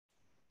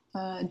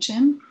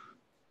Jim?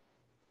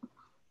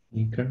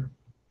 Meeker.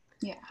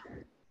 Yeah.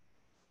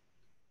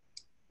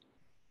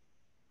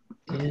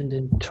 And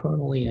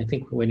internally, I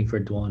think we're waiting for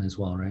Dawn as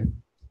well, right?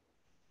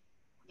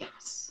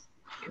 Yes.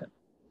 Okay.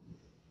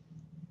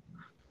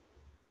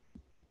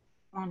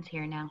 Dawn's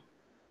here now.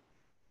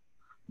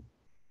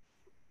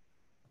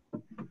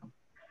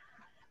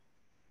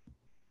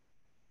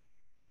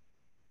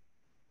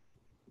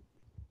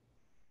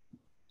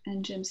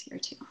 And Jim's here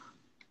too.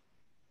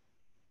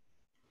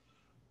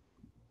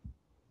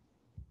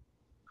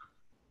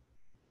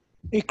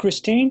 Hey,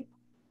 Christine.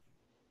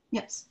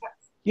 Yes.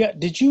 Yeah,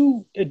 did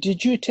you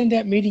attend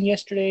that meeting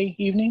yesterday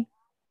evening?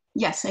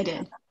 Yes, I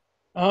did.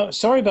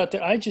 Sorry about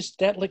that. I just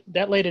that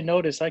late a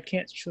notice. I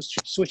can't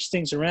switch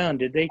things around.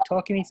 Did they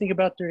talk anything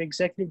about their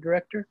executive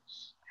director?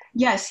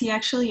 Yes, he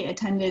actually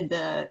attended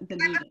the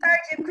meeting. I'm sorry,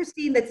 Jim,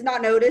 Christine, that's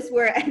not noticed.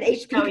 We're an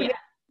HP Oh, committee.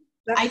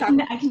 yeah.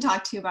 I can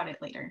talk to you about it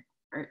later.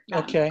 Or,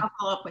 okay. I'll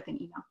follow up with an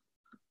email.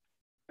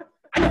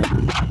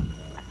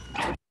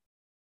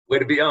 Way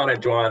to be on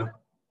it, Juan.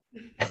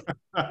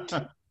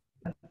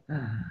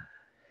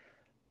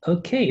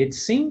 Okay, it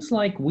seems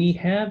like we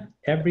have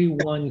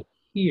everyone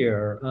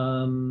here.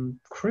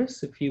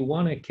 Chris, if you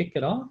want to kick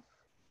it off.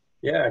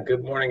 Yeah,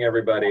 good morning,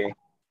 everybody.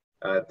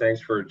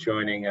 Thanks for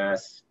joining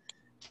us.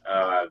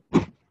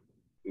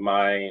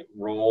 My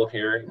role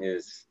here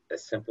is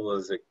as simple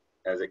as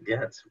it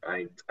gets.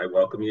 I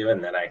welcome you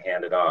and then I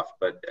hand it off.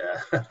 But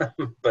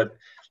but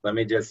let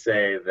me just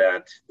say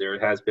that there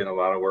has been a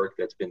lot of work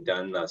that's been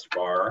done thus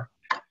far.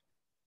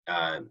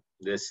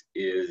 This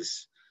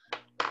is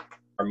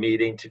our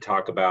meeting to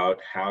talk about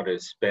how to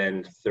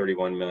spend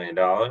 $31 million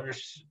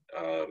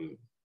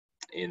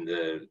in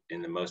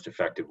the most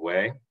effective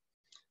way.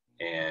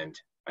 And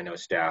I know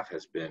staff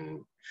has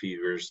been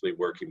feverishly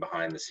working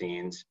behind the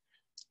scenes,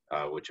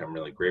 which I'm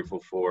really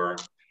grateful for.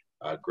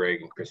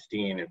 Greg and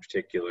Christine in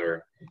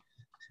particular,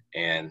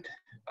 and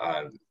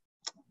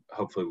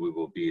hopefully we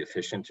will be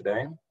efficient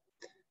today.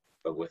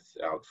 But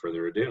without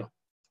further ado,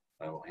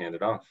 I will hand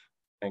it off.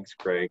 Thanks,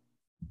 Greg.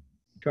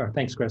 Sure,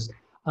 thanks, Chris.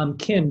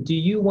 Kim, do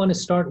you want to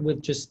start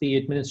with just the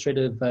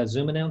administrative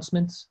Zoom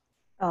announcements?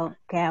 Oh,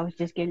 okay, I was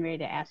just getting ready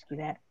to ask you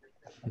that.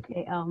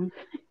 Okay,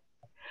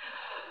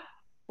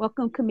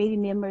 welcome committee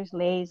members,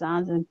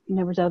 liaisons, and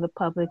members of the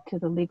public to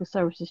the Legal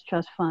Services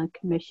Trust Fund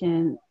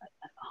Commission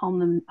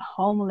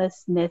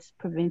Homelessness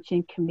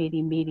Prevention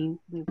Committee meeting.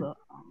 We will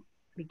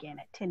begin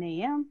at 10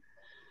 a.m.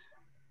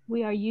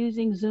 We are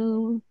using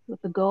Zoom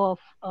with the goal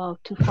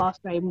to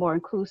foster a more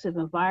inclusive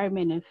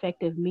environment and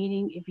effective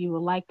meeting. If you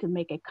would like to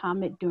make a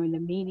comment during the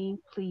meeting,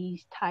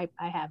 please type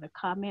 "I have a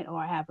comment" or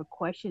 "I have a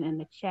question" in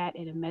the chat,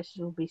 and a message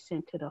will be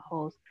sent to the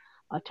host.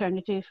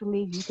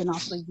 Alternatively, you can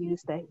also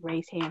use the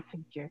raise hand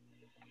feature.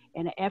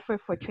 In an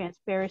effort for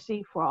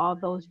transparency for all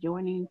those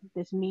joining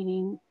this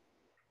meeting,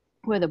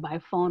 whether by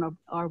phone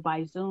or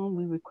by Zoom,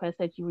 we request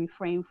that you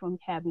refrain from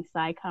having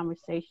side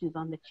conversations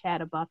on the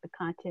chat about the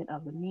content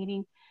of the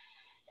meeting.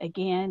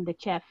 Again, the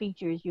chat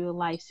feature is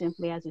utilized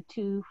simply as a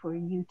tool for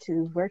you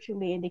to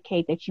virtually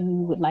indicate that you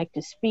would like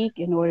to speak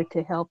in order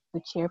to help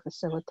the chair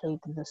facilitate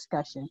the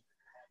discussion.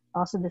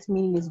 Also, this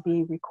meeting is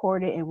being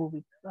recorded and will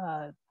be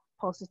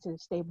posted to the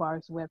State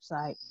Bar's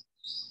website.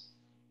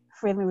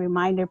 Friendly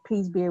reminder,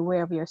 please be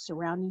aware of your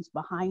surroundings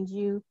behind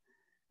you.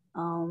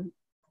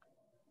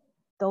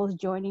 Those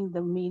joining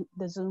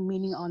the Zoom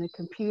meeting on a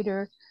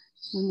computer,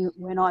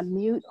 when on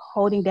mute,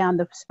 holding down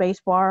the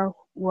space bar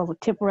will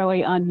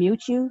temporarily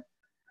unmute you.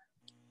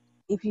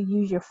 If you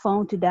use your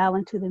phone to dial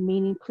into the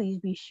meeting, please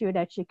be sure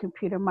that your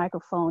computer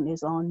microphone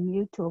is on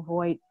mute to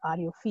avoid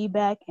audio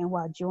feedback. And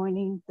while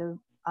joining the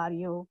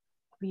audio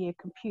via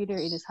computer,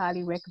 it is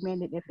highly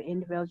recommended if an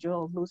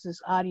individual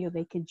loses audio,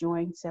 they can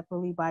join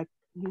separately by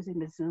using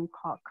the Zoom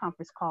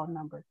conference call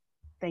number.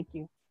 Thank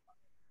you.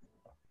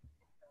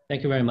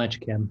 Thank you very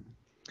much, Kim.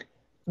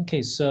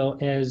 Okay, so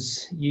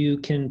as you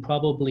can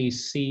probably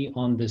see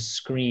on the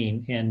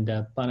screen, and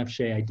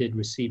Banafshe, I did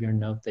receive your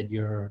note that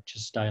you're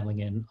just dialing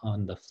in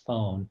on the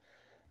phone.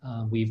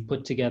 We've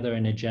put together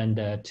an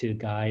agenda to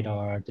guide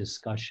our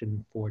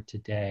discussion for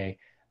today.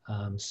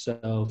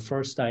 So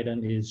first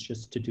item is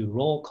just to do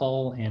roll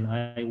call, and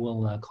I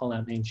will call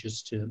out names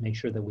just to make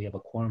sure that we have a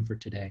quorum for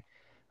today.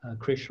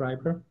 Chris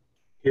Schreiber?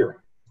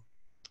 Here.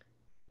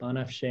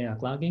 Banafshe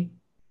Aklagi?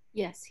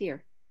 Yes,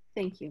 here.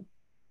 Thank you.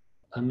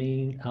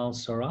 Amin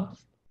Al-Saraf,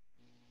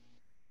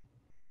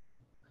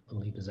 I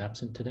believe is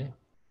absent today.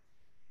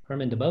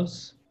 Herman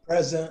DeBose.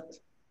 Present.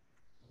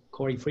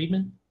 Corey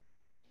Friedman.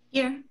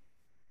 Here.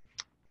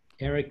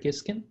 Eric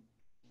Giskin.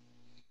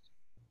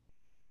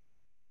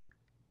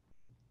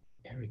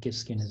 Eric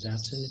Giskin is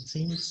absent, it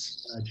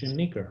seems. Jim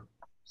Meeker.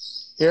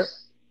 Here.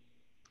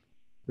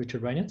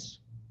 Richard Reinitz.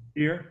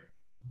 Here.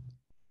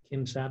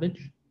 Kim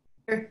Savage.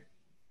 Here.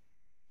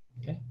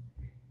 Okay.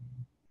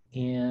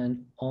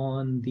 And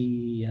on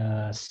the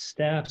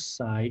staff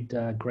side,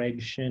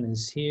 Greg Shin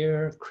is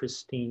here,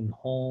 Christine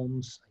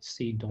Holmes, I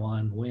see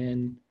Dawn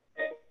Nguyen.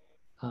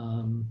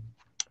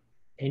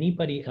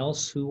 Anybody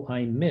else who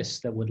I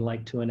missed that would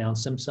like to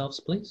announce themselves,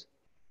 please?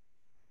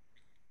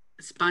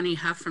 It's Bonnie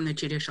Huff from the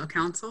Judicial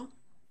Council.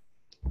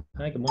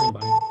 Hi, good morning,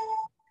 Bonnie.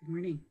 Good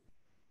morning.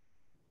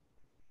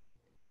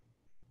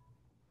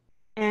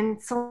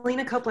 And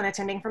Selena Copeland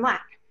attending from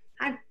LAC.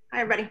 Hi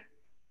everybody.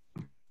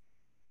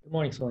 Good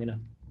morning, Selena.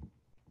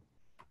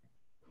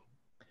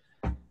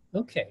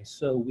 Okay,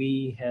 so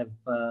we have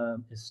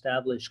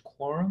established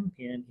quorum,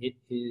 and it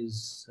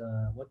is,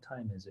 what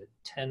time is it?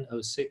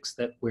 10:06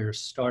 that we're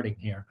starting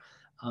here.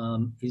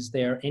 Is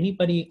there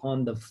anybody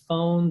on the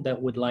phone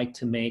that would like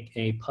to make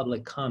a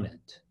public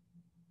comment?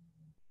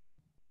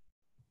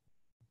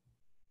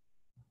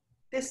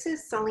 This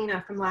is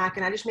Selena from LAC,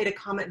 and I just made a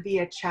comment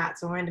via chat,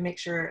 so I wanted to make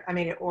sure I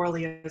made it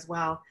orally as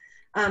well.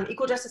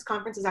 Equal Justice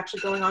Conference is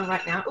actually going on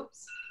right now.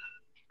 Oops.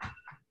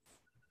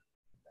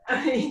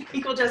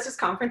 Equal Justice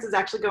Conference is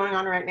actually going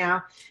on right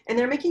now, and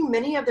they're making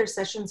many of their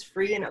sessions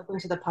free and open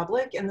to the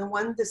public. And the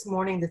one this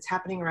morning that's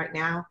happening right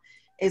now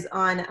is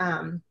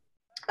on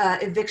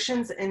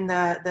evictions in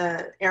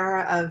the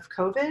era of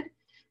COVID.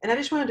 And I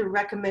just wanted to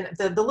recommend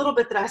the little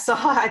bit that I saw,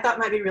 I thought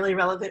might be really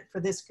relevant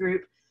for this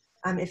group.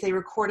 If they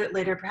record it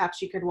later,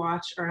 perhaps you could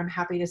watch, or I'm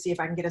happy to see if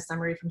I can get a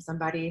summary from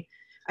somebody.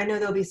 I know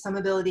there'll be some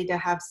ability to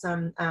have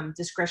some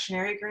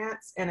discretionary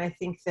grants, and I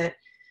think that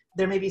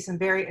there may be some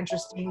very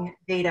interesting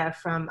data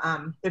from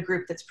the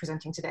group that's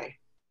presenting today.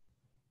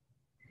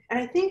 And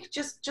I think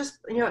just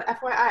you know,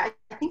 FYI, I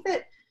think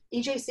that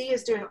EJC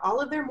is doing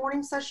all of their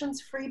morning sessions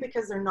free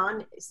because they're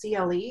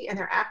non-CLE, and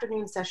their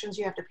afternoon sessions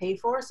you have to pay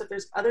for. So if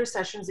there's other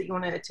sessions that you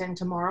want to attend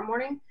tomorrow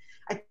morning,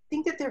 I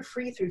think that they're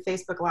free through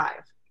Facebook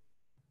Live.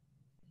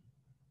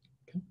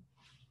 All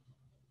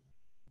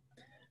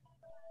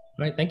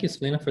right, thank you,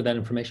 Selena, for that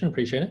information.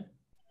 Appreciate it.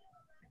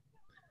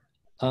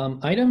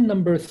 Item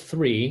number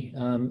 3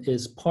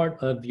 is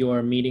part of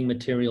your meeting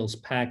materials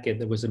packet.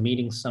 There was a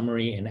meeting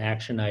summary and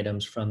action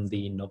items from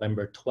the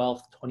November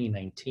 12th,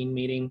 2019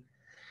 meeting.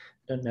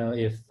 Don't know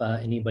if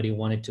anybody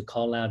wanted to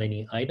call out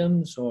any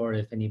items, or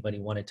if anybody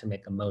wanted to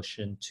make a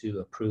motion to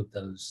approve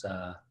those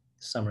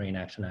summary and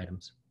action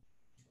items.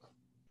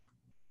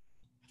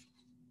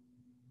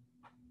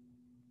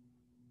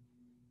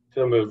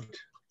 So moved.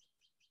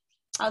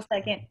 I'll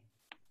second.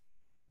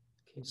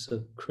 Okay,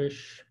 so Chris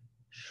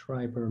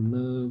Schreiber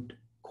moved,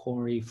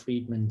 Corey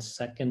Friedman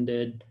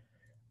seconded.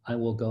 I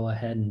will go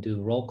ahead and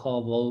do roll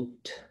call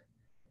vote.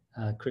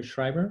 Chris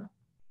Schreiber?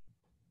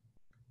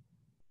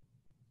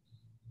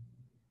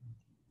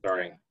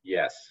 Sorry,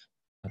 yes.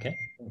 Okay,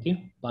 thank you.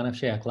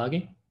 Banafsheh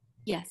Aklagi?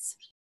 Yes.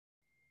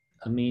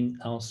 Amin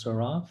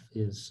Al-Saraf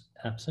is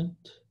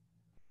absent.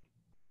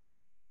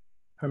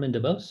 Herman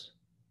DeBose?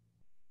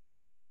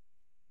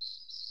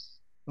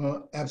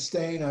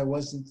 Abstain, I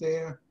wasn't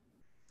there.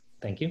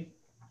 Thank you.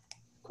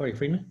 Corey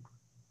Friedman?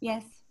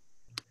 Yes.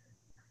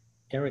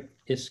 Eric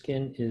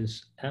Iskin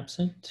is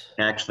absent.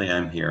 Actually,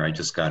 I'm here. I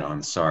just got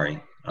on.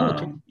 Sorry.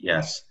 Okay.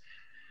 Yes.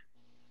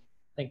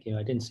 Thank you.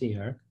 I didn't see you,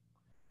 Eric.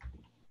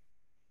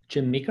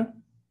 Jim Meeker?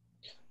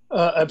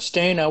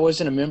 Abstain. I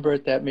wasn't a member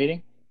at that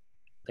meeting.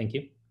 Thank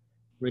you.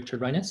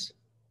 Richard Reines?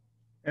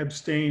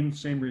 Abstain,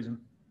 same reason.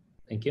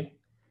 Thank you.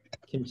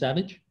 Kim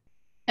Savage?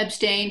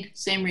 Abstained,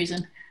 same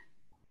reason.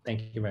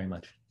 Thank you very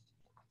much.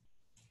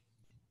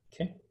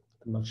 Okay,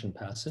 the motion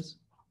passes.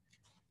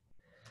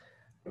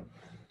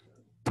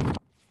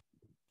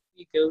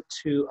 We go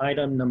to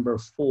item number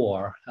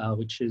 4,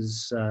 which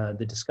is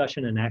the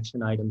discussion and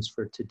action items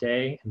for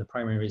today, and the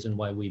primary reason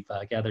why we've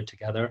gathered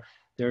together.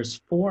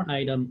 There's 4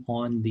 items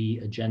on the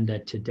agenda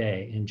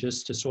today, and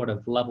just to sort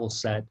of level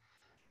set,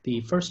 the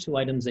first 2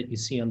 items that you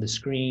see on the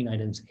screen,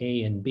 items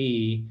A and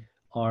B,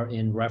 are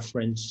in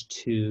reference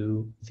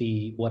to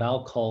the, what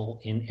I'll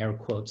call in air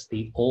quotes,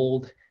 the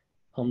old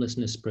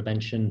homelessness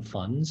prevention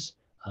funds.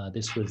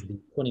 This was the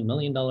 $20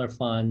 million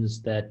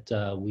funds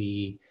that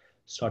we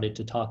started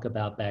to talk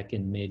about back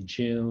in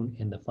mid-June,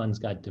 and the funds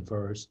got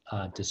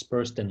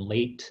dispersed in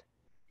late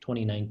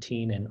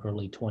 2019 and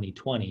early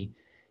 2020.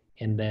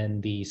 And then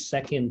the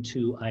second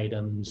 2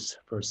 items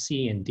for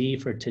C and D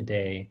for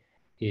today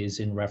is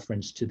in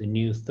reference to the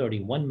new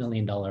 $31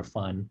 million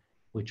fund,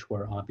 which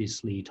we're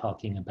obviously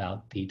talking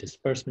about the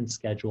disbursement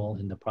schedule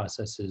and the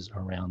processes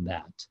around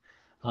that.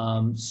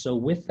 So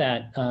with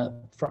that,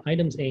 for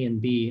items A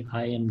and B,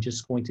 I am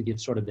just going to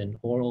give sort of an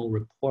oral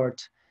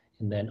report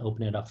and then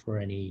open it up for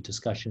any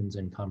discussions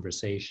and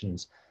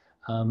conversations.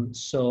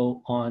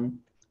 So on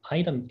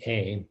item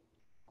A,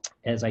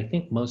 as I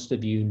think most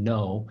of you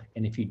know,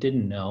 and if you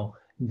didn't know,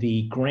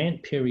 the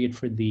grant period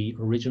for the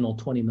original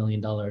 $20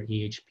 million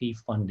EHP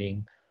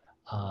funding,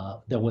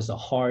 there was a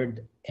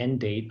hard end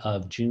date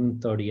of June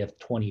 30th,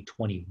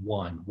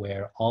 2021,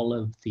 where all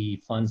of the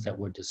funds that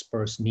were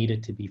dispersed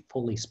needed to be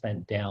fully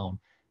spent down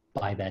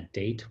by that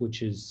date,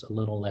 which is a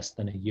little less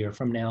than a year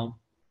from now.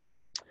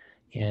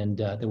 And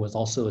there was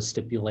also a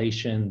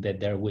stipulation that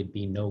there would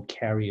be no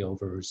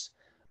carryovers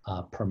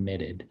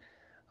permitted.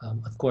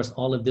 Of course,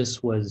 all of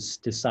this was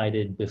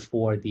decided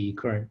before the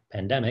current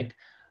pandemic.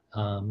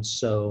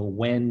 So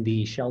when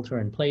the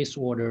shelter-in-place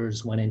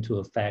orders went into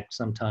effect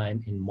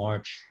sometime in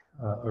March,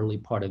 early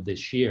part of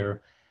this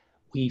year,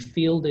 we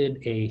fielded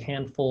a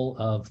handful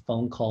of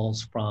phone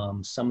calls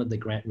from some of the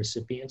grant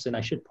recipients, and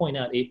I should point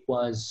out it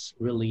was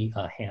really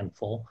a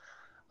handful,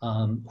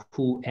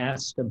 who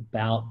asked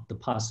about the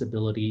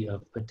possibility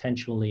of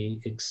potentially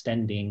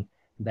extending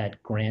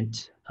that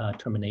grant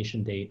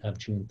termination date of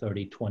June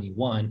 30,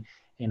 21.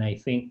 And I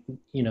think,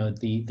 you know,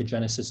 the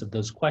genesis of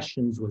those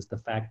questions was the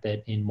fact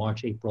that in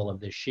March, April of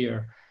this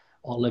year,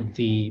 all of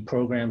the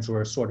programs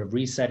were sort of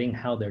resetting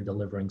how they're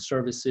delivering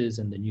services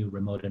in the new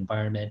remote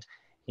environment.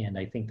 And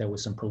I think there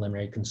was some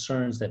preliminary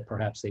concerns that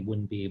perhaps they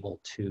wouldn't be able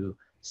to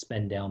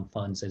spend down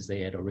funds as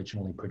they had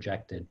originally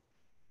projected.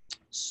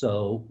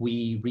 So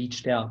we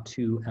reached out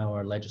to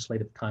our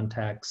legislative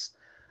contacts,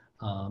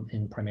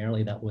 and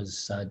primarily that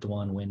was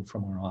Dawn Nguyen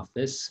from our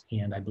office.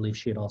 And I believe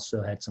she had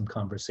also had some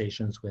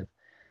conversations with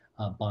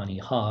Bonnie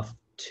Huff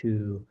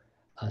to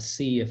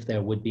see if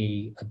there would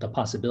be the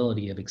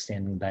possibility of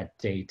extending that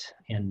date.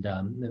 And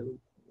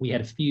we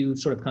had a few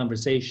sort of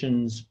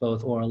conversations,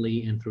 both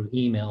orally and through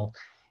email.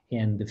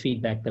 And the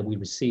feedback that we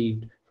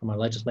received from our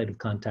legislative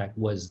contact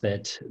was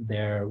that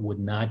there would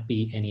not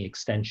be any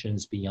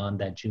extensions beyond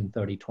that June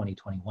 30,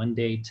 2021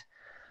 date.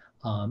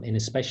 And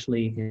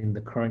especially in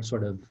the current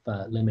sort of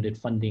limited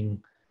funding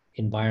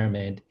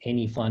environment,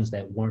 any funds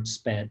that weren't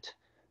spent,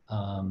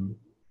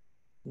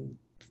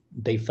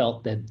 they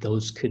felt that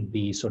those could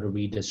be sort of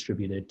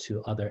redistributed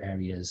to other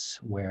areas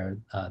where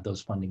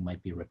those funding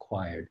might be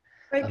required.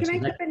 Right, can I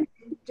jump in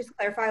and just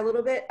clarify a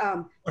little bit?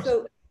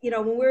 So, you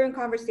know, when we're in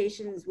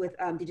conversations with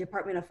the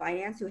Department of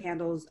Finance, who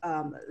handles,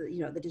 you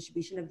know, the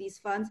distribution of these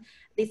funds,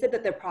 they said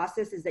that their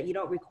process is that you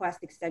don't request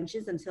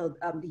extensions until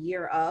the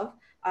year of.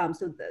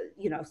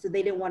 You know, so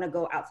they didn't want to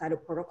go outside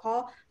of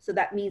protocol. So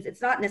that means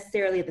it's not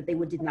necessarily that they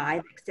would deny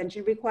the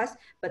extension request,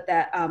 but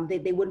that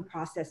they wouldn't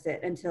process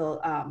it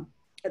until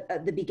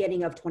at the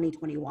beginning of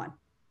 2021.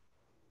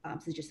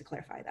 So just to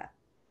clarify that.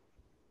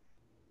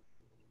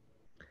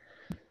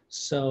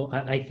 So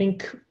I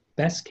think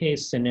best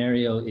case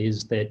scenario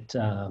is that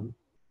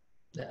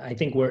I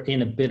think we're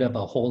in a bit of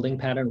a holding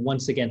pattern.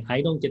 Once again,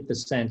 I don't get the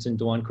sense, and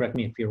Dawn, correct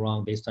me if you're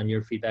wrong based on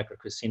your feedback, or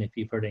Christine, if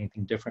you've heard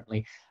anything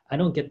differently, I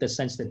don't get the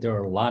sense that there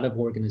are a lot of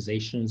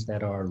organizations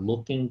that are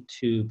looking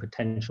to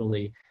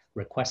potentially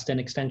request an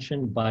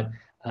extension, but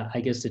I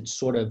guess it's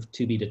sort of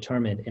to be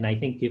determined. And I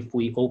think if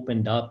we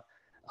opened up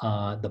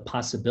the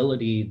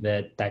possibility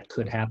that that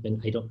could happen,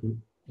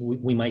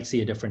 we might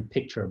see a different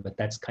picture, but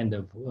that's kind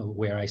of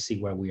where I see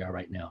where we are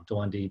right now.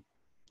 Dawn, do you?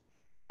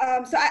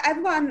 So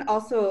I've gotten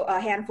also a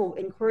handful of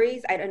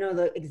inquiries. I don't know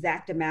the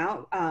exact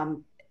amount. I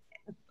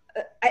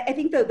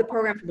think the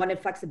program wanted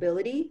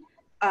flexibility,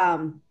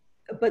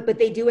 but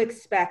they do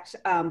expect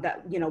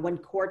that, you know, when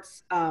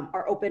courts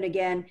are open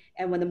again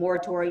and when the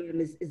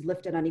moratorium is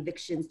lifted on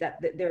evictions, that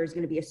there's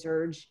going to be a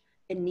surge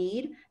in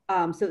need.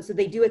 So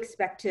they do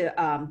expect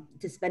to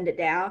spend it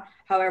down.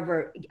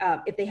 However,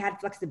 if they had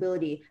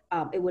flexibility,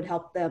 it would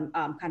help them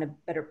kind of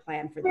better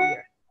plan for the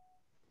year.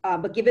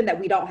 But given that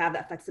we don't have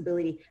that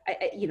flexibility,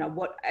 you know,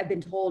 what I've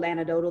been told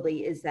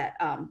anecdotally is that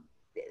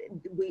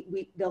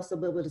they'll still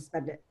be able to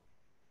spend it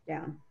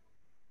down.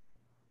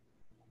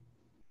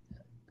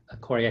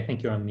 Corey, I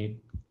think you're on mute.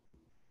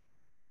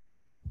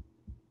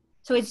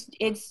 So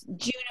it's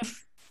June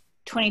of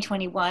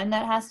 2021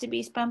 that has to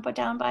be spent put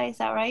down by, is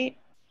that right?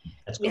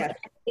 That's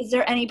correct. Is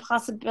there any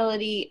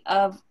possibility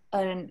of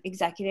an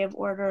executive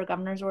order, a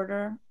governor's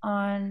order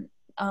on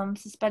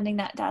suspending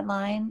that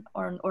deadline,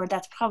 or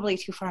that's probably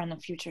too far in the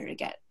future to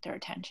get their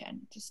attention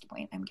at this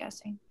point, I'm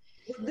guessing?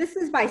 This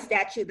is by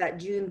statute that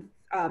June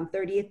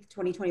 30th,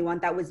 2021,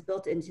 that was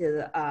built into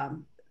the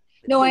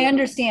No, I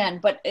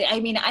understand, but I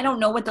mean, I don't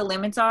know what the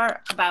limits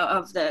are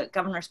of the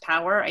governor's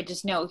power. I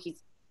just know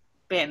he's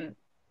been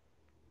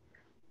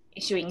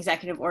issuing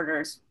executive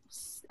orders,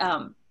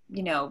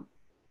 you know,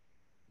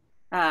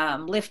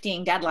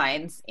 lifting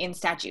deadlines in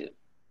statute.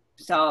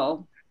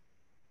 So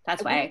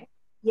that's why.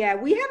 Yeah,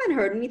 we haven't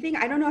heard anything.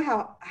 I don't know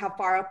how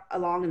far up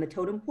along in the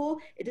totem pole.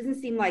 It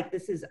doesn't seem like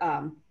this is,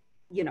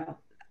 you know,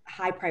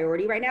 high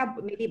priority right now,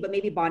 but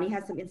maybe Bonnie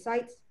has some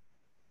insights.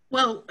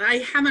 Well,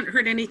 I haven't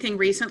heard anything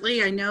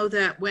recently. I know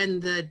that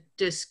when the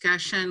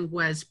discussion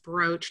was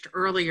broached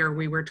earlier,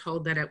 we were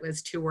told that it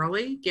was too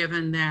early,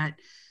 given that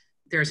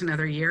there's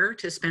another year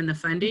to spend the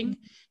funding.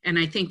 And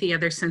I think the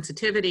other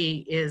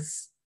sensitivity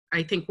is,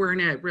 I think we're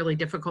in a really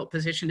difficult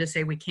position to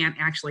say we can't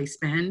actually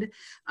spend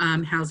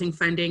housing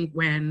funding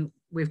when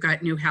we've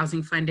got new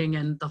housing funding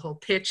and the whole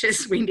pitch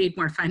is we need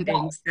more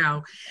funding.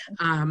 So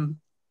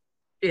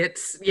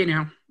it's, you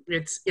know,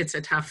 it's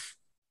a tough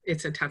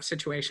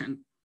situation.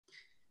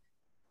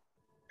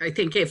 I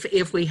think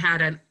if we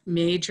had a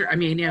major, I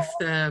mean, if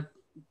the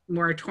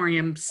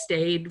moratorium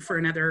stayed for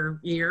another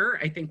year,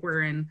 I think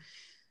we're in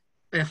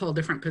a whole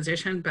different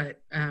position,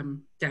 but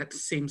that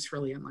seems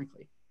really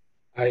unlikely.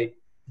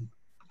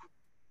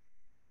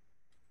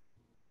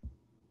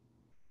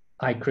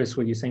 Hi, Chris,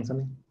 were you saying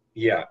something?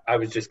 Yeah, I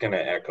was just going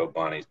to echo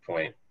Bonnie's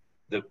point.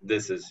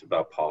 This is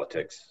about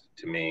politics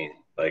to me.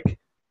 Like,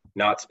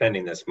 not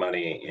spending this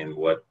money in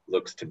what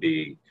looks to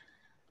be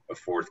a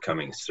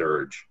forthcoming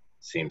surge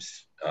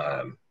seems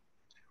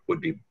would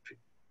be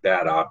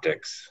bad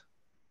optics.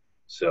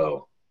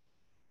 So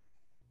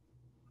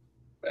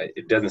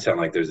it doesn't sound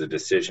like there's a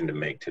decision to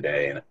make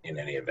today in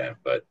any event,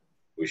 but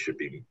we should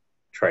be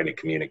trying to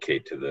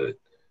communicate to the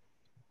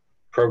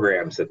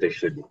programs that they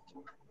should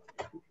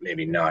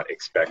maybe not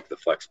expect the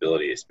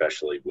flexibility,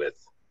 especially with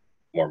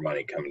more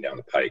money coming down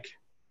the pike.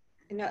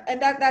 You know, and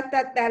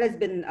that has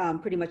been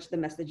pretty much the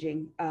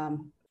messaging,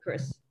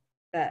 Chris.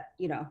 That,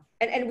 you know,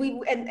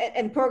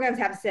 and programs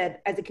have said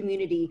as a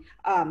community,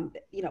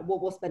 you know,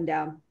 we'll spend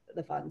down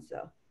the funds.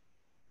 So.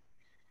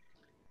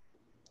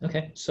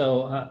 Okay,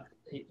 so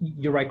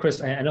you're right,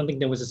 Chris. I don't think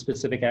there was a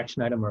specific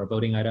action item or a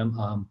voting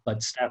item,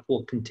 but staff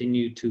will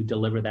continue to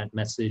deliver that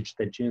message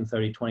that June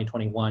 30,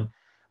 2021,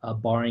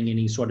 barring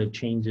any sort of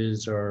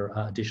changes or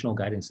additional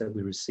guidance that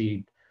we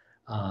received,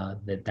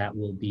 that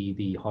will be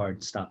the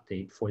hard stop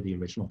date for the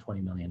original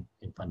 20 million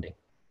in funding.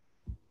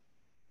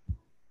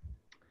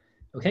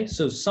 Okay,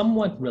 so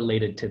somewhat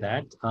related to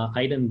that,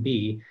 item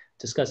B,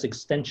 discuss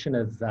extension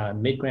of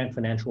mid-grant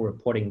financial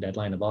reporting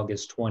deadline of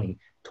August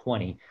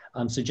 2020.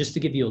 So just to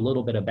give you a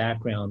little bit of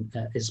background,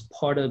 as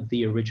part of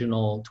the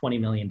original $20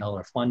 million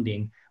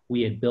funding,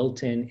 we had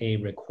built in a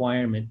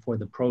requirement for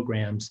the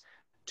programs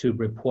to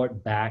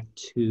report back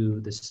to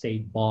the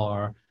state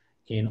bar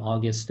in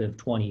August of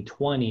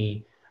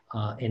 2020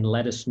 and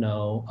let us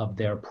know of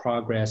their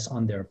progress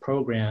on their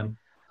program,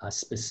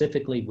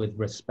 specifically with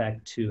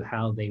respect to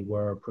how they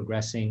were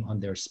progressing on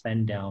their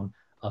spend down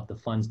of the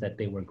funds that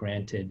they were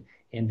granted.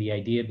 And the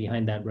idea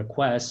behind that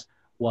request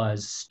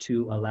was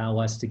to allow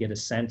us to get a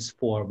sense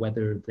for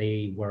whether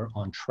they were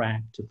on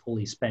track to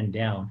fully spend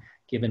down,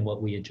 given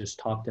what we had just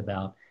talked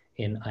about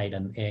in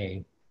item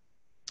A.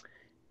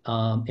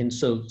 And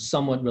so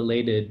somewhat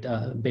related,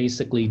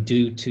 basically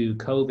due to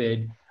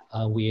COVID,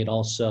 we had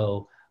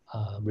also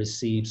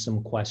received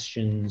some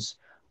questions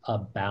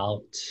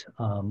about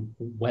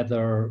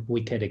whether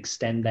we could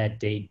extend that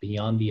date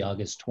beyond the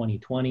August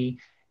 2020.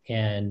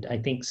 And I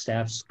think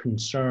staff's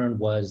concern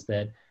was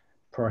that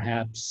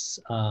perhaps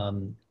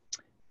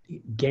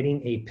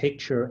getting a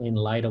picture in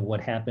light of what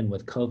happened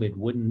with COVID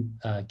wouldn't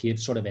give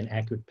sort of an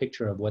accurate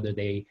picture of whether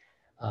they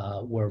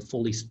were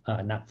fully,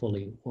 not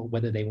fully,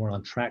 whether they were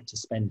on track to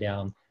spend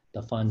down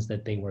the funds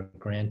that they were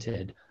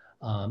granted.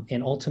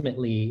 And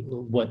ultimately,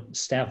 what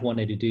staff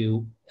wanted to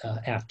do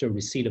after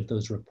receipt of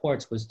those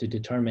reports was to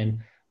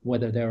determine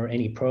whether there were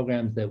any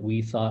programs that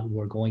we thought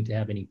were going to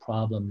have any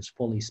problems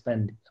fully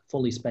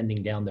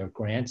spending down their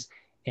grants,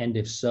 and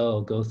if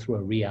so, go through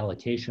a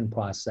reallocation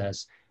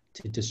process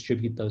to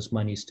distribute those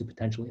monies to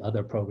potentially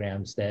other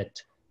programs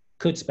that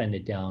could spend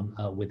it down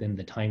within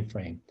the time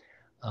frame.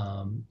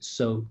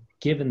 So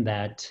given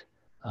that,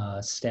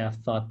 staff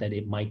thought that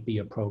it might be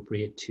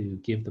appropriate to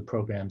give the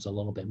programs a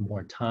little bit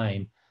more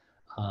time,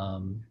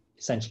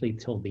 essentially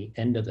till the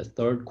end of the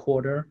third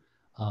quarter,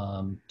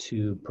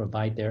 to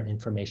provide their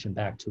information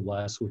back to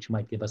us, which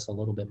might give us a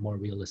little bit more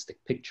realistic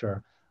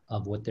picture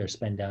of what their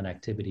spend down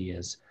activity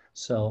is.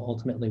 So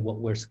ultimately what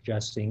we're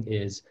suggesting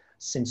is,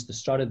 since the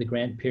start of the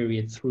grant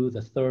period through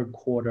the third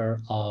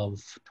quarter of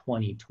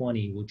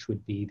 2020, which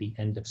would be the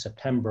end of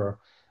September,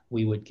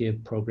 we would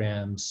give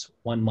programs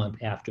 1 month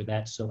after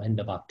that, so end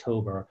of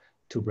October,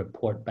 to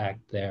report back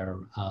their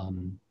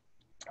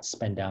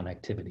spend down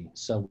activity.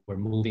 So we're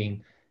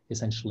moving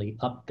essentially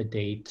up the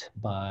date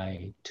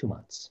by 2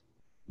 months.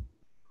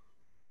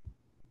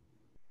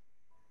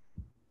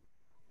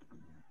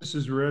 This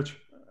is Rich.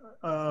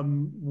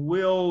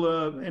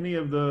 Will any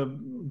of the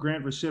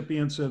grant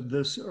recipients of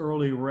this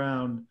early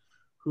round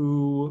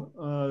who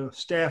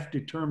staff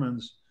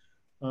determines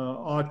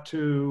ought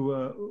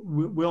to,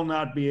 will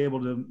not be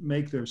able to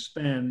make their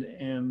spend,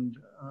 and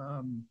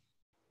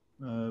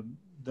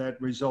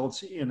that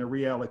results in a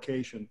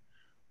reallocation,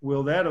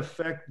 will that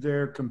affect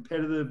their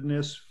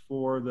competitiveness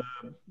for the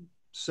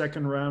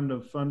second round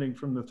of funding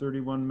from the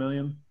 31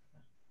 million,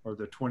 or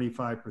the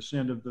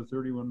 25% of the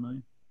 31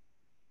 million?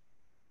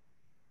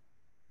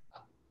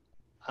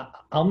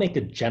 I'll make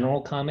a general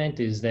comment,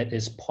 is that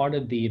as part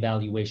of the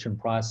evaluation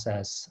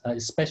process,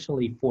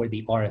 especially for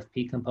the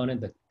RFP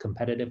component, the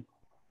competitive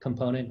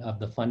component of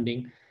the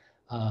funding,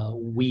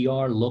 we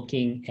are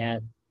looking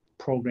at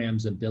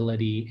programs'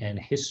 ability and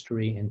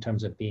history in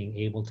terms of being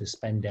able to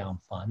spend down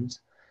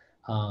funds.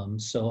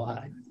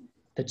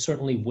 That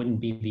certainly wouldn't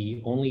be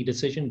the only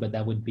decision, but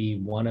that would be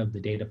one of the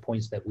data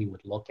points that we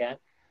would look at.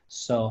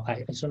 So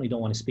I certainly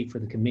don't want to speak for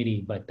the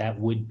committee, but that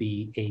would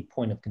be a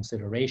point of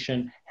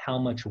consideration. How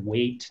much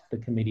weight the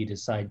committee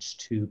decides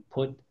to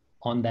put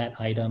on that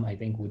item, I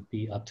think would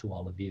be up to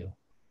all of you.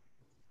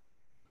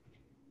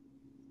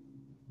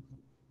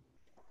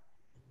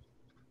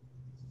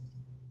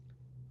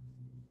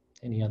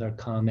 Any other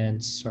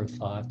comments or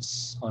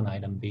thoughts on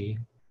item B?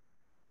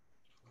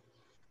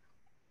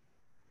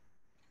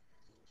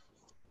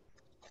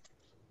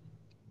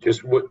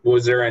 Just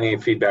was there any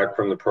feedback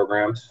from the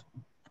programs?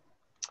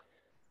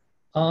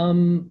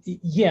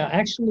 Yeah,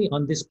 actually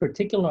on this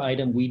particular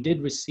item, we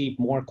did receive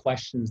more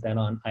questions than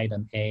on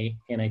item A.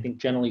 And I think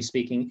generally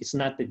speaking, it's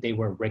not that they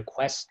were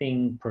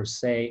requesting per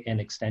se an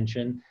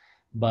extension,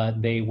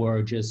 but they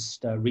were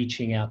just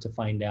reaching out to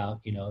find out,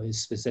 you know,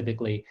 is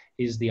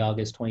the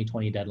August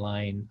 2020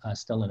 deadline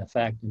still in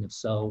effect? And if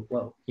so,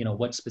 well, you know,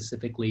 what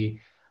specifically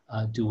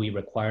do we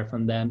require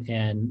from them?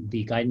 And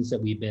the guidance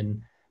that we've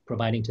been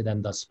providing to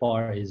them thus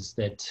far is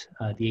that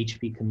the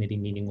HP committee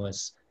meeting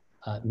was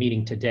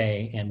meeting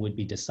today and would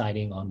be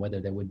deciding on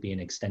whether there would be an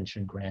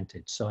extension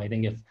granted. So I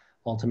think if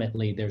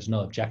ultimately there's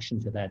no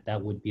objection to that,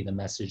 that would be the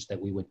message that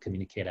we would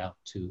communicate out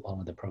to all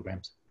of the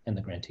programs and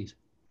the grantees.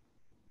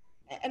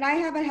 And I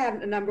haven't had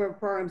a number of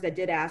programs that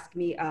did ask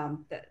me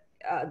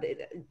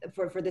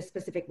for this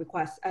specific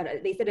request.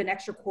 They said an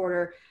extra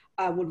quarter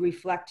would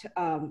reflect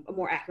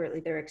more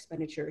accurately their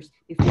expenditures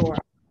before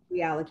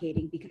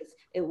reallocating, because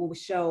it will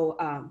show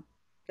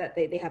that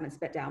they haven't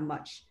spent down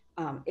much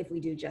if we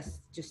do just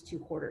 2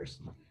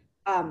 quarters.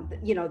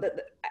 You know,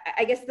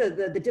 I guess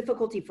the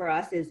difficulty for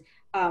us is,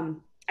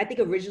 I think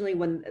originally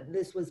when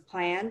this was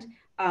planned,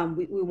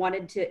 we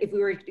wanted to, if we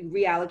were to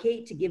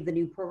reallocate, to give the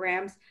new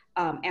programs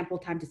ample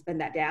time to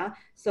spend that down.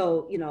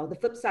 So, you know, the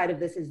flip side of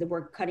this is that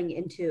we're cutting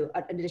into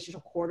an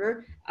additional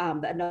quarter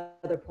that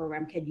another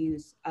program could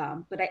use.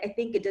 But I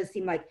think it does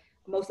seem like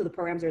most of the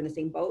programs are in the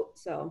same boat.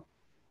 So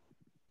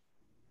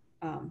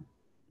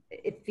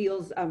it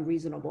feels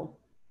reasonable.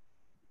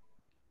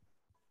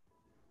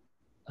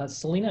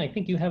 Selena, I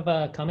think you have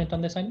a comment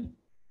on this item.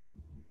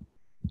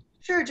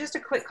 Sure, just a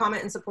quick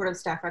comment in support of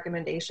staff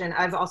recommendation.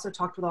 I've also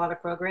talked with a lot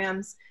of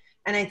programs,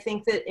 and I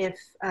think that if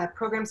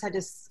programs had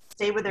to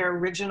stay with their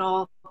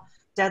original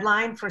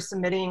deadline for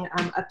submitting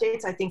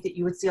updates, I think that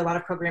you would see a lot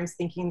of programs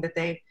thinking that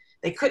they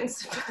couldn't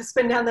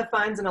spend down the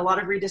funds, and a lot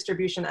of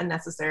redistribution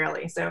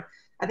unnecessarily. So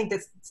I think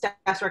that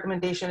staff's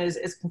recommendation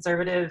is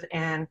conservative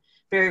and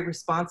very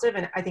responsive,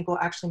 and I think will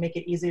actually make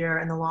it easier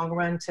in the long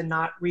run to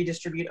not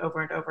redistribute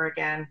over and over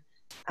again,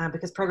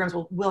 because programs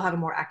will have a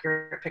more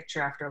accurate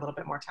picture after a little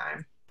bit more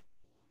time.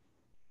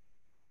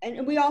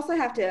 And we also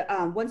have to,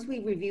 once we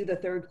review the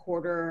 3rd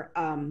quarter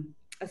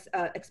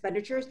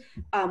expenditures,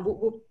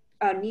 we'll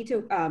need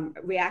to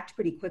react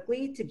pretty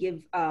quickly to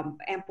give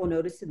ample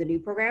notice to the new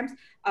programs.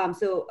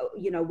 So,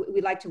 you know,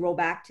 we'd like to roll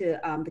back to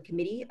the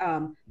committee.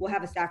 We'll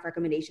have a staff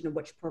recommendation of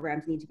which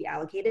programs need to be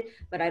allocated,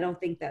 but I don't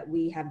think that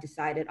we have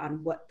decided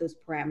on what those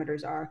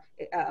parameters are.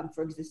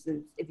 For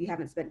existence, if you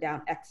haven't spent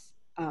down X,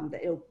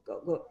 that it'll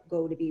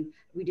go to be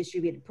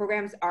redistributed.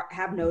 Programs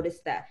have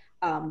noticed that,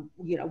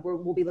 you know,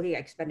 we'll be looking at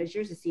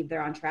expenditures to see if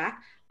they're on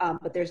track,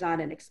 but there's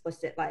not an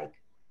explicit like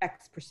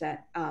X%.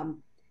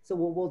 So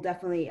we'll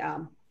definitely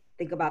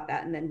think about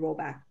that and then roll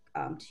back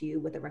to you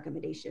with a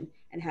recommendation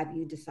and have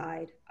you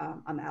decide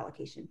on the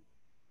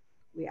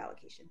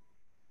reallocation.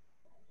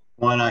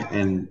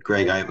 And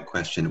Greg, I have a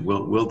question.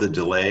 Will the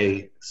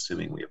delay,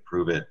 assuming we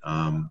approve it,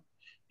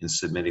 in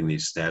submitting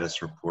these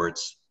status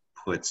reports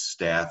put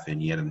staff in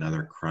yet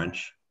another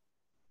crunch?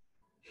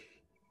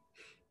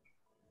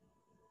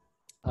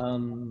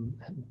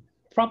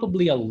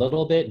 Probably a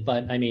little bit,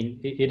 but I mean,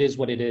 it is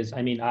what it is.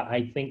 I mean,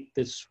 I think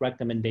this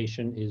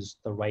recommendation is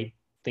the right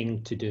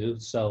thing to do.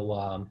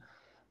 So,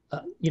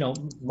 you know,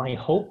 my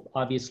hope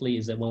obviously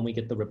is that when we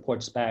get the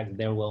reports back,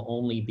 there will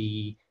only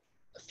be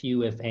a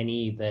few, if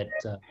any, that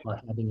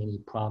are having any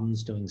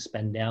problems doing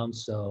spend down.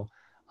 So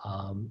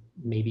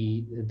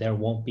maybe there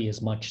won't be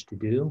as much to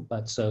do,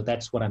 but so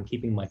that's what I'm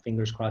keeping my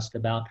fingers crossed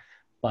about.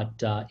 But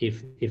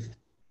if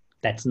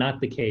that's not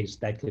the case,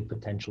 that could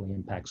potentially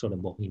impact sort of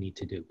what we need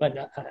to do.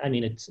 But I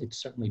mean, it's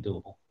certainly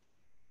doable.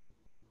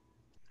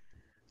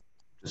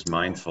 Just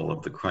mindful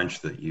of the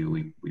crunch that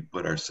we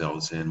put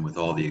ourselves in with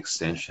all the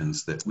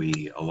extensions that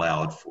we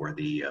allowed for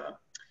the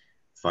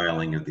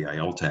filing of the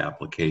IOLTA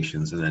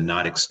applications, and then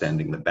not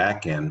extending the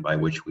back end by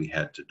which we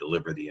had to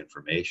deliver the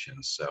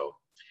information. So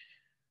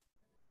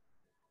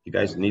you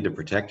guys need to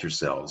protect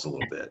yourselves a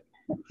little bit.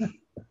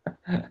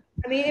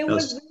 I mean,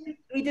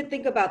 we did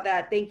think about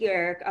that. Thank you,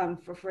 Eric,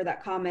 for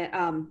that comment.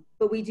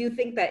 But we do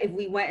think that if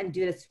we went and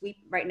did a sweep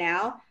right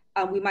now,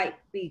 we might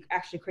be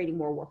actually creating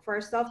more work for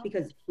ourselves,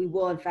 because we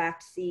will in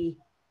fact see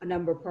a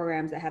number of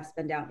programs that have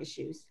spend down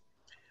issues.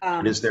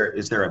 And is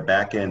there a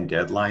back end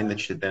deadline that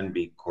should then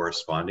be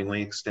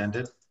correspondingly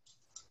extended?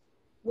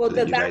 Well,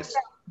 the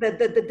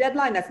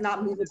deadline that's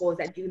not movable is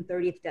that June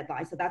 30th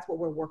deadline. So that's what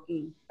we're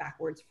working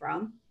backwards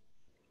from.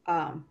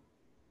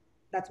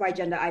 That's why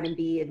agenda item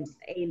B and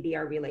A and B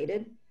are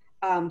related.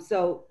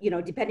 So, you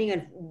know, depending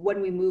on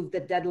when we move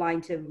the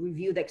deadline to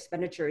review the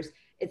expenditures,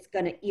 it's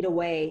going to eat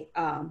away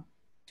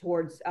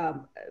towards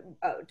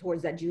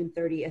that June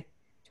 30th,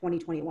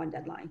 2021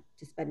 deadline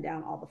to spend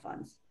down all the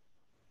funds.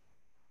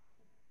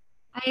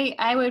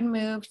 I would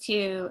move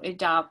to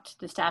adopt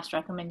the staff's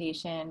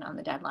recommendation on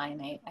the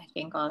deadline. I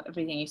think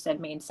everything you said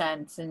made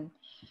sense. And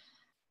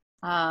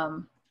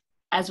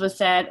as was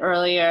said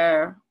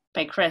earlier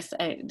by Chris,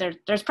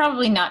 there's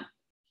probably not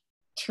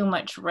too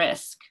much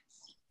risk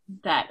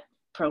that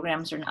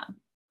programs are not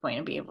going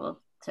to be able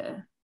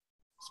to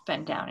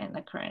spend down in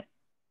the current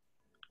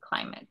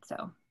climate.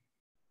 So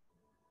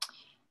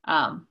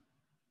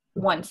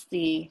once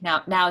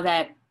now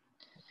that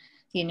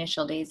the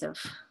initial days of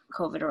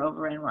COVID are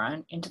over and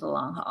we're into the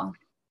long haul.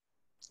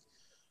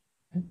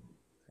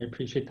 I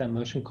appreciate that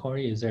motion,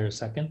 Corey. Is there a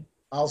second?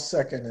 I'll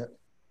second it.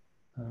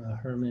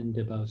 Herman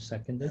DeVoe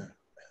seconded.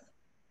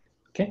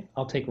 Okay,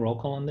 I'll take roll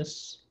call on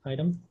this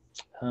item.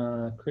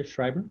 Chris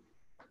Schreiber,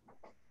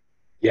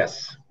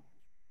 Yes.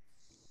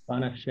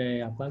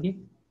 Banafsheh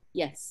Aplagi,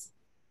 Yes.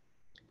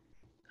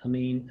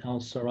 Amin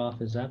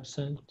Al-Sarraf is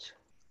absent.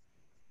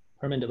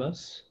 Herman DeVoe,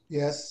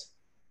 Yes.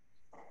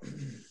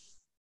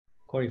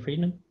 Corey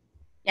Friedman,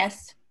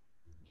 Yes.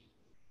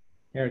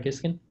 Eric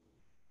Iskin,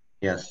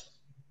 Yes.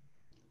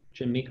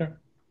 Jim Meeker,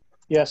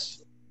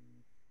 Yes.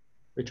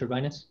 Richard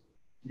Reines,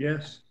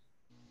 Yes.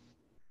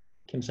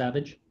 Kim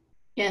Savage.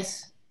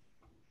 Yes.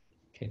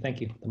 Okay,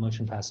 thank you. The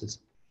motion passes.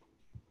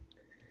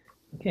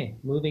 Okay,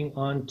 moving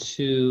on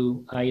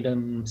to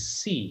item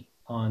C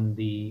on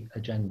the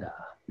agenda.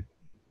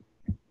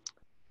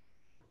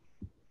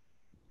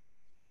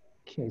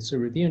 Okay, so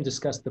review and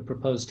discuss the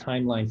proposed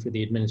timeline for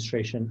the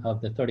administration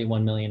of the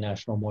 31 million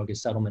National Mortgage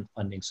Settlement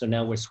Funding. So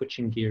now we're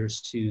switching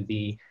gears to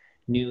the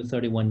new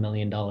 $31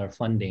 million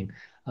funding.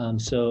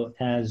 So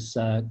as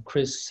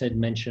Chris had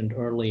mentioned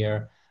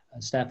earlier,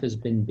 staff has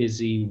been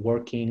busy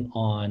working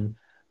on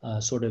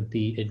sort of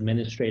the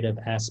administrative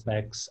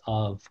aspects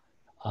of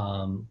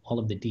all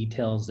of the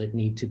details that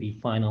need to be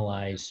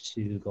finalized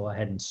to go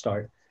ahead and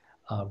start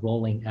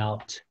rolling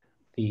out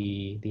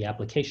the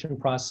application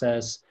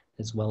process,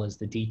 as well as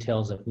the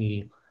details that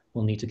we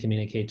will need to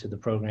communicate to the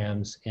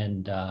programs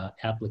and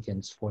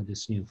applicants for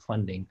this new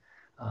funding.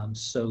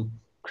 So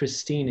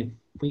Christine, if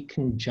we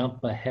can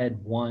jump ahead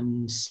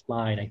one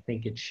slide, I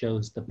think it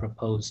shows the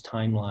proposed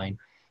timeline.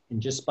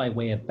 And just by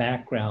way of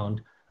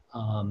background,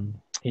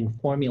 in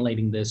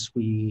formulating this,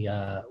 we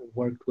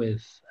worked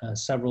with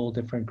several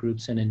different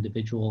groups and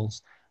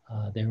individuals.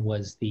 There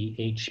was the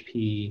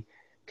HP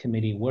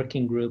committee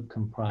working group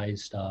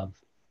comprised of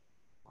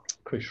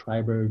Chris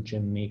Schreiber,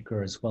 Jim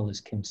Meeker, as well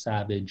as Kim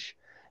Savage,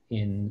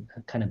 in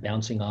kind of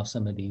bouncing off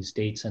some of these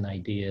dates and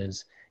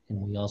ideas. And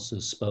we also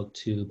spoke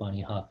to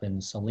Bonnie Huff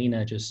and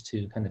Selena just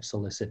to kind of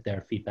solicit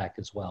their feedback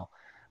as well.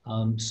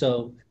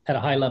 So at a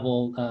high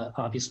level,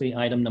 obviously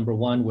item number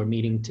one, we're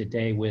meeting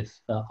today with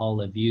all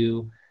of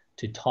you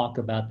to talk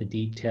about the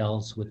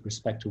details with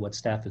respect to what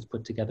staff has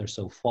put together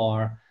so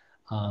far.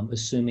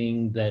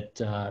 Assuming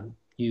that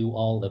you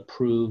all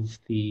approve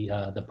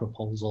the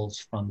proposals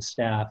from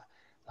staff,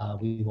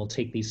 we will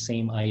take these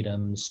same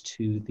items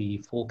to the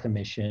full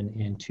commission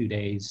in 2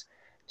 days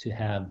to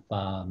have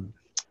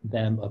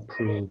them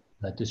approve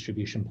the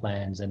distribution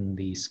plans and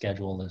the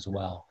schedule as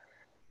well.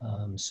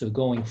 So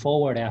going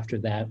forward after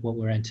that, what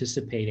we're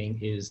anticipating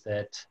is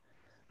that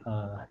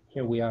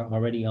here we are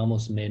already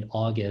almost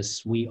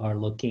mid-August. We are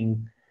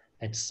looking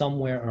at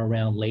somewhere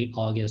around late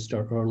August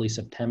or early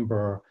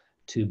September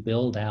to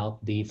build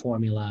out the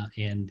formula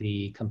and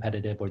the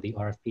competitive or the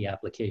RFP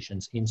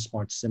applications in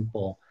Smart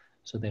Simple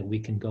so that we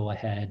can go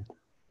ahead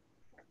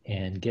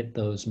and get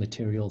those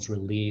materials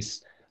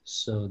released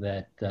so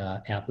that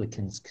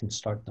applicants can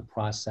start the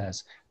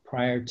process.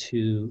 Prior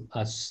to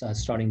us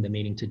starting the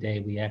meeting today,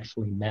 we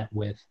actually met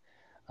with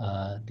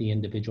the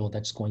individual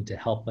that's going to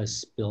help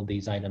us build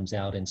these items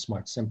out in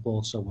Smart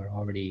Simple. So we're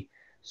already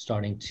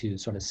starting to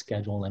sort of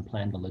schedule and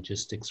plan the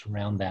logistics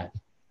around that.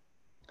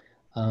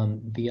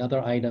 The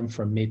other item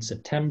for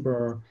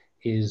mid-September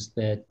is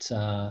that,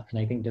 and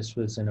I think this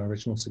was an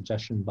original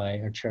suggestion by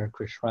our chair,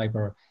 Chris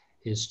Schreiber,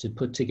 is to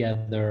put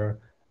together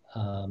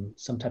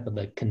some type of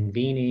a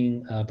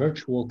convening,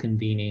 virtual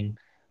convening,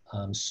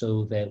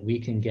 so that we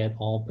can get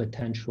all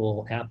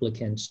potential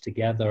applicants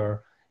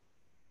together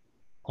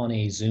on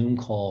a Zoom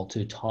call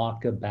to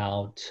talk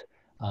about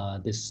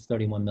this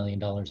 $31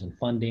 million in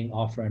funding,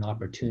 offer an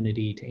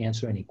opportunity to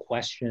answer any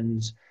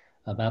questions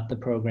about the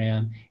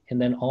program,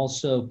 and then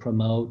also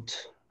promote,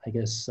 I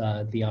guess,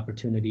 the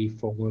opportunity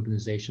for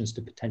organizations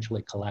to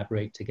potentially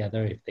collaborate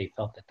together if they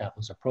felt that that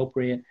was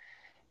appropriate.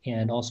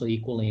 And also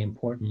equally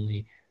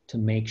importantly, to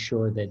make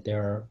sure that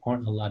there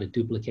aren't a lot of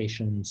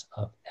duplications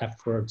of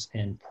efforts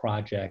and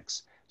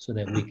projects so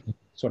that we can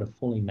sort of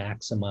fully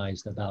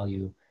maximize the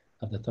value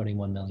of the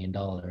 $31 million.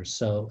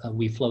 So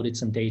we floated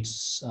some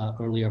dates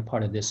earlier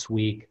part of this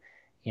week.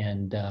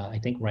 And I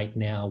think right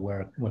now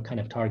we're kind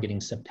of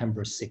targeting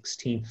September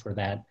 16th for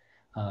that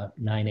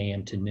 9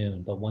 a.m. to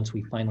noon. But once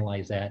we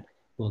finalize that,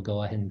 we'll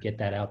go ahead and get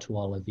that out to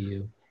all of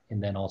you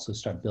and then also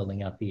start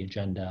building out the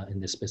agenda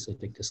and the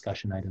specific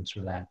discussion items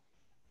for that.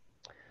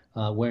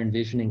 We're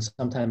envisioning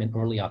sometime in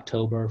early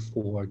October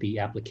for the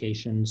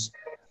applications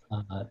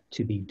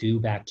to be due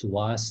back to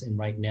us. And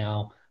right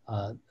now,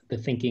 the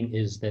thinking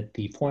is that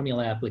the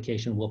formula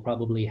application will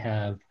probably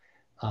have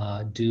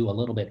due a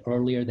little bit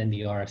earlier than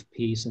the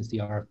RFP, since the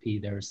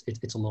RFP,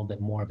 it's a little bit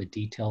more of a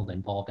detailed,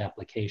 involved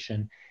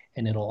application.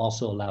 And it'll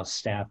also allow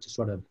staff to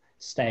sort of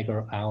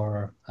stagger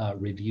our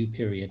review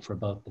period for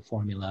both the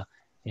formula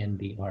and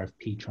the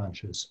RFP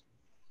tranches.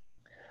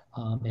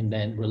 And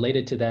then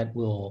related to that,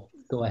 we'll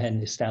go ahead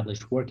and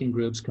establish working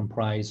groups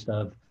comprised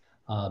of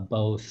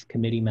both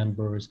committee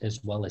members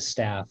as well as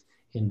staff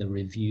in the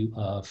review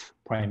of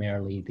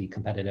primarily the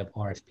competitive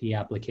RFP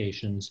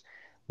applications,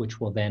 which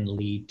will then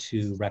lead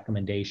to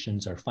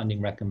recommendations or funding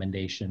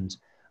recommendations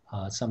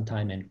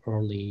sometime in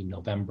early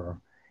November.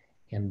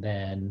 And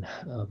then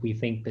we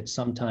think that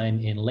sometime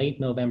in late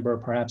November,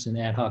 perhaps an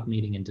ad hoc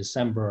meeting in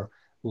December,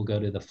 we'll go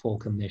to the full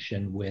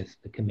commission with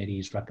the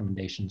committee's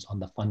recommendations on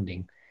the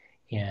funding.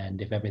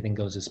 And if everything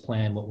goes as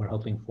planned, what we're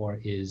hoping for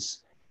is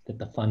that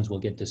the funds will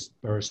get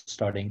dispersed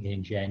starting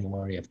in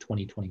January of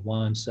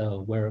 2021.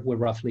 So we're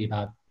roughly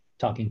about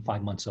talking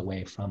 5 months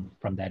away from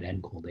that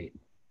end goal date.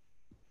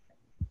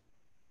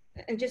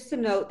 And just to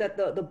note that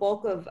the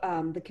bulk of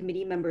the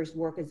committee members'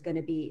 work is going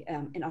to be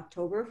in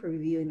October for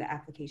reviewing the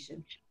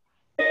application.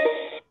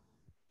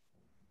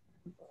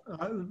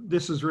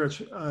 This is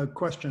Rich.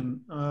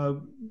 Question.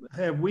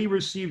 Have we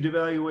received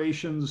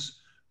evaluations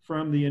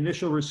from the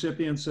initial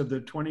recipients of the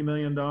 $20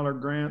 million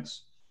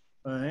grants?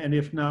 And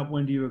if not,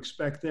 when do you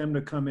expect them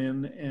to come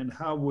in? And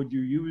how would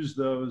you use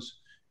those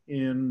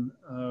in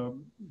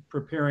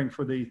preparing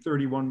for the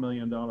 $31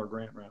 million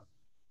grant round?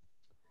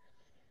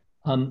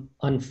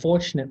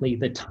 Unfortunately,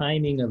 the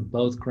timing of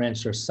both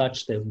grants are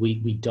such that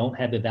we don't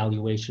have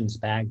evaluations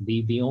back.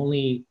 The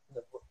only,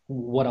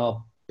 what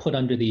I'll put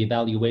under the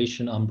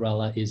evaluation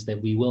umbrella is that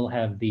we will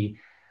have the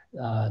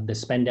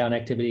spend down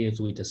activity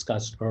as we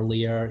discussed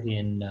earlier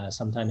in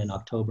sometime in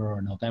October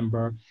or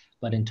November.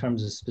 But in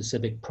terms of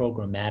specific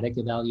programmatic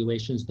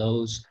evaluations,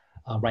 those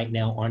right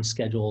now aren't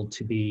scheduled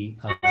to be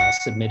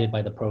submitted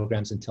by the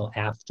programs until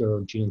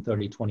after June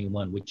 30,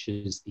 21, which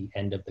is the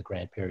end of the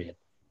grant period.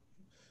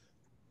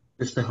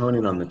 Just to hone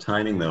in on the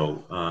timing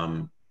though,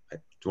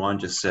 Duan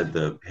just said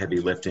the heavy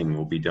lifting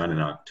will be done in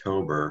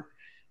October.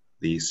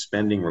 The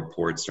spending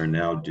reports are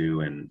now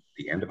due in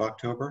the end of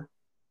October?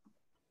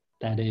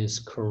 That is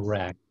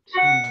correct.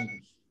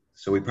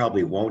 So we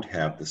probably won't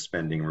have the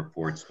spending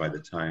reports by the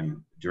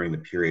time during the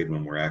period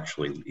when we're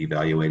actually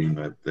evaluating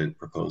the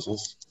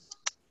proposals.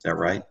 Is that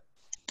right?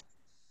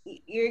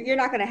 You're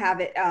not going to have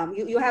it.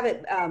 You'll have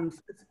it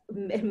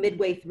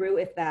midway through,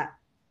 if that.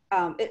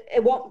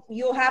 It won't.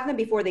 You'll have them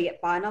before they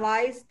get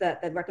finalized.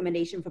 The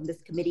recommendation from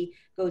this committee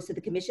goes to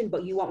the commission,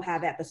 but you won't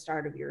have it at the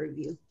start of your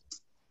review.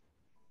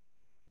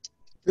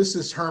 This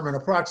is Herman.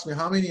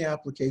 Approximately how many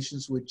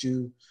applications would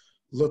you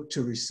look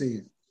to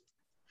receive?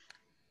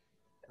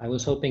 I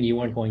was hoping you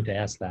weren't going to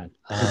ask that.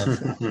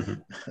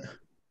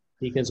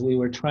 Because we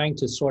were trying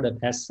to sort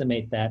of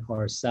estimate that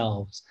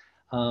ourselves.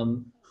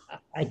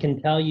 I can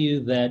tell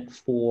you that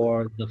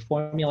for the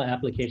formula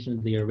application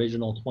of the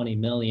original 20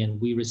 million,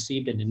 we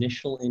received an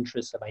initial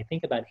interest of, I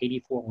think, about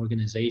 84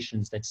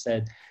 organizations that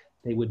said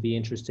they would be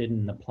interested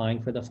in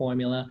applying for the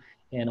formula.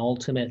 And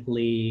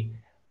ultimately,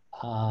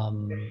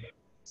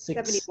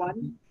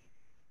 71.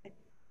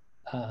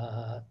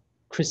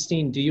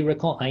 Christine, do you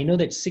recall? I know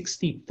that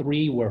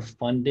 63 were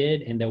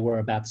funded and there were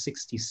about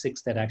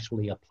 66 that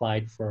actually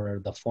applied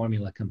for the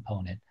formula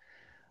component.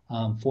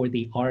 For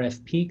the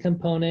RFP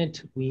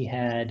component, we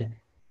had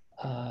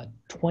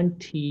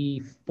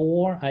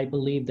 24, I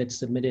believe, that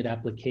submitted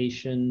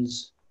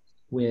applications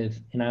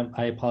with, and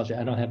I apologize,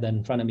 I don't have that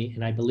in front of me,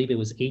 and I believe it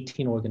was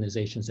 18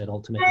 organizations that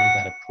ultimately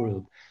got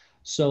approved.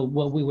 So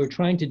what we were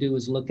trying to do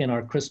is look in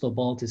our crystal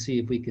ball to see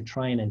if we could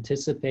try and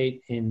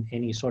anticipate in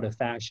any sort of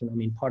fashion. I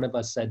mean, part of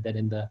us said that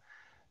in the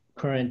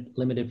current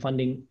limited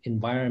funding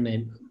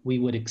environment, we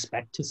would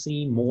expect to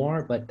see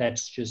more, but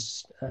that's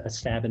just a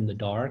stab in the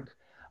dark.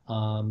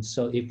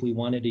 So if we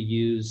wanted to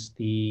use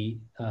the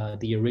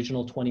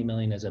original 20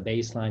 million as a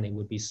baseline, it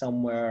would be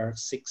somewhere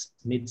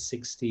mid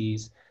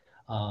 60s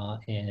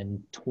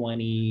and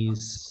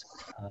 20s,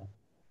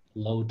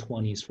 low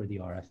 20s for the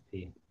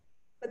RFP.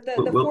 But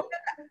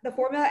the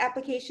formula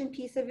application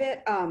piece of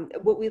it,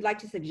 what we'd like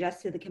to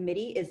suggest to the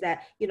committee is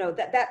that, you know,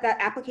 that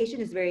application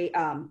is very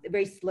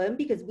slim,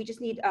 because we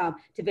just need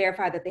to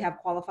verify that they have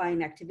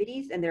qualifying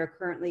activities and they're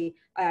currently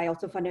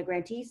IALTA funded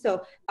grantees.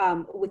 So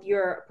with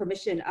your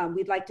permission,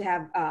 we'd like to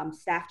have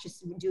staff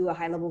just do a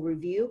high level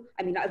review.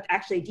 I mean,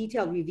 actually a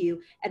detailed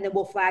review, and then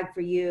we'll flag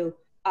for you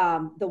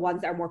the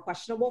ones that are more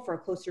questionable for a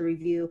closer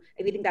review.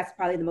 And we think that's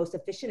probably the most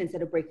efficient,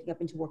 instead of breaking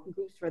up into working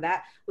groups for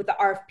that. With the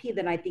RFP,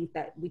 then I think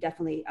that we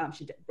definitely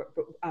should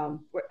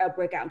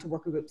break out into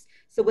working groups.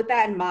 So with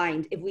that in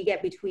mind, if we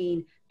get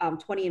between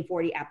 20 and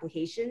 40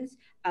 applications,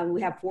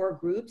 we have 4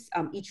 groups.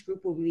 Each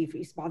group will be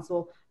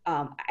responsible,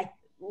 I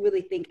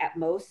really think at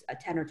most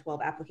 10 or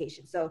 12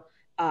 applications. So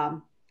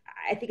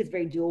I think it's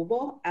very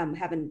doable.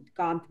 Having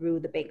gone through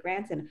the bank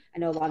grants, and I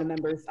know a lot of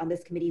members on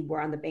this committee were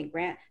on the bank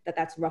grant,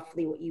 that's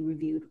roughly what you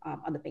reviewed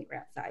on the bank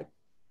grant side.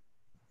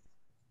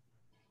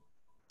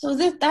 So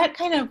that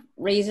kind of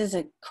raises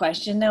a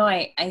question, though.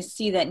 I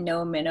see that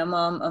no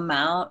minimum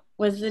amount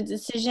was the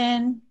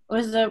decision,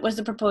 was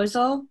the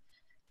proposal.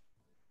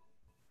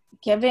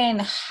 Given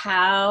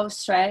how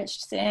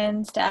stretched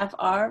thin staff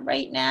are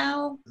right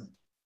now,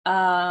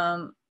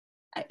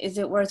 is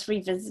it worth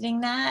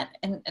revisiting that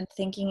and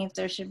thinking if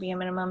there should be a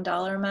minimum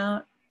dollar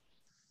amount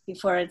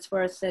before it's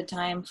worth the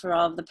time for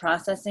all of the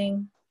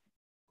processing?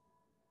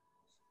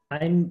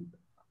 I'm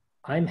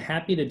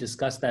happy to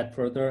discuss that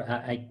further.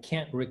 I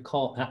can't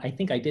recall. I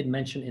think I did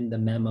mention in the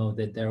memo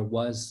that there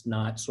was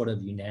not sort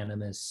of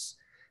unanimous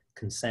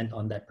consent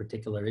on that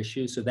particular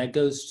issue. So that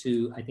goes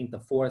to, I think, the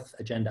 4th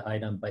agenda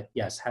item, but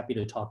yes, happy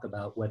to talk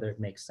about whether it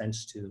makes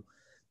sense to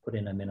put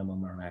in a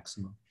minimum or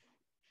maximum.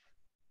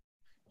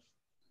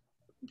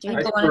 Do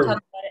people want to talk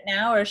about it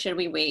now, or should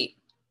we wait?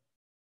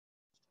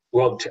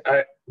 Well,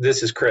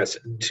 this is Chris.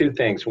 2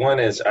 things. One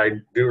is I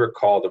do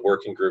recall the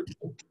working group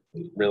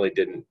really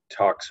didn't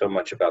talk so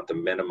much about the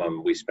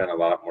minimum. We spent a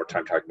lot more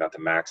time talking about the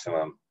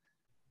maximum.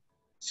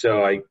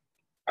 So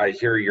I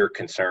hear your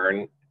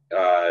concern.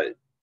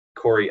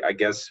 Corey, I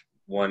guess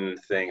one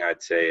thing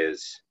I'd say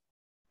is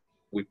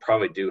we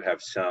probably do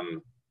have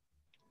some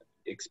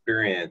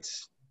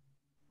experience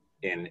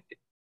in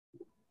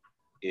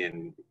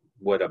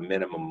what a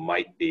minimum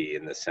might be,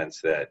 in the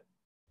sense that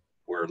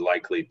we're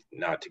likely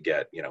not to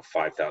get, you know,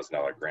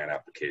 $5,000 grant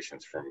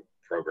applications from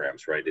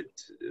programs, right?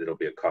 It'll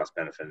be a cost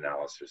benefit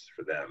analysis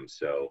for them.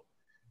 So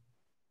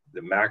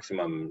the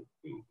maximum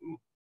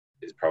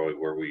is probably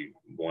where we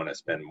want to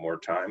spend more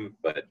time,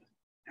 but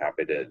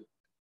happy to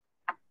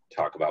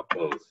talk about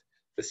both.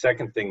 The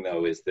second thing,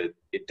 though, is that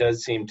it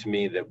does seem to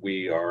me that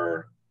we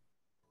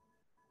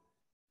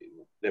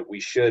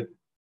should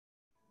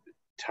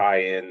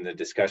tie in the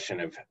discussion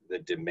of the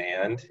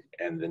demand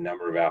and the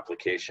number of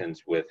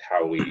applications with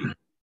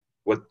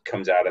what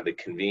comes out of the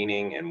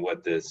convening, and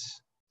what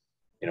this,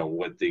 you know,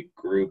 what the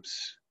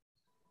groups,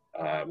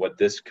 what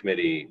this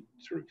committee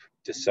sort of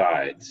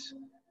decides,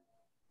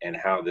 and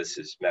how this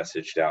is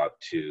messaged out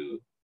to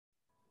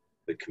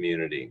the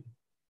community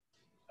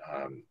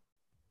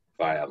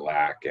via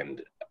LAC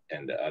and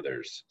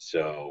others.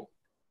 So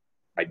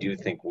I do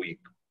think we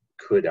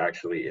could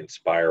actually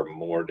inspire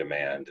more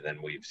demand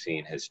than we've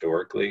seen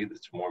historically.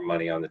 There's more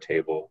money on the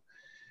table,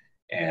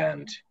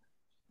 and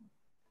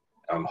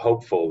I'm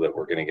hopeful that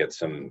we're going to get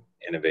some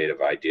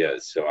innovative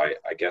ideas. So I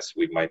guess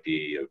we might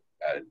be,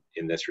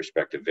 in this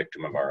respect, a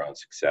victim of our own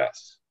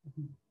success.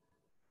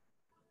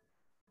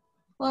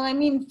 Well, I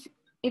mean,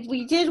 if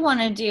we did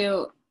want to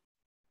do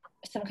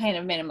some kind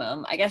of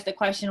minimum, I guess the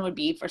question would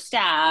be for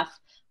staff,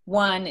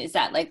 one, is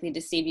that likely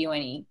to save you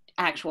any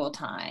actual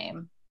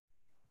time?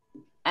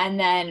 And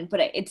then, but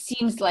it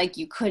seems like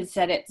you could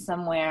set it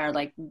somewhere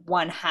like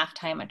 1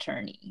 half-time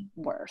attorney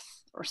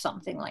worth or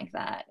something like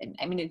that. And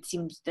I mean, it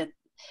seems that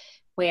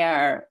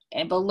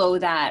and below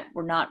that,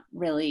 we're not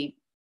really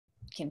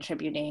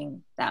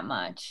contributing that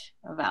much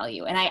of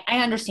value. And I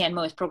understand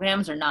most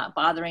programs are not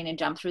bothering to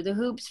jump through the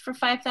hoops for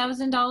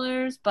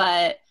 $5,000,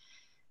 but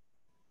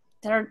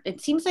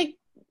it seems like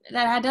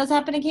that does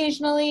happen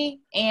occasionally.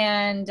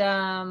 And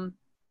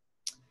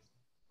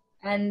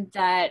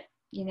that,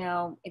 you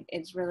know,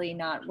 it's really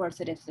not worth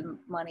it if the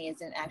money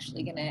isn't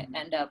actually going to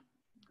end up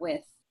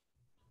with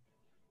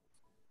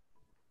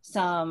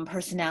some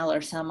personnel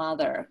or some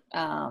other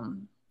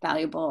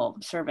valuable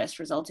service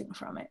resulting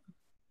from it.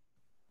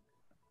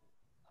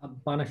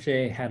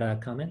 Bonafé had a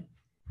comment.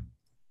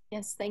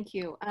 Yes, thank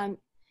you.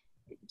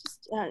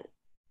 Just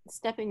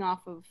stepping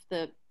off of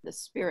the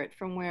spirit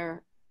from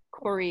where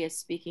Corey is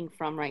speaking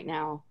from right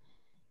now,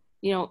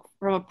 you know,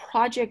 from a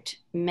project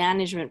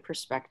management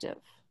perspective,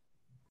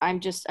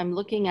 I'm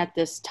looking at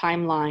this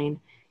timeline,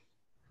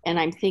 and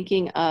I'm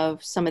thinking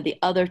of some of the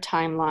other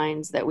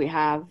timelines that we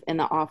have in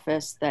the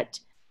office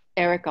that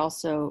Eric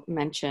also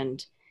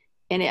mentioned.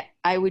 And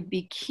I would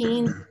be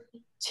keen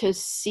to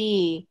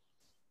see,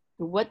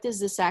 what does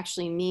this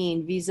actually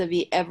mean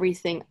vis-a-vis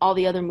everything, all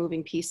the other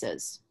moving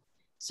pieces?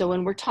 So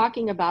when we're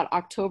talking about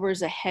October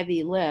is a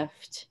heavy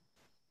lift,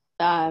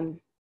 you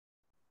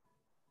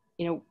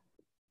know,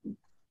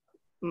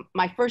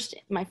 my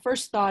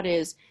first thought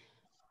is,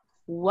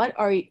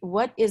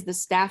 what is the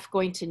staff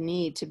going to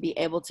need to be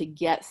able to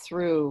get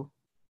through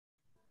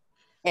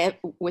it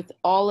with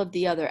all of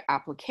the other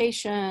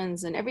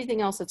applications and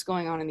everything else that's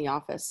going on in the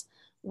office?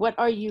 What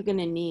are you going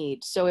to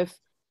need? So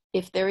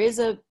if there is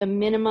a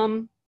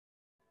minimum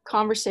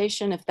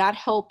conversation, if that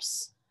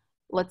helps,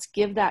 let's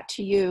give that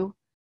to you.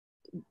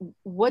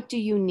 What do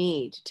you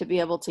need to be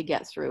able to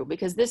get through?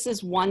 Because this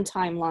is one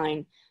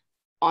timeline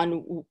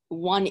on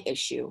one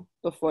issue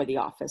before the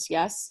office.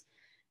 Yes.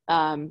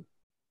 Yeah.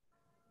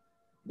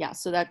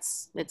 So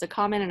it's a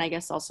comment, and I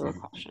guess also a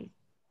caution.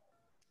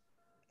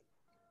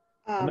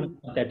 I'm going to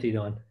put that to you,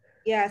 Dawn.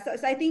 Yeah,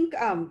 so I think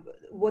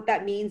what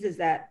that means is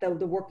that the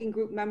working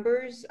group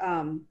members,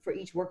 for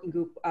each working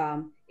group,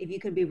 if you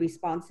can be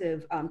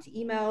responsive to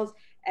emails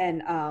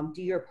and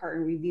do your part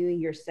in reviewing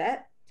your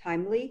set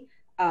timely,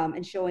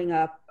 and showing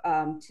up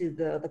to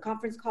the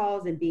conference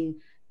calls and being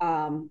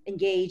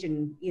engaged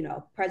and, you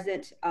know,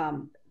 present,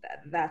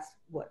 that's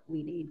what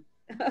we need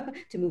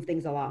to move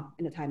things along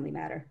in a timely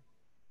manner.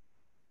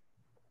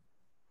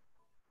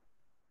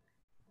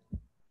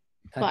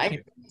 Well,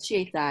 I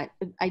appreciate that.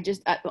 I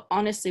just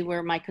honestly,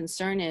 where my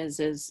concern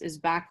is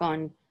back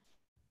on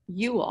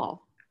you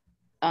all.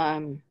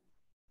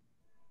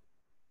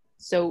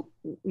 So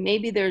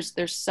maybe there's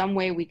some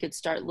way we could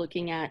start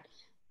looking at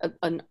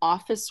an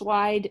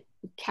office-wide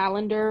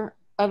calendar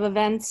of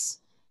events,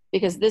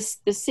 because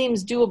this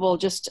seems doable.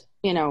 Just,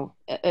 you know,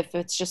 if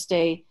it's just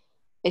a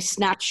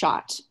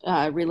snapshot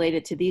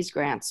related to these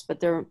grants, but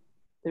there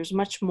there's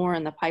much more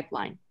in the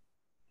pipeline.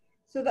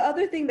 So the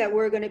other thing that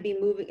we're going to be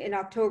moving in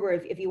October,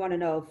 if you want to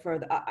know, for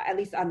the, at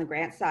least on the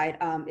grant side,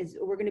 is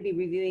we're going to be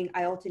reviewing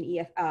IELTS and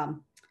EF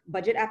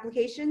budget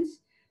applications,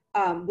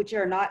 which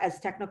are not as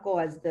technical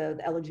as the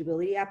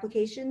eligibility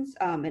applications,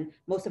 and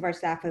most of our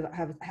staff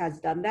has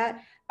done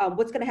that.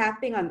 What's going to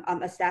happen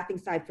on a staffing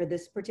side for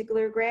this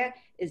particular grant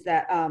is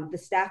that the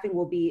staffing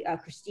will be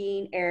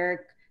Christine,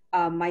 Eric,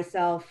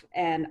 myself,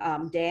 and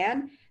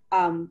Dan.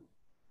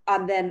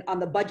 And then on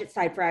the budget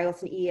side for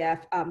IELTS and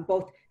EF,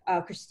 both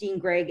Christine,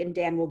 Greg, and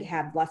Dan will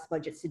have less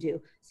budgets to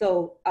do.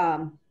 So,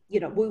 you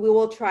know, we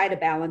will try to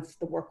balance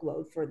the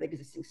workload for the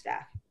existing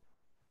staff.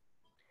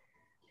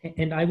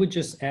 And I would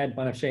just add,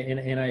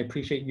 Banafshe, and I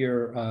appreciate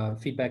your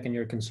feedback and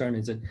your concern,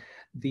 is that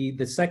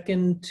the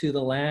second to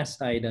the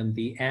last item,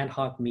 the ad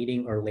hoc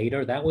meeting or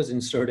later, that was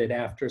inserted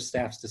after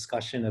staff's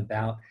discussion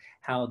about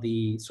how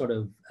the sort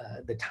of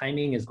the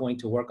timing is going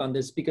to work on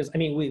this. Because I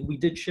mean, we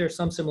did share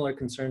some similar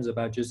concerns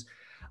about just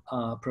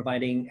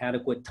providing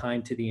adequate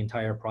time to the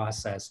entire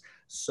process.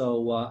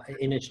 So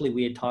initially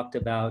we had talked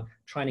about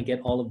trying to get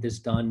all of this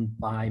done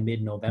by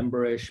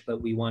mid-November-ish,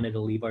 but we wanted to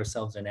leave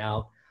ourselves an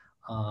out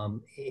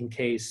in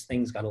case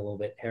things got a little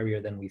bit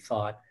hairier than we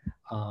thought,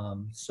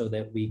 so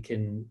that we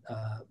can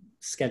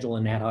schedule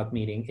an ad hoc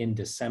meeting in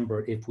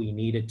December if we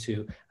needed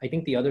to. I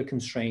think the other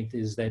constraint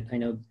is that I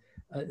know,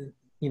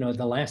 you know,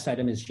 the last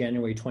item is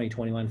January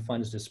 2021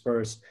 funds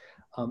dispersed.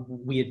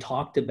 We had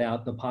talked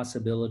about the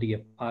possibility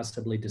of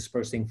possibly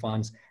dispersing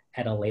funds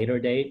at a later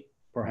date,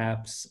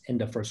 perhaps in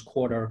the first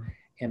quarter.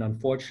 And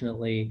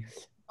unfortunately,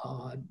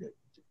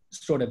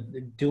 sort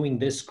of doing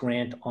this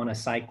grant on a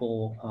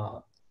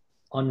cycle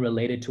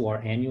unrelated to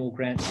our annual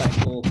grant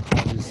cycle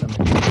causes some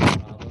additional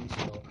problems.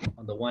 So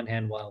on the one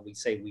hand, while we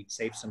say we'd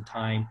save some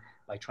time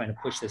by trying to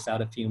push this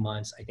out a few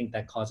months, I think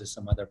that causes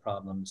some other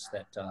problems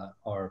that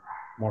are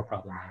more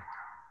problematic.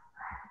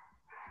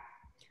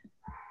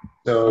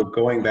 So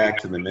going back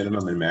to the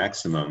minimum and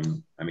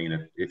maximum, I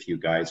mean, if you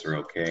guys are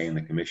okay and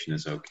the commission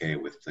is okay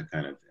with the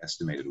kind of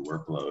estimated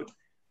workload,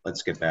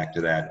 let's get back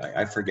to that.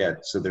 I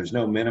forget, so there's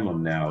no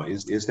minimum now.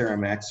 Is there a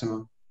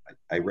maximum?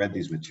 I read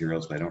these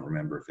materials, but I don't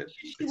remember if it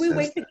Should we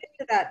wait to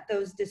get to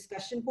those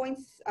discussion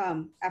points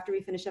after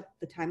we finish up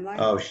the timeline?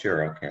 Oh,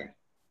 sure, okay.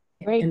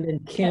 Great. And then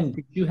Kim,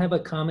 did you have a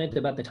comment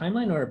about the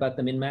timeline or about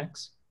the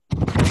min-max?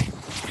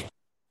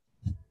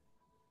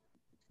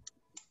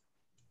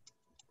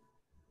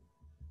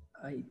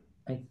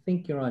 I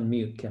think you're on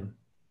mute, Kim.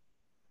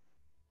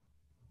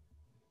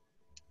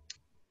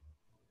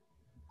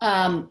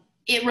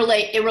 It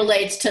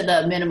relates to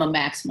the minimum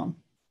maximum.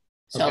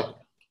 So okay.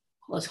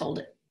 Let's hold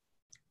it.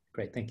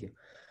 Great, thank you.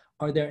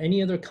 Are there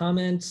any other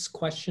comments,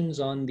 questions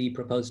on the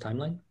proposed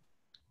timeline?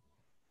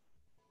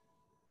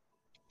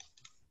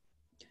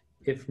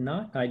 If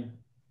not, I'd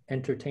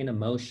entertain a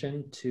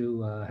motion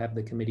to have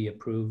the committee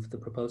approve the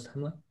proposed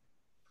timeline.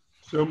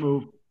 So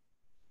moved.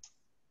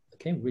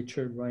 Okay,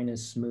 Richard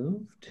Reines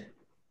moved.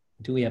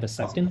 Do we have a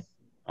second?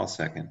 I'll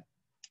second.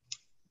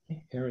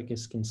 Okay, Eric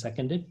Iskin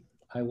seconded.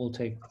 I will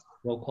take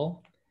roll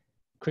call.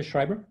 Chris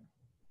Schreiber?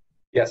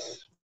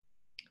 Yes.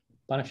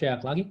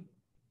 Banafshe Aklagi?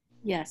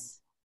 Yes.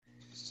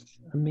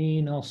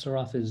 Amin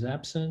Al-Saraf is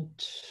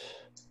absent.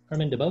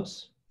 Herman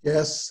DeBose?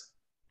 Yes.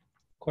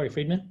 Corey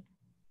Friedman?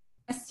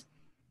 Yes.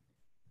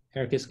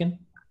 Eric Iskin?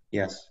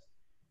 Yes.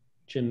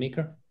 Jim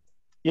Meeker?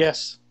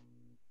 Yes.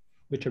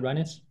 Richard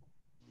Reines?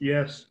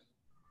 Yes.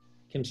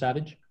 Kim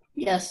Savage?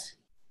 Yes.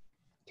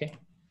 Okay,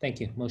 thank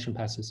you. Motion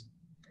passes.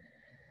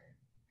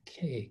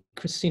 Okay,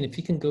 Christine, if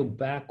you can go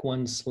back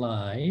one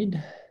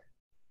slide.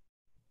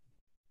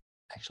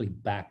 Actually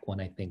back one,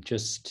 I think,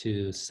 just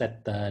to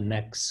set the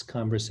next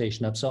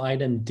conversation up. So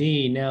item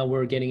D, now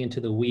we're getting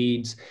into the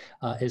weeds.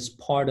 As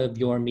part of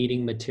your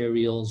meeting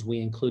materials,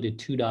 we included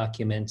two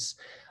documents,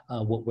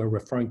 what we're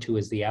referring to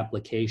as the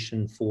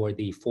application for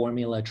the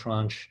formula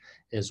tranche,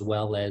 as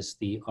well as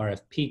the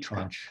RFP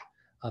tranche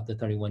of the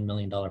 $31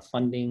 million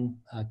funding.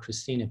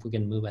 Christine, if we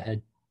can move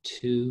ahead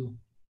to.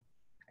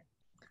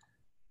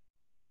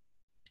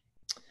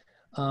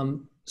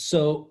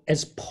 So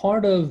as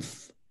part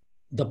of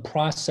the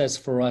process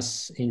for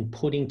us in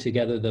putting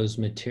together those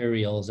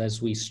materials,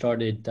 as we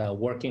started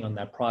working on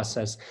that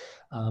process,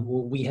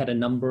 we had a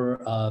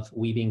number of,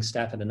 we being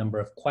staff had a number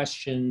of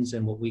questions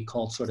and what we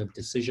call sort of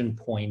decision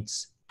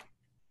points,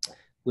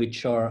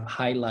 which are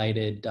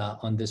highlighted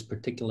on this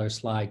particular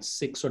slide,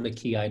 6 sort of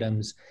key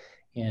items.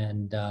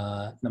 And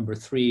number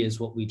 3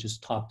 is what we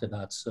just talked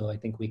about. So I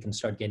think we can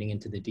start getting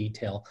into the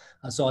detail.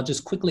 So I'll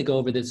just quickly go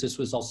over this. This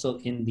was also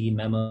in the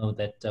memo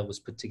that was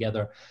put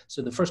together.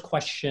 So the first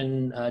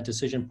question,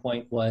 decision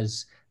point,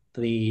 was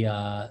the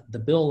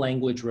bill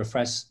language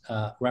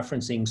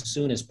referencing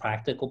soon as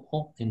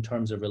practicable in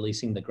terms of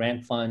releasing the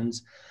grant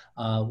funds.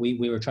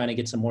 We were trying to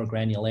get some more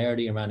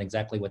granularity around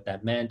exactly what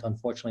that meant.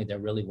 Unfortunately, there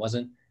really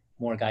wasn't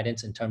more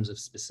guidance in terms of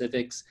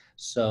specifics.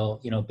 So,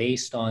 you know,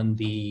 based on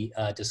the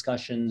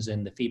discussions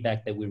and the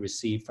feedback that we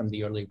received from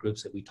the earlier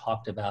groups that we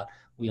talked about,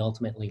 we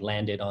ultimately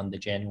landed on the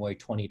January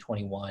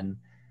 2021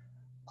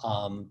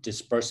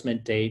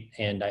 disbursement date,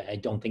 and I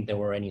don't think there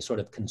were any sort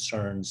of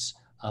concerns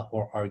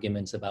or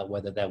arguments about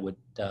whether that would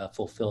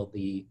fulfill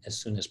the as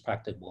soon as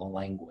practicable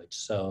language.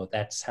 So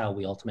that's how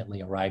we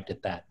ultimately arrived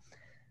at that.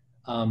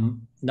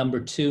 Number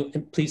two,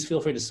 and please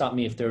feel free to stop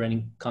me if there are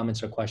any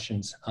comments or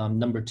questions.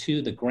 Number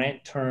two, the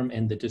grant term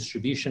and the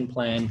distribution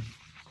plan.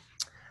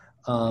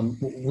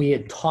 We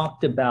had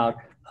talked about,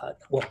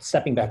 well,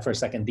 stepping back for a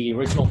second, the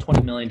original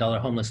 $20 million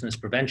homelessness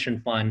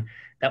prevention fund,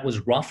 that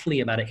was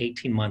roughly about an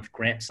 18-month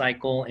grant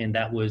cycle, and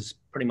that was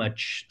pretty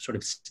much sort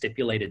of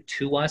stipulated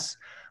to us.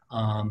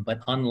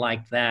 But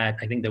unlike that,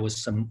 I think there was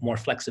some more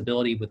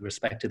flexibility with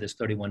respect to this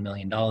 $31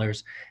 million.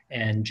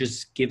 And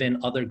just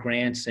given other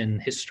grants in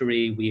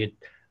history, we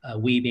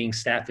being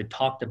staff had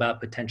talked about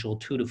potential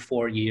 2 to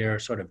 4 year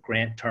sort of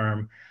grant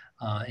term,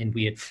 and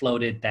we had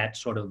floated that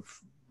sort of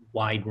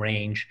wide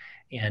range.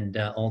 And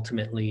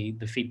ultimately,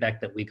 the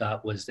feedback that we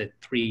got was that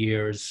 3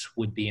 years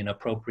would be an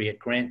appropriate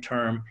grant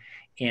term,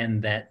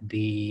 and that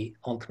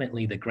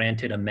ultimately the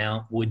granted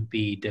amount would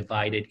be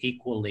divided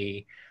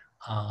equally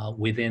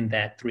within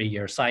that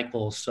 3-year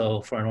cycle.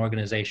 So for an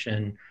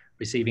organization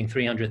receiving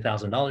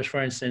 $300,000,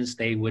 for instance,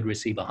 they would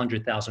receive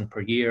 $100,000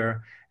 per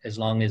year as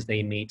long as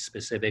they meet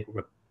specific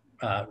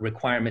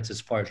requirements as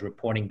far as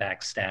reporting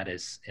back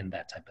status and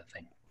that type of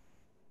thing.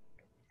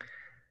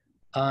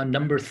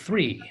 Number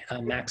 3,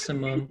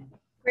 maximum.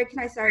 Greg, can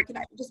I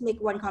just make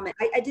one comment?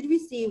 I did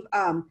receive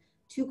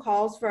 2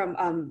 calls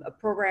from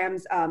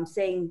programs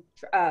saying,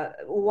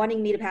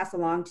 wanting me to pass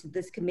along to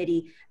this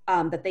committee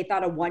that they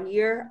thought a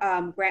 1-year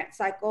grant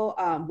cycle,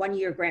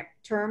 1-year grant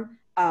term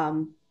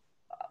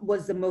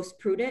was the most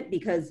prudent,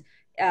 because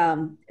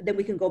then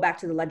we can go back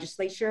to the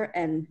legislature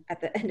and at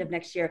the end of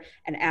next year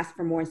and ask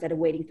for more instead of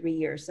waiting 3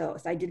 years. So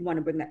I did want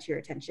to bring that to your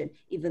attention,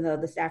 even though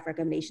the staff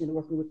recommendation, the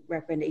working group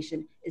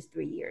recommendation is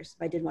 3 years.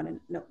 But I did want to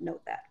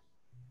note that.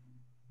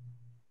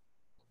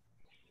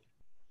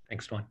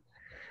 Thanks, Dawn.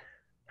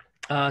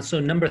 So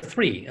number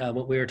 3,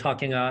 what we were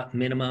talking about,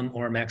 minimum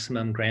or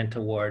maximum grant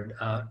award,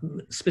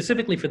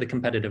 specifically for the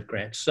competitive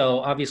grant.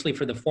 So obviously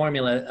for the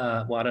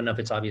formula, well, I don't know if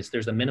it's obvious,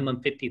 there's a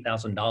minimum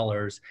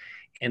 $50,000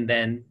 and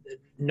then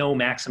no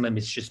maximum,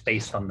 it's just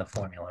based on the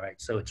formula, right?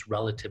 So it's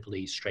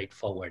relatively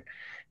straightforward.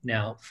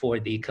 Now for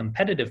the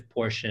competitive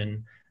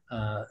portion,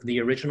 the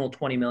original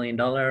 $20 million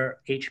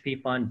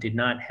HP fund did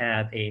not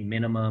have a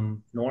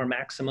minimum nor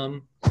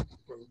maximum.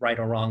 Right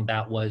or wrong,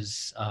 that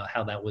was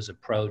how that was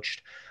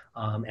approached.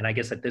 And I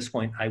guess at this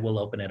point, I will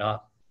open it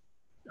up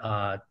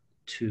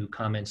to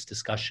comments,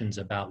 discussions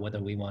about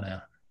whether we want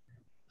to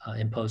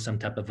impose some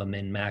type of a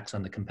min-max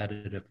on the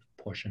competitive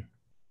portion.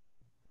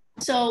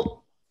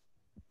 So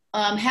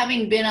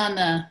having been on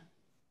the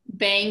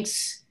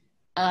banks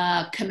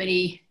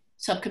subcommittee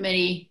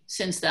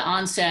since the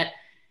onset,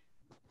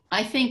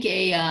 I think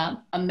a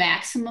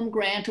maximum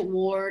grant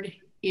award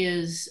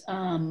is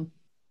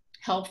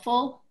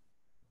helpful.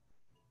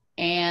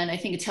 And I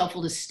think it's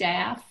helpful to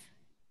staff.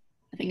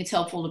 I think it's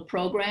helpful to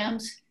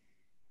programs.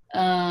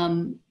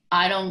 I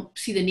don't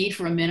see the need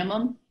for a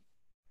minimum,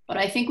 but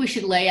I think we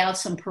should lay out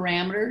some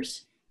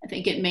parameters. I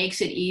think it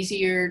makes it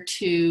easier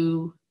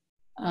to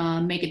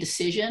make a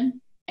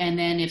decision. And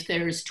then if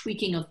there's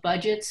tweaking of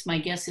budgets, my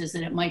guess is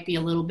that it might be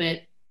a little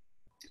bit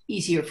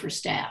easier for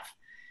staff.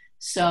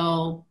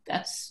 So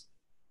that's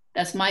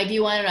my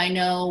view on it. I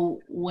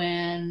know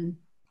when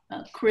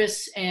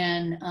Chris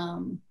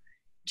and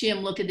Jim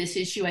looked at this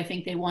issue, I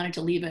think they wanted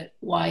to leave it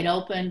wide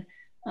open.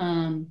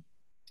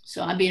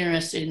 So I'd be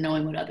interested in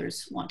knowing what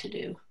others want to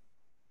do.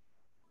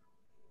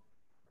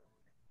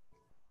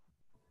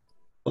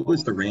 What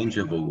was the range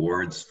of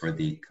awards for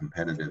the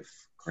competitive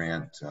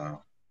grant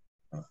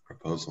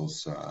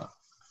proposals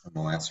in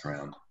the last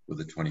round with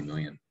the 20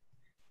 million?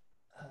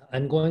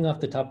 I'm going off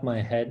the top of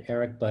my head,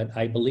 Eric, but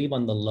I believe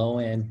on the low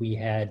end we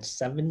had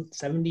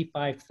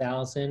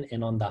 75,000,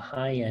 and on the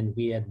high end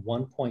we had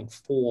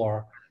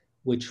 1.4,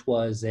 which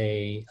was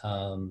a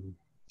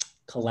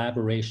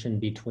collaboration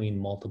between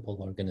multiple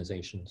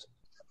organizations.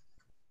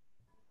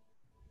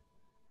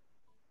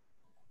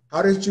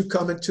 How did you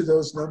come into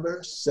those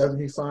numbers,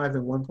 75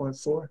 and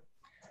 1.4?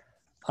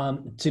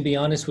 To be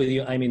honest with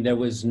you, I mean, there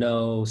was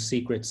no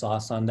secret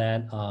sauce on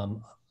that.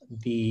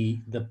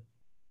 The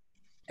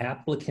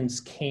applicants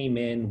came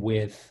in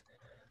with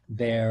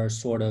their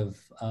sort of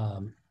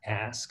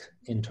ask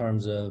in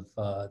terms of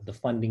the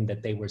funding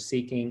that they were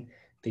seeking.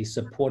 They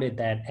supported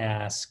that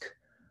ask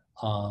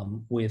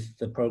with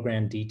the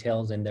program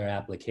details in their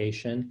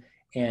application.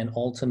 And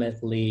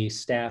ultimately,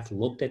 staff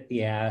looked at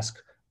the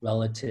ask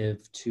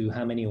relative to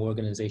how many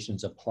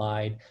organizations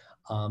applied.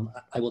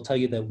 I will tell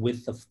you that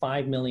with the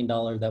 $5 million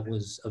that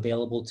was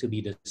available to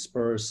be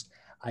dispersed,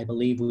 I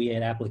believe we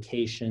had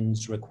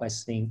applications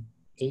requesting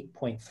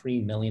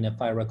 8.3 million, if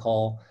I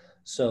recall.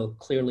 So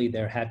clearly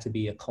there had to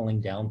be a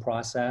culling down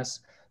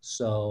process.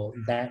 So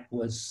that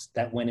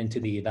went into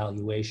the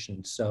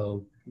evaluation.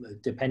 So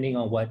depending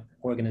on what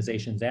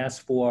organizations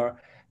asked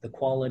for, the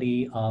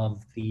quality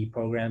of the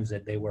programs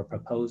that they were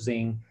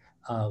proposing,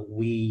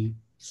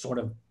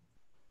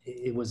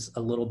 it was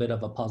a little bit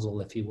of a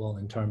puzzle, if you will,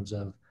 in terms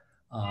of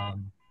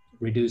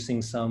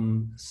reducing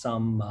some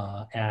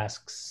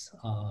asks,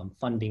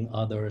 funding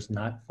others,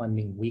 not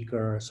funding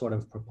weaker sort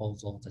of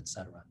proposals, et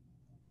cetera.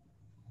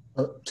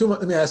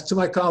 Let me ask, to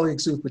my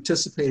colleagues who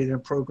participated in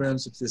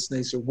programs of this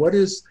nature, what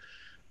is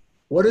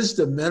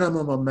the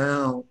minimum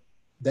amount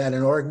that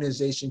an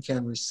organization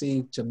can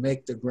receive to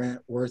make the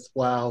grant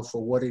worthwhile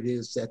for what it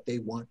is that they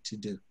want to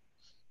do?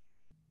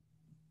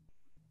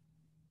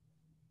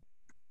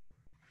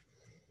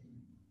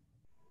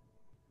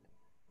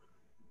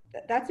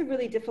 That's a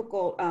really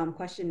difficult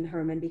question,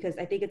 Herman, because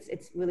I think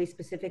it's really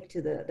specific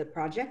to the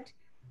project.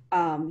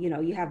 You know,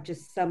 you have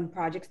just some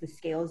projects, the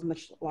scale is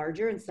much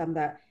larger, and some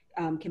that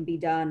can be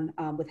done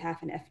with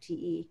half an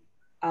FTE,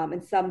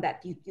 and some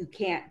that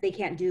they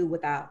can't do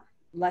without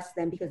less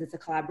than, because it's a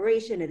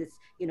collaboration, it is,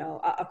 you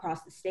know,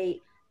 across the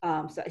state.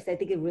 So I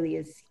think it really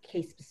is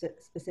case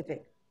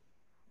specific.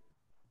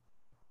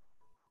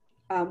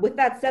 With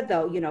that said,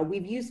 though, you know,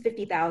 we've used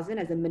 50,000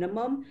 as a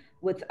minimum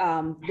with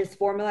this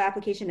formula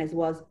application as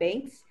well as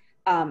banks,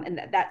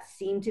 and that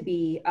seemed to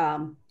be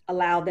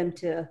allow them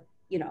to,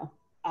 you know,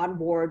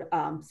 onboard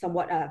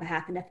somewhat of a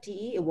half an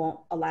FTE. It won't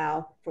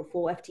allow for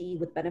full FTE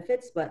with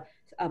benefits, but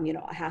you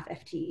know, a half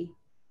FTE.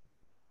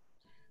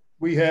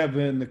 We have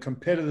in the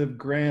competitive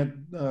grant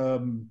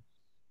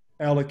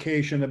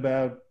allocation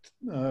about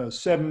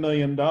 $7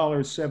 million,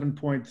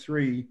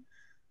 7.3.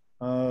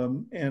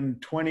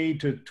 And 20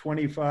 to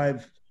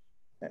 25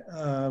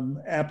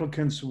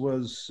 applicants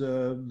was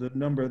the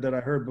number that I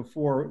heard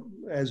before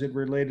as it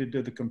related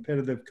to the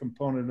competitive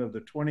component of the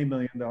 $20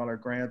 million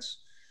grants.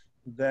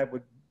 That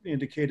would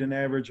indicate an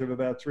average of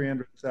about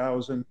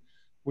 300,000,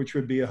 which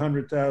would be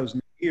 100,000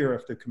 a year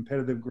if the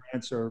competitive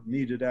grants are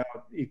meted out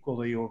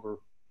equally over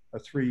a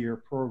 3-year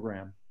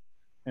program.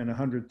 And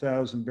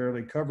 100,000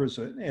 barely covers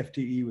an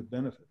FTE with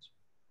benefits.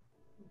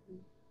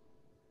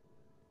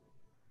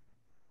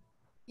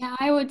 Yeah,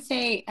 I would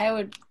say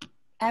a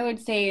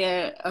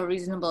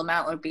reasonable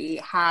amount would be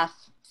half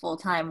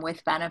full-time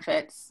with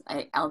benefits.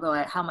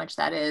 Although how much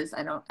that is,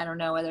 I don't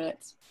know whether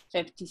it's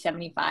 50,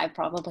 75,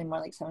 probably more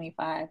like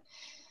 75.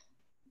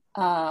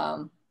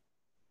 But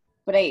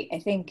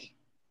I think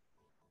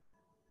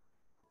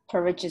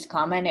per Rich's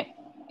comment,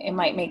 it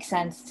might make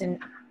sense to,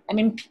 I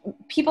mean,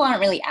 people aren't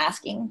really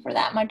asking for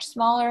that much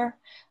smaller,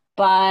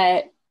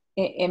 but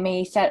it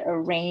may set a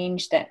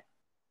range that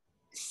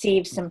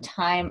save some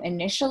time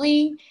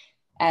initially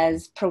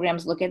as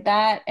programs look at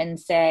that and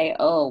say,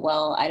 oh,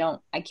 well,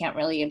 I can't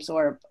really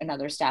absorb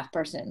another staff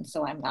person,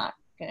 so I'm not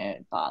gonna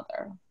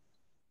bother.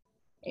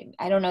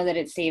 I don't know that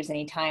it saves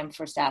any time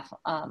for staff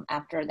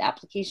after the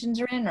applications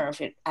are in, or if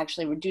it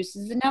actually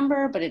reduces the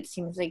number, but it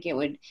seems like it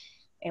would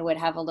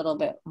have a little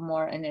bit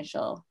more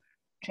initial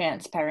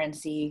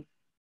transparency,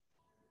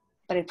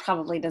 but it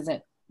probably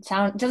doesn't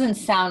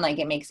sound like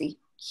it makes a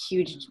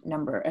huge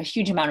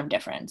amount of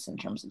difference in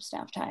terms of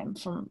staff time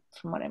from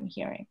what I'm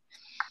hearing.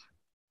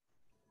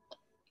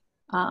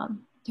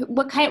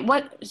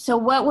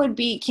 What would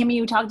be, Kim,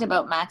 you talked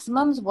about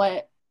maximums.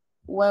 What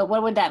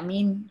would that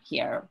mean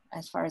here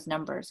as far as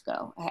numbers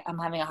go? I'm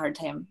having a hard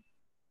time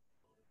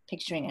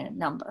picturing a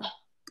number.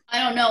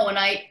 I don't know. When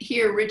I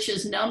hear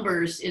Rich's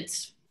numbers,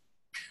 it's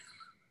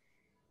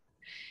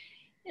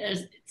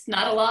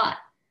not a lot.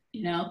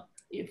 You know,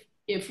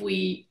 if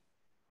we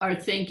are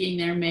thinking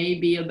there may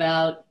be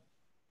about,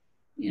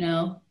 you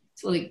know,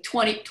 it's like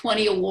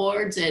 20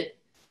 awards at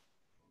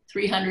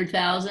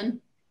 300,000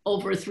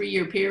 over a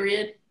 3-year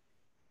period,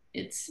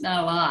 it's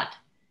not a lot.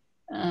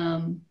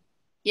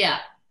 Yeah.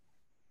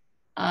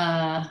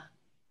 I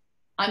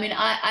mean,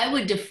 I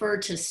would defer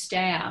to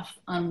staff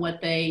on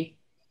what they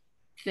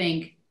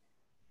think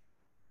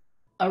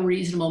a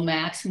reasonable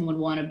maximum would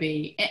want to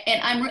be.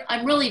 And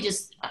I'm really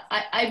just,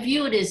 I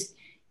view it as,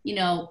 you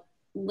know,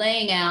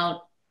 laying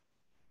out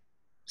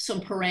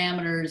some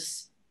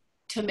parameters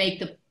to make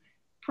the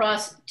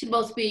process, to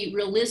both be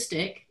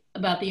realistic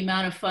about the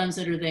amount of funds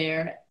that are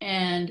there,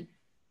 and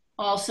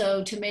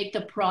also to make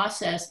the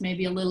process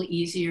maybe a little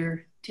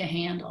easier to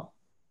handle.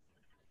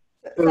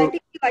 So I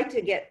think you'd like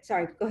to get,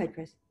 sorry, go ahead,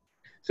 Chris.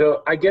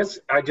 So I guess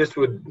I just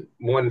would,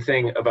 one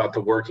thing about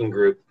the working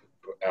group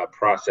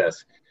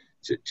process,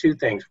 two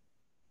things.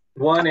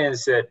 One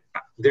is that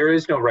there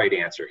is no right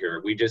answer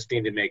here. We just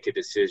need to make a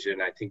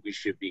decision. I think we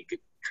should be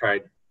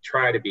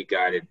try to be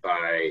guided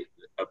by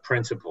a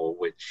principle,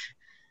 which,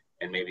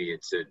 and maybe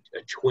it's a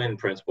twin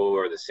principle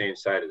or the same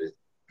side of the,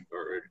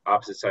 or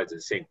opposite sides of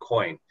the same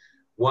coin.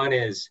 One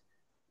is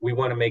we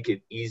want to make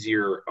it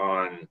easier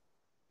on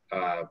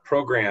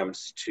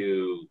programs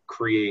to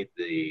create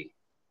the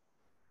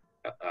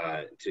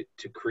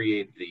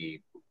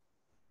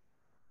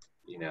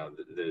you know,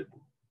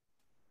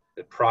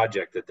 the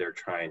project that they're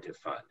trying to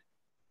fund,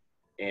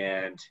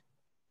 and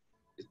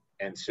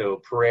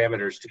so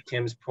parameters, to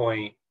Kim's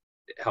point,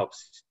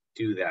 helps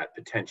do that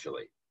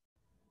potentially.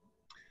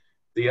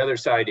 The other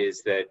side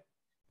is that,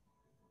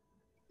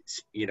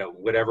 you know,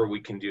 whatever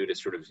we can do to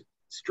sort of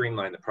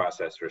streamline the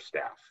process for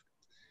staff.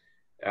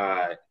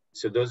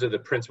 So those are the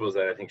principles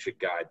that I think should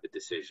guide the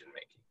decision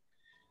making.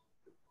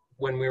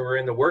 When we were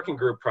in the working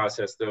group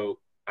process, though,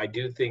 I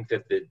do think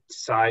that the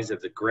size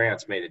of the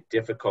grants made it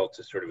difficult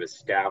to sort of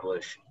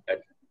establish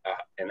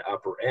an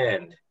upper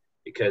end,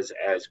 because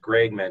as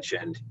Greg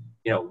mentioned,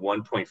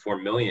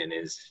 1.4 million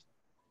is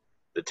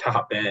the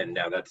top end.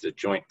 Now that's a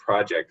joint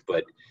project,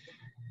 but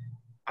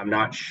I'm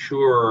not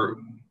sure,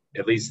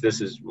 at least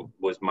this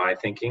was my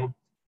thinking.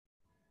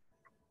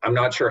 I'm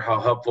not sure how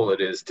helpful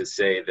it is to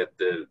say that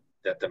the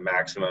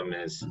maximum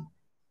is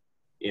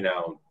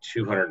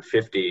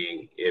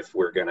 250 if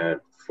we're going to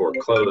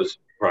foreclose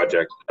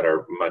projects that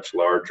are much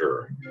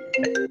larger,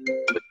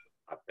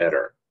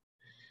 better.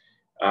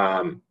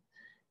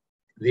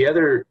 The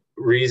other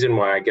reason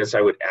why I guess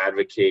I would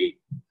advocate,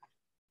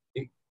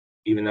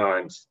 even though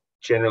I'm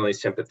generally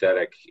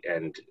sympathetic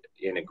and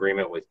in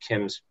agreement with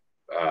Kim's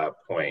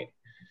point,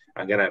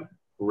 I'm going to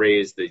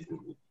raise the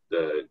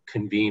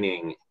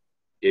convening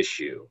ip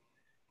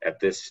at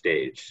this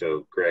stage.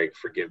 So Greg,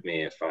 forgive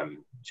me if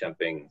I'm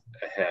jumping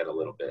ahead a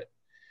little bit.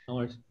 No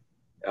worries.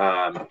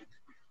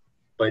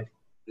 But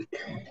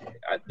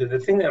the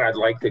thing that I'd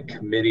like the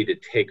committee to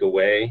take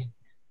away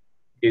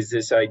is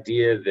this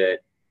idea that,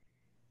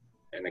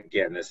 and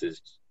again,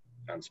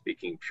 I'm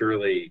speaking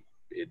purely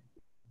in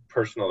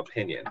personal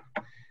opinion,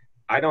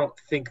 I don't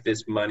think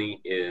this money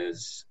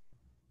is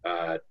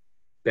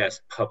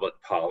best public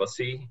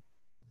policy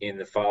in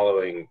the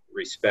following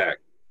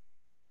respect.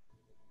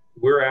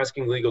 We're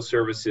asking legal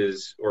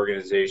services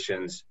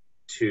organizations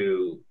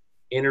to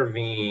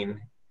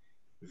intervene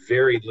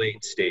very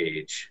late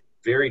stage,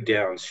 very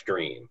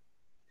downstream.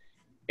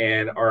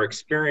 And our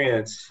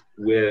experience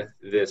with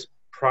this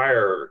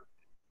prior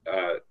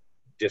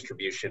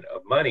distribution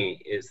of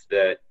money is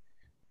that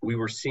we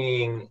were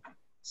seeing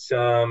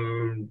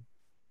some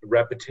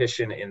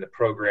repetition in the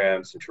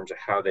programs in terms of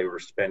how they were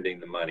spending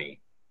the money.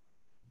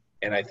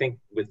 And I think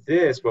with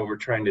this, what we're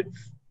trying to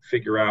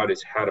figure out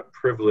is how to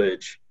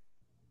privilege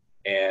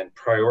and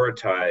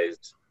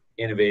prioritize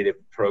innovative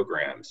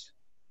programs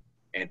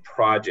and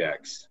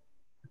projects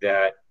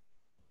that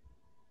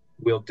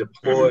will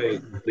deploy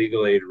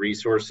legal aid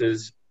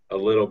resources a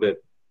little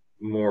bit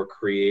more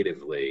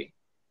creatively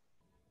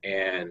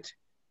and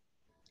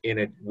in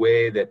a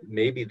way that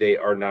maybe they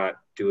are not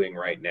doing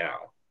right now.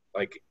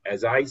 Like,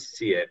 as I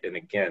see it, and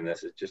again,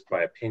 this is just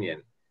my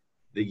opinion,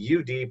 the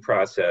UD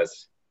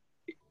process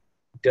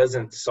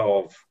doesn't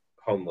solve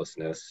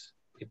homelessness.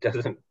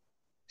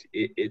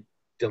 It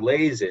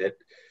delays it,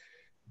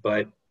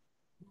 but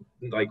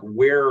like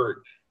where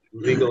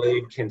legal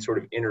aid can sort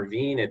of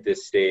intervene at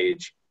this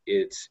stage,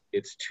 it's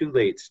too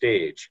late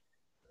stage.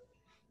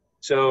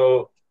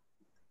 So,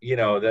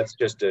 that's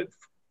just a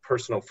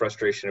personal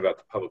frustration about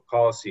the public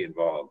policy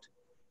involved.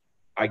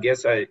 I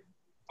guess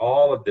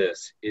all of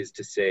this is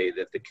to say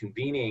that the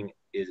convening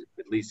is,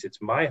 at least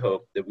it's my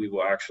hope, that we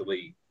will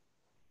actually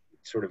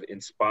sort of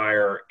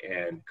inspire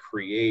and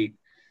create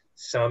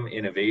some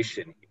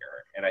innovation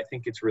here. And I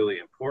think it's really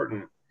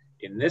important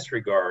in this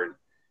regard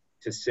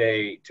to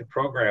say to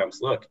programs,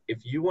 look,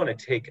 if you want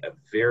to take a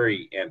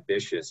very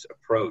ambitious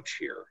approach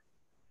here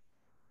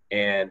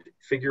and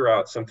figure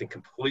out something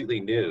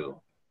completely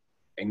new,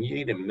 and you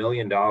need $1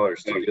 million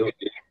to do it,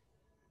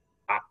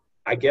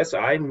 I guess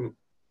I'm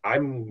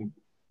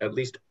at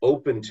least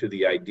open to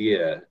the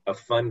idea of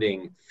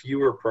funding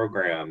fewer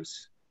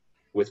programs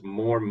with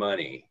more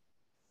money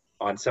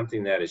on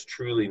something that is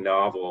truly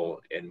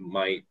novel and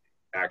might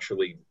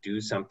actually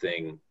do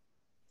something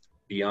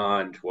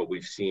beyond what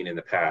we've seen in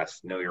the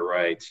past: know your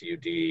rights,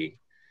 UD,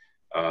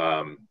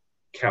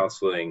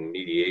 counseling,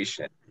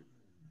 mediation.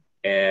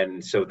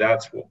 And so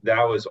that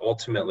was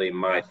ultimately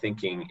my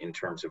thinking in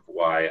terms of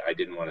why I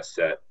didn't want to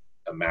set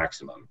a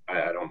maximum.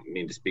 I don't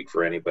mean to speak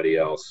for anybody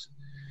else,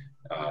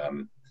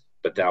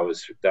 but that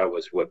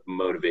was what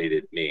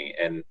motivated me.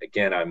 And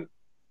again, I'm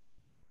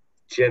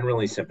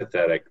generally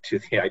sympathetic to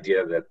the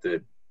idea that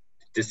the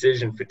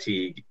decision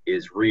fatigue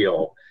is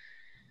real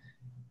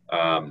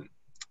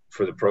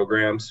for the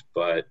programs,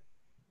 but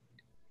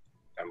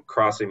I'm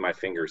crossing my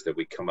fingers that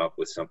we come up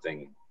with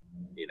something,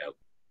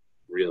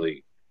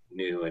 really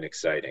new and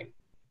exciting.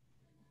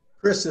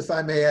 Chris, if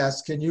I may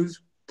ask, can you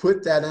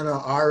put that in an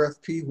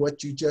RFP,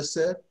 what you just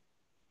said?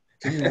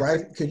 Can you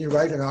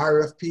write an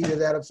RFP to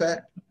that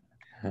effect?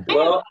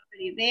 Well,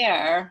 already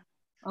there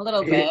a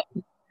little bit.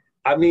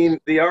 I mean,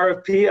 the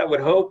RFP I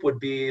would hope would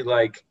be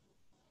like,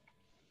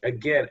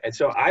 again, and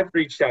so I've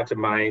reached out to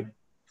my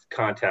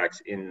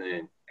contacts in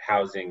the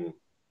housing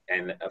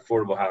and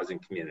affordable housing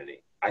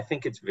community. I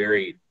think it's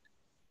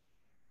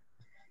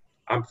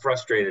I'm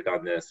frustrated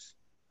on this,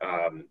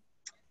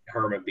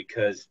 Herman,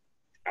 because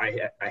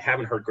I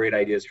haven't heard great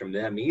ideas from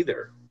them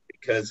either,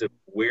 because of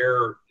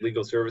where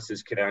legal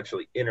services can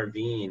actually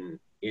intervene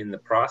in the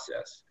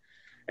process.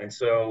 And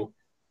so,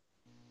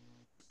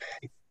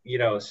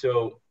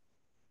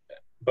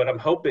 but I'm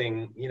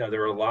hoping,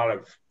 there are a lot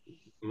of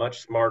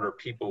much smarter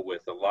people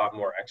with a lot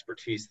more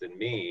expertise than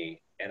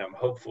me. And I'm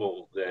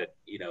hopeful that,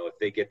 if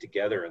they get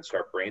together and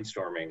start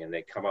brainstorming and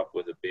they come up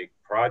with a big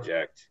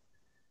project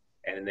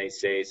and they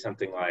say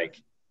something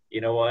like,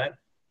 you know what,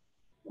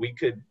 we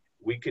could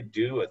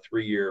do a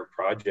 3-year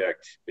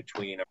project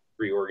between our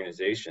 3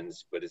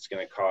 organizations, but it's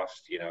going to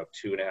cost, you know,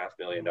 $2.5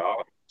 million.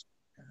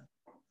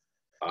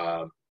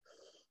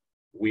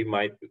 We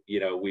might, you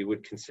know, we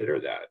would consider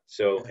that.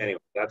 So anyway,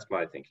 that's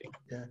my thinking.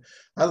 Yeah,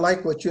 I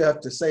like what you have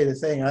to say. The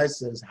thing I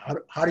says,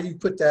 how do you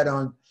put that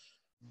on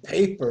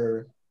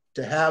paper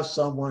to have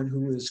someone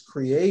who is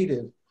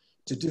creative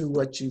to do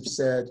what you've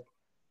said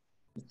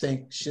you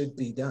think should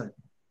be done?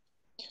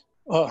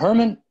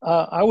 Herman,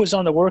 I was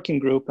on the working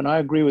group, and I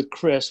agree with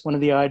Chris. One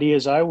of the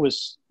ideas I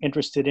was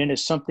interested in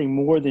is something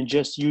more than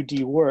just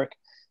UD work.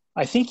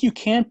 I think you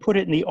can put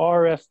it in the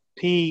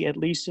RFP, at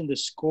least in the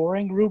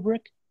scoring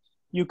rubric.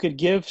 You could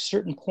give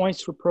certain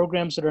points for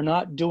programs that are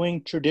not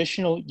doing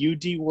traditional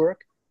UD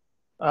work.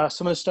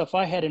 Some of the stuff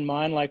I had in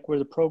mind, like where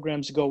the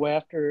programs go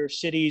after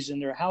cities and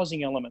their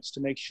housing elements to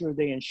make sure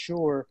they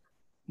ensure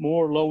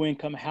more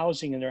low-income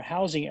housing in their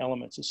housing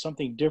elements, is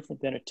something different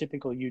than a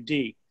typical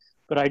UD.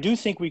 But I do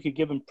think we could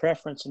give them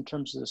preference in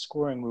terms of the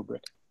scoring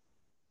rubric.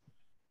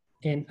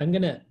 And I'm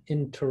going to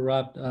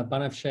interrupt.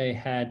 Banafshe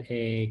had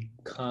a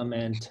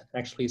comment,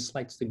 actually a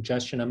slight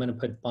suggestion. I'm going to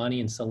put Bonnie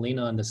and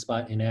Selena on the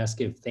spot and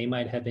ask if they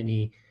might have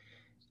any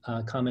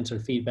comments or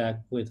feedback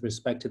with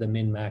respect to the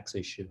min-max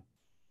issue.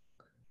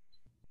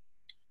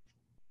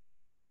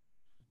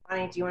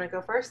 Bonnie, do you want to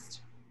go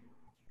first?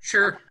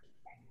 Sure.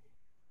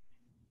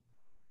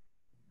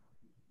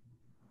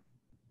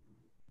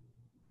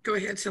 Go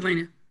ahead,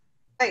 Selena.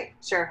 Hey,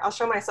 sure. I'll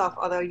show myself,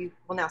 although you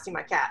will now see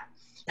my cat.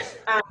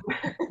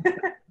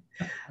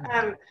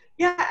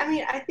 Yeah, I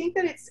mean, I think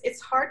that it's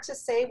hard to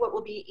say what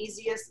will be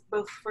easiest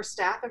both for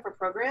staff and for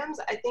programs.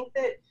 I think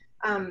that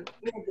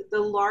you know, the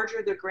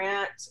larger the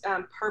grant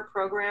per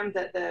program,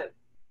 the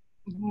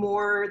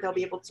more they'll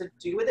be able to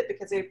do with it,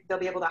 because they'll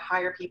be able to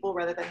hire people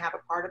rather than have a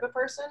part of a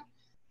person.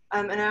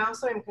 And I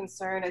also am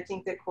concerned, I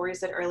think that Corey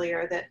said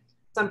earlier, that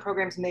some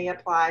programs may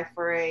apply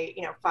for a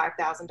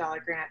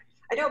 $5,000 grant.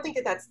 I don't think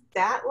that that's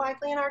that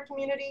likely in our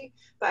community,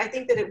 but I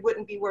think that it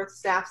wouldn't be worth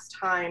staff's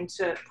time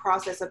to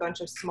process a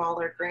bunch of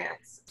smaller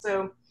grants.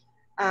 So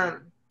I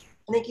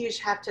think you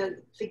just have to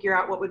figure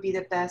out what would be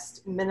the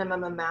best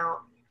minimum amount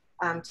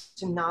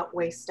to not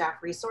waste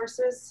staff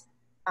resources.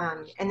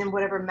 And then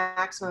whatever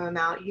maximum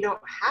amount, you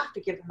don't have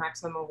to give the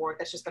maximum award.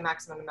 That's just the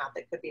maximum amount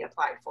that could be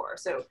applied for.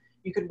 So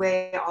you could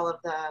weigh all of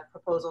the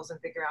proposals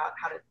and figure out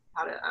how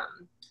to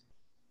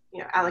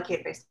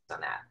allocate based on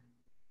that.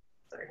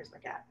 Sorry, here's my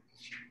cat.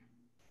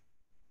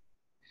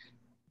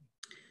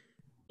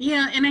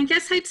 Yeah, and I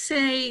guess I'd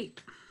say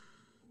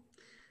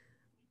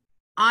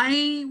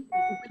I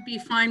would be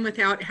fine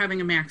without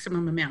having a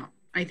maximum amount.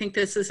 I think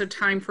this is a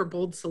time for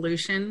bold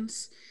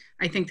solutions.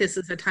 I think this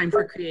is a time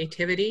for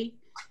creativity.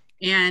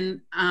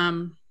 And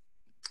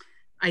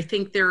I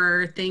think there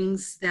are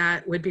things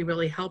that would be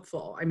really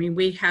helpful. I mean,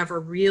 we have a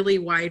really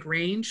wide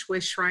range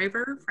with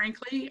Shriver,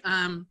 frankly.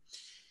 I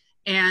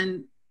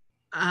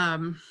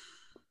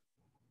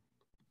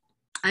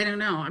don't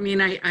know. I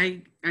mean,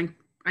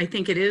 I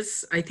think it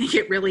is. I think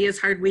it really is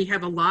hard. We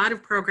have a lot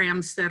of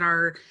programs that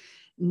are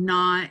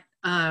not,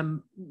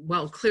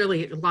 well,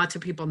 clearly lots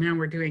of people now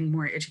are doing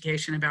more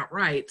education about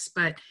rights,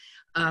 but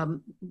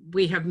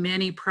we have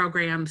many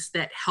programs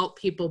that help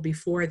people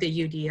before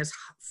the UD is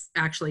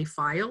actually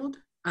filed,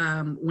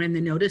 when the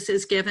notice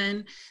is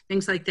given,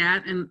 things like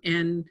that.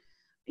 And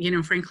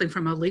frankly,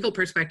 from a legal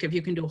perspective,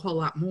 you can do a whole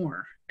lot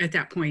more at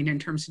that point in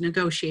terms of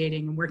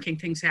negotiating and working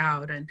things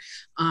out,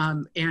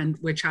 and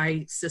which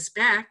I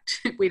suspect,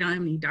 we don't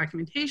have any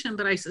documentation,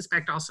 but I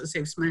suspect also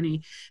saves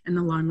money in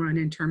the long run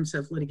in terms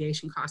of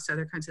litigation costs,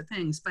 other kinds of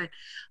things. But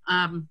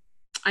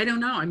I don't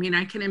know. I mean,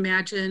 I can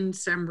imagine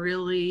some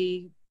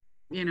really,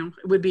 it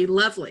would be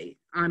lovely,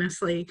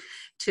 honestly,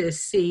 to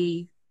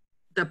see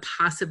the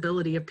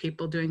possibility of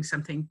people doing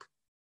something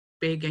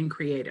big and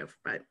creative,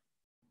 but.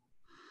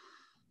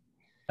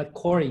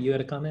 Corey, you had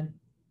a comment?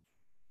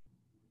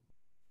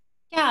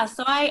 Yeah,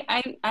 so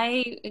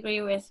I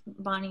agree with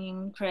Bonnie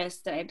and Chris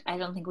that I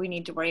don't think we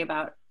need to worry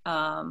about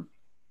a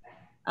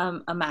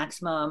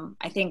maximum.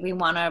 I think we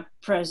want to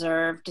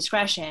preserve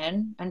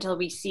discretion until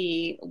we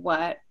see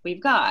what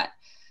we've got.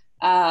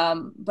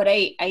 But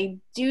I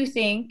do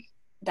think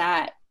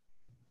that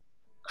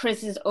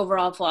Chris's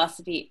overall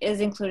philosophy is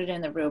included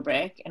in the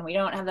rubric, and we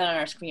don't have that on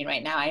our screen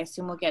right now. I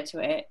assume we'll get to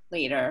it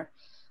later.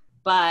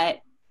 But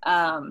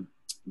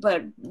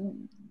the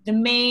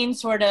main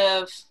sort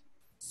of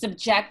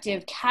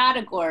subjective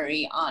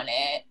category on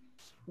it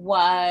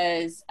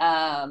was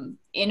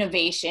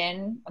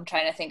innovation. I'm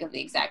trying to think of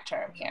the exact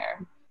term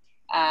here.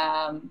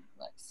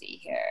 Let's see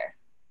here.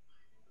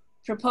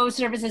 Proposed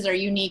services are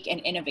unique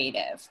and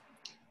innovative.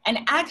 And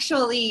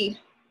actually,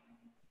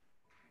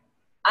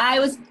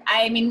 I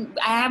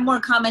have more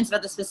comments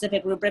about the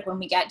specific rubric when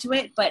we get to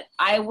it, but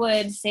I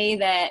would say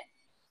that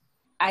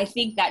I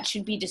think that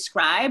should be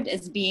described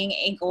as being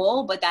a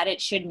goal, but that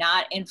it should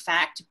not, in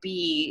fact,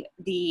 be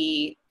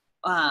the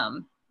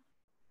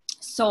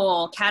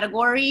sole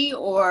category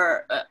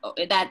or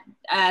that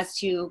as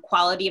to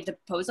quality of the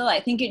proposal. I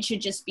think it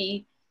should just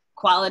be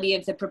quality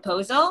of the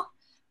proposal,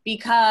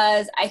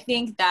 because I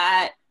think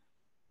that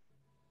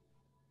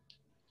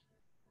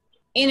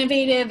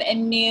innovative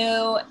and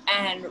new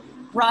and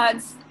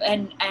broad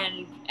and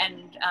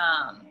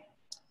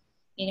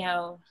you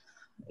know,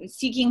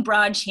 seeking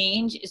broad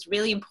change is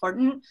really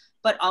important,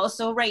 but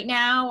also right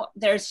now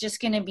there's just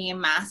going to be a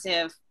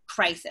massive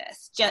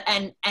crisis,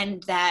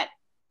 and that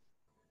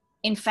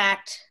in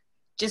fact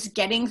just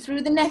getting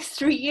through the next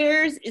 3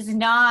 years is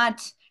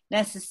not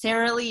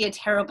necessarily a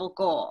terrible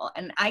goal.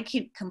 And I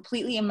could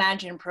completely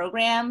imagine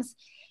programs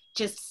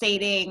just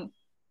stating,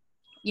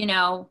 you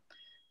know,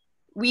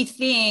 we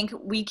think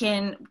we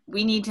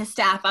need to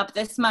staff up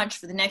this much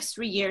for the next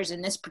 3 years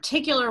in this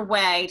particular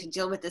way to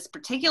deal with this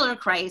particular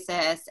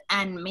crisis,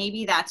 and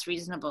maybe that's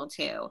reasonable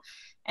too.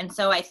 And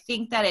so I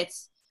think that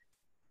it's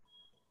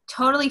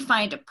totally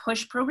fine to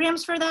push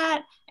programs for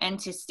that and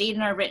to state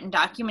in our written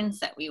documents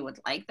that we would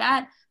like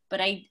that,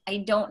 but I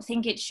don't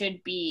think it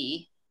should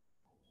be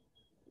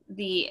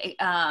the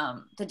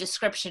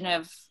description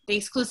of the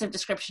exclusive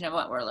description of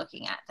what we're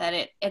looking at.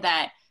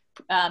 That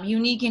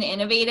unique and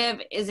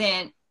innovative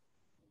isn't.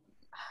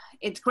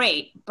 It's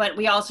great, but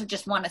we also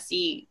just want to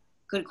see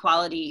good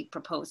quality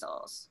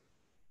proposals.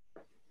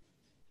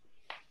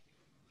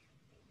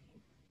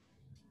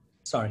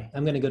 Sorry,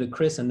 I'm going to go to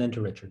Chris and then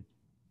to Richard.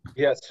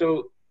 Yeah,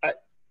 so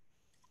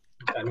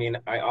I mean,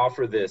 I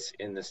offer this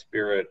in the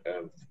spirit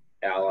of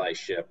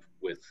allyship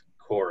with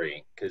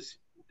Corey, because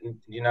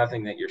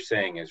nothing that you're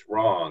saying is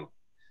wrong,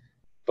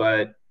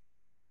 but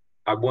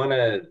I want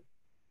to,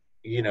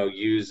 you know,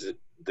 use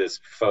this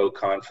faux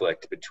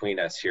conflict between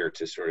us here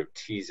to sort of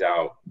tease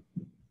out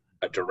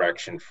a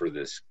direction for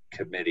this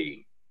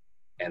committee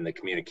and the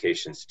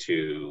communications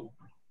to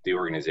the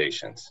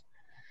organizations.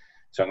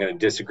 So I'm going to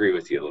disagree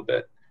with you a little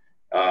bit.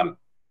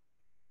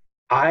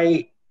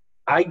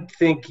 I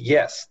think,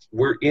 yes,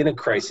 we're in a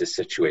crisis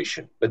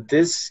situation, but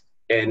this,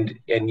 and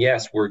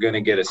yes, we're going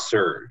to get a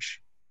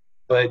surge,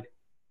 but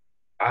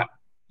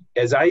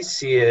as I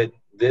see it,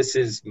 this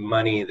is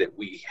money that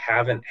we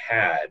haven't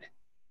had.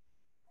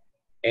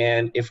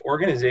 And if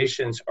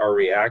organizations are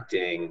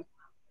reacting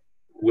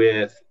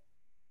with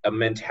a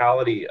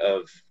mentality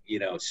of, you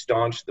know,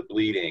 staunch the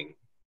bleeding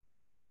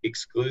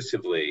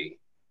exclusively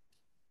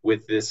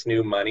with this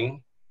new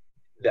money,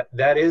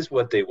 that is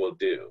what they will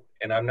do.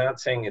 And I'm not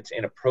saying it's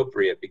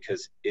inappropriate,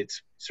 because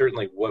it's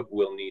certainly what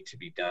will need to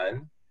be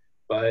done.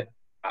 But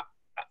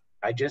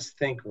I just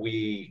think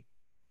we've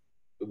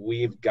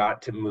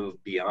got to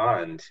move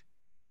beyond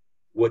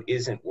what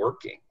isn't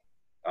working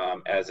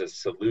as a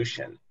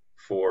solution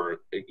for,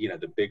 you know,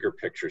 the bigger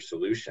picture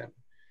solution.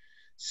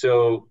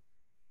 So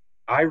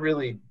I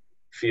really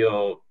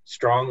feel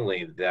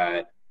strongly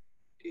that,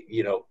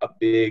 you know, a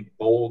big,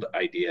 bold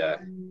idea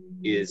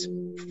is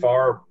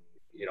far,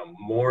 you know,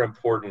 more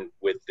important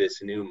with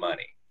this new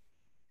money.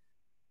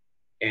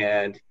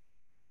 And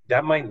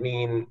that might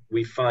mean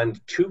we fund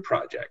 2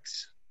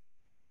 projects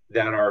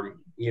that are,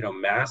 you know,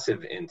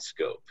 massive in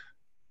scope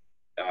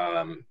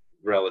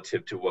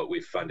relative to what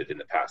we've funded in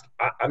the past.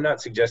 I'm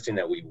not suggesting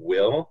that we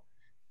will.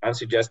 I'm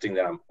suggesting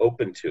that I'm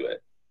open to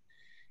it.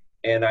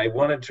 And I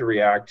wanted to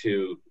react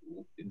to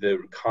the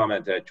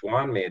comment that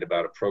Juan made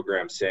about a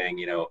program saying,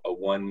 you know, a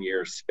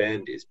 1-year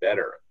spend is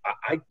better.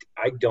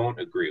 I don't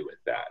agree with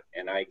that.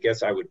 And I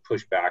guess I would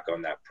push back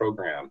on that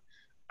program.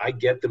 I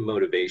get the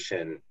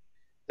motivation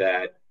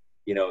that,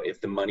 you know, if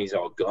the money's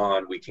all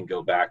gone, we can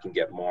go back and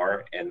get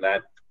more. And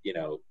that, you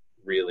know,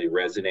 really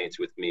resonates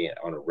with me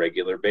on a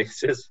regular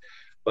basis.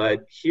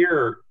 But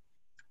here,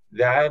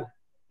 that,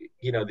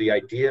 you know, the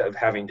idea of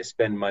having to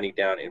spend money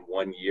down in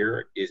 1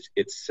 year is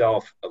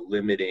itself a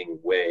limiting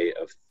way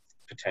of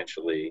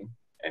potentially,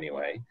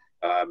 anyway,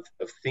 of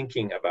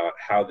thinking about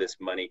how this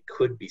money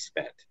could be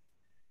spent.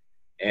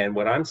 And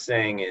what I'm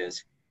saying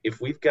is,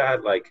 if we've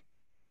got like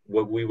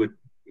what we would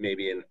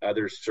maybe in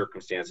other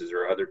circumstances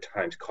or other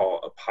times call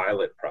a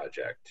pilot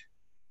project,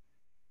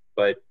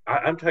 but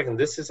I'm talking,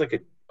 this is like a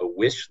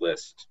wish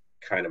list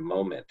kind of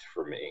moment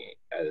for me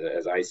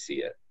as I see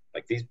it.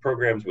 Like, these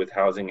programs with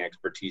housing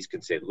expertise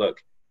can say,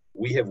 look,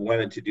 we have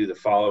wanted to do the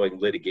following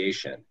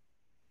litigation.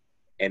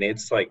 And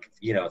it's like,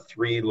 you know,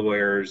 3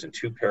 lawyers and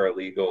 2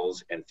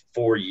 paralegals and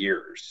 4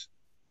 years,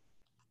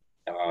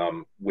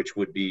 which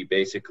would be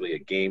basically a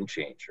game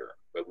changer,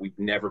 but we've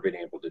never been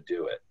able to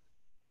do it.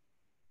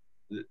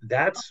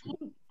 That's.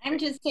 I'm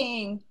just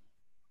saying,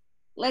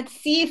 let's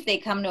see if they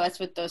come to us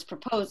with those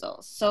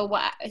proposals. So,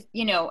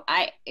 you know,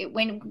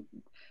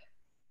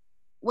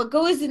 what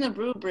goes in the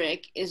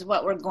rubric is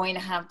what we're going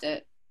to have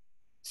to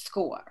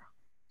score.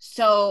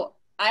 So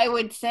I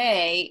would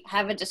say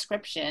have a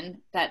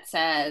description that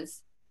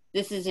says,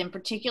 this is in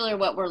particular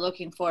what we're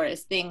looking for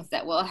is things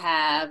that will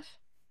have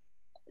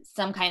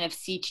some kind of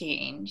sea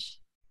change,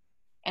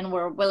 and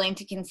we're willing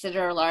to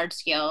consider large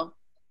scale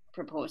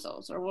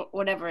proposals, or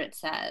whatever it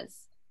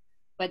says,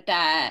 but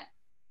that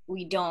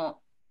we don't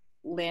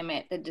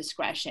limit the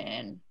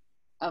discretion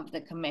of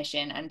the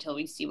commission until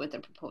we see what the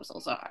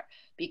proposals are.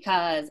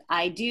 Because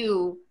I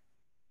do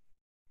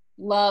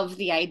love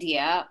the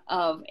idea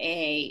of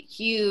a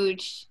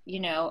huge, you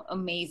know,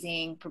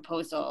 amazing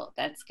proposal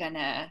that's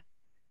gonna,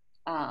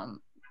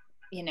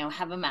 you know,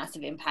 have a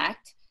massive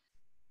impact.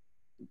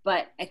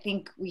 but I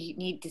think we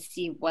need to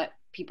see what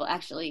people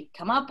actually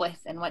come up with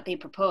and what they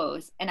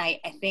propose. And I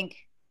think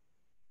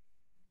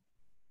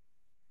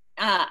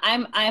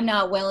I'm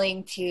not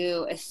willing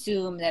to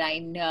assume that I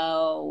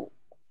know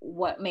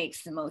what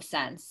makes the most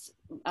sense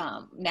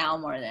now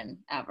more than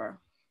ever.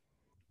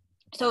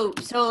 So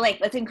like,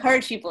 let's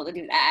encourage people to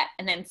do that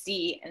and then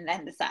see and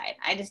then decide.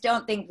 I just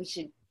don't think we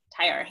should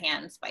tie our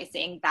hands by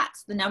saying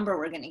that's the number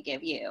we're going to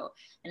give you.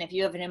 And if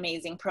you have an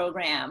amazing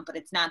program, but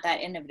it's not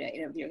that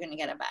innovative, you're going to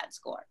get a bad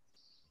score.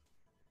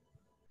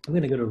 I'm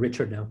going to go to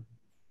Richard now.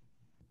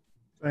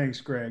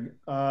 Thanks, Greg.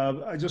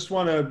 I just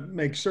want to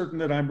make certain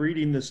that I'm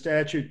reading the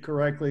statute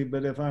correctly,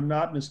 but if I'm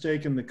not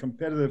mistaken, the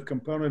competitive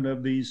component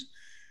of these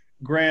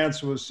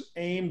grants was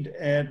aimed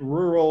at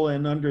rural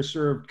and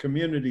underserved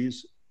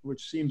communities,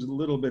 which seems a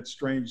little bit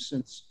strange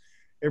since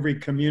every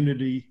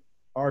community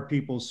our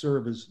people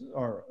serve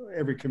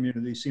every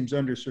community seems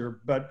underserved.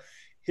 But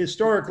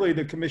historically,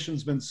 the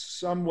Commission's been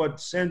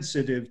somewhat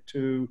sensitive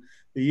to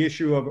the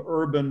issue of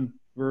urban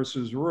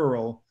versus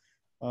rural.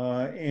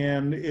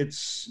 And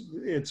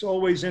it's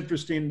always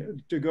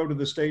interesting to go to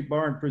the State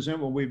Bar and present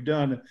what we've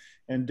done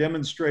and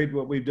demonstrate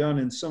what we've done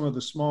in some of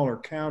the smaller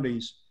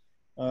counties.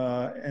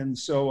 And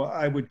so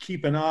I would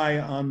keep an eye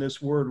on this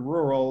word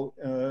rural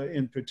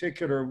in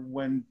particular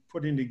when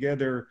putting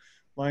together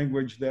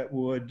language that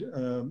would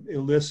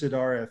elicit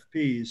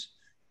RFPs,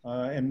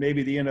 and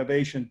maybe the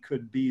innovation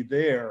could be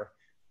there.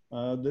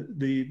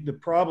 The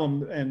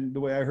problem, and the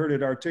way I heard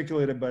it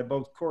articulated by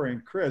both Corey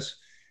and Chris,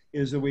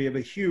 is that we have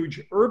a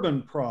huge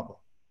urban problem.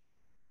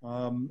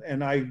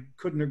 And I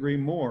couldn't agree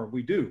more,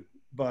 we do.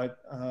 But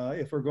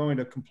if we're going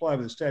to comply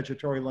with the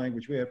statutory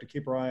language, we have to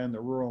keep our eye on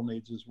the rural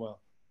needs as well.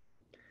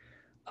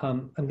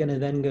 I'm gonna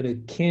then go to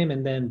Kim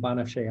and then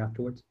Banafsheh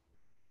afterwards.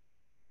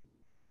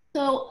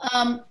 So,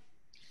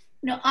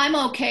 I'm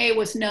okay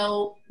with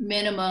no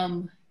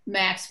minimum,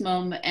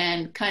 maximum,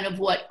 and kind of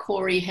what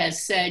Corey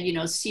has said,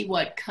 see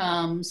what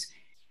comes.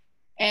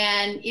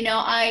 And,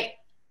 I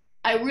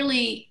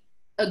really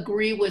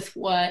agree with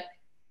what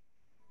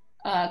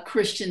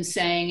Christian's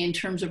saying in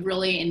terms of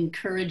really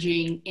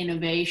encouraging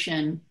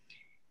innovation.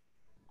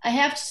 I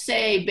have to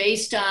say,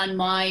 based on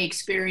my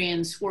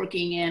experience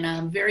working in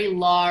a very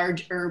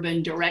large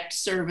urban direct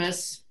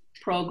service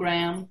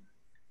program,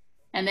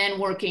 and then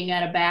working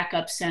at a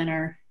backup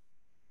center,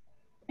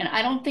 and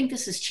I don't think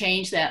this has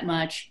changed that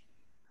much.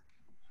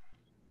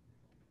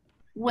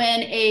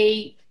 When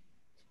a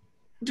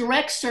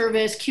direct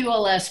service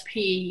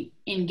QLSP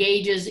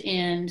engages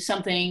in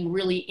something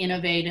really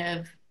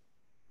innovative,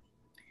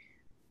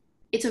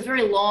 it's a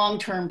very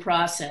long-term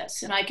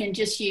process. And I can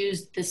just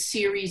use the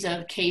series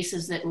of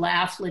cases that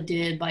LAFLA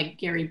did by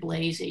Gary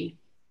Blasey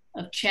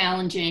of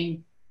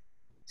challenging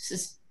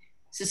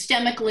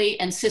systemically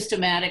and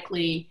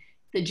systematically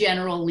the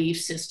general leaf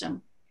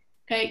system.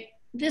 Okay,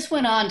 this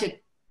went on to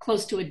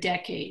close to a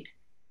decade,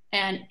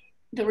 and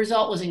the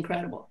result was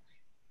incredible.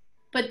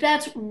 But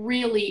that's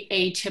really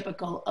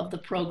atypical of the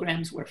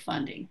programs we're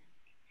funding.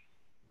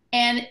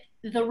 And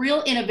the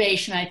real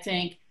innovation, I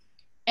think,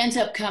 ends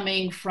up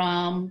coming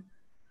from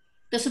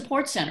the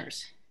support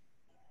centers,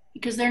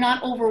 because they're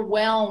not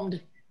overwhelmed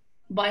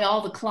by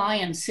all the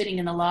clients sitting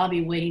in the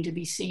lobby waiting to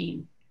be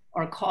seen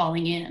or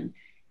calling in.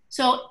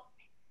 So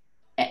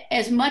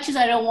as much as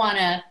I don't want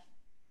to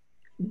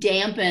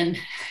dampen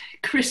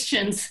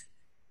Christian's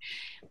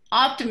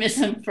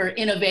optimism for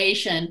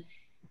innovation,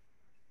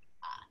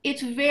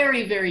 it's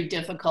very, very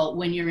difficult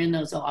when you're in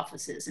those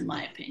offices, in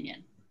my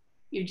opinion.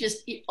 You're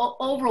just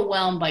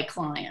overwhelmed by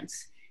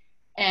clients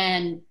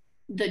and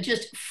the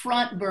just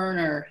front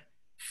burner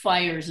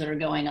fires that are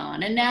going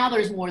on. And now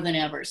there's more than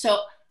ever. So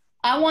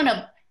I want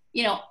to,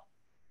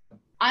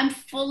 I'm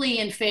fully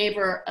in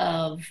favor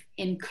of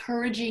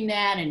encouraging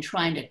that and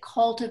trying to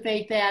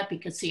cultivate that,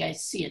 because I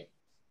see a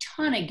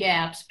ton of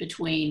gaps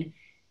between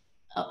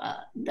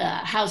the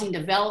housing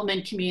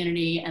development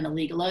community and the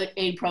legal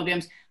aid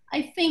programs.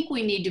 I think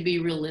we need to be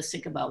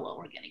realistic about what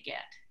we're going to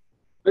get,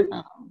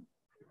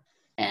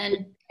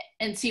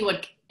 and see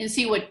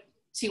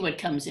what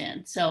comes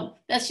in. So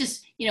that's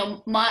just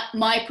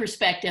my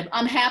perspective.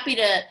 I'm happy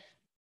to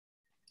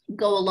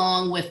go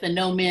along with the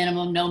no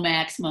minimum, no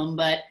maximum,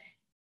 but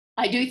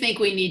I do think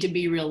we need to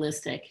be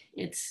realistic.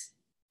 It's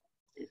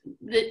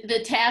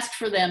the task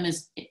for them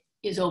is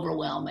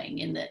overwhelming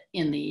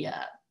in the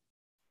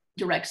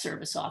direct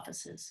service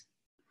offices.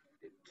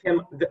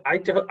 Kim,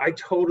 I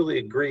totally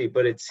agree,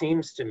 but it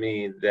seems to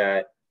me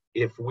that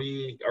if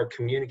we are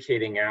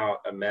communicating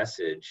out a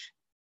message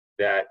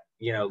that,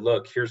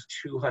 look, here's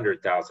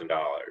 $200,000,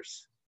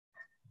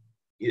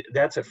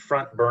 that's a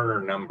front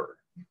burner number.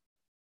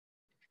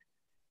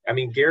 I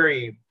mean,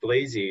 Gary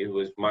Blasey, who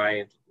was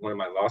one of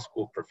my law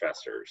school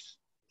professors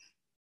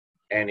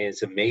and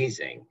is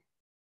amazing,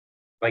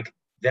 like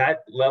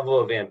that level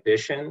of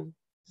ambition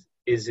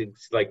is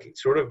like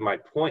sort of my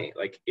point.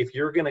 Like if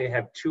you're going to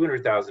have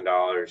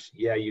 $200,000,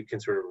 yeah, you can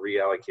sort of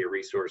reallocate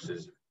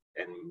resources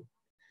and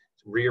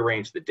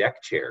rearrange the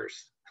deck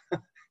chairs,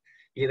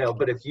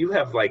 but if you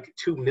have like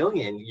 2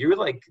 million, you're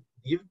like,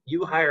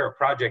 you hire a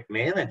project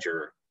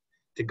manager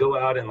to go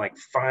out and like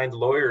find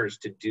lawyers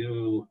to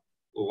do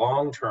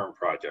long-term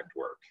project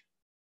work,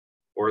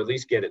 or at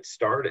least get it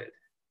started.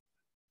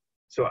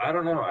 So I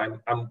don't know.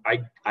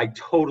 I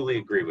totally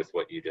agree with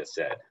what you just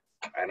said,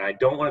 and I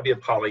don't want to be a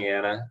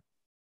Pollyanna,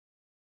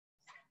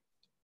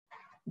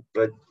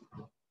 but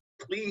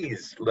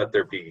please let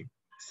there be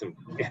some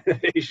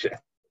innovation.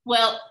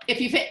 Well, if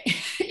you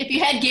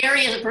had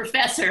Gary as a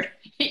professor,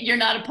 you're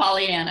not a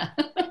Pollyanna.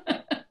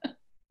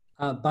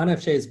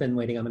 Banafsheh has been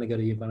waiting. I'm going to go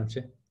to you,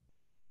 Banafsheh.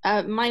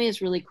 Mine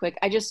is really quick.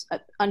 I just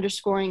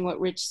underscoring what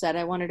Rich said.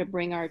 I wanted to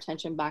bring our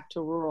attention back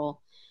to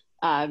rural,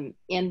 and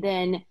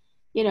then,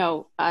 you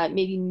know,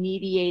 maybe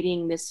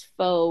mediating this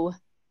faux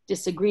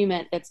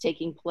disagreement that's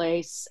taking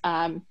place.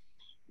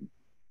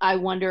 I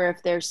wonder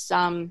if there's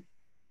some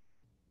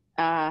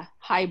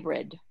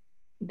hybrid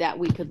that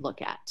we could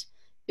look at,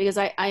 because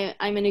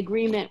I'm in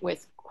agreement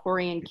with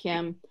Corey and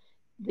Kim.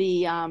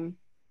 We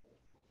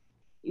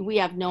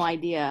have no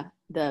idea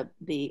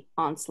the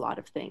onslaught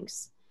of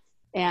things,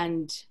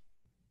 and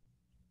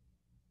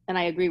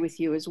I agree with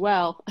you as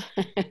well,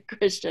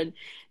 Christian,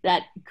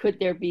 that could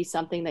there be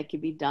something that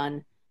could be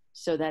done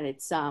so that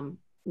it's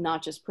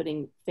not just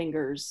putting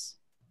fingers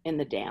in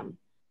the dam.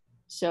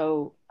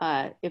 So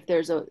if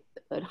there's a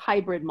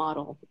hybrid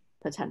model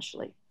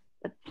potentially,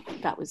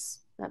 that was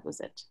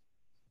it.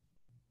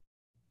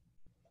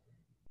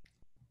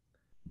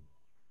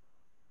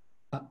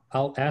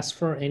 I'll ask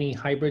for any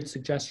hybrid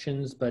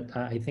suggestions, but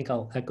I think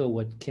I'll echo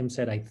what Kim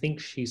said. I think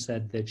she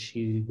said that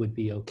she would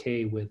be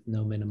okay with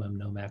no minimum,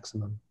 no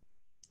maximum.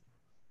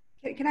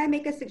 Can I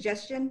make a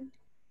suggestion?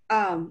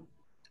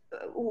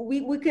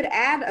 We could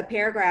add a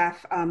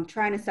paragraph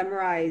trying to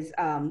summarize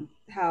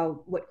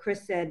what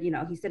Chris said. You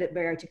know, he said it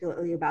very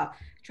articulately about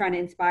trying to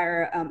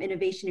inspire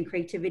innovation and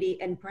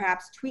creativity, and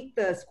perhaps tweak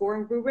the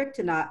scoring rubric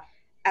to not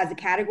as a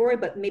category,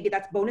 but maybe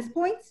that's bonus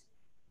points,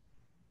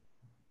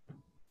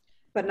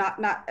 but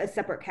not a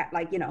separate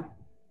like, you know,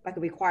 like a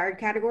required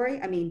category.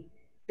 I mean,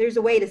 there's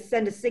a way to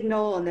send a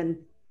signal and then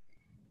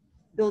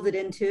build it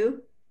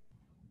into.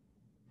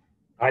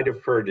 I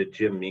defer to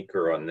Jim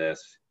Meeker on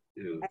this.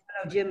 I don't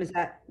know, Jim, is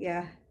that,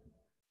 yeah.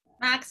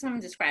 Maximum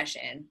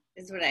discretion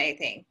is what I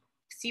think.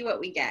 See what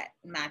we get.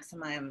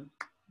 Maximize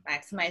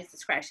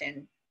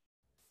discretion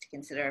to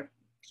consider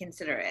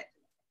it.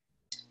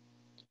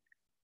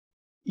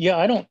 Yeah,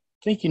 I don't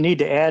think you need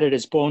to add it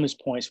as bonus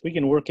points. We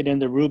can work it in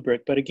the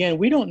rubric, but again,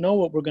 we don't know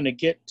what we're going to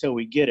get till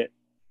we get it.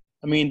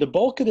 I mean, the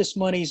bulk of this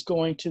money is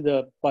going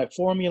to by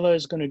formula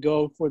is going to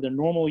go for the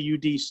normal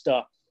UD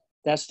stuff.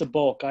 That's the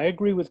bulk. I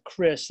agree with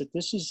Chris that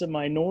this is the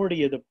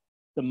minority of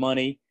the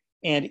money.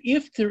 And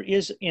if there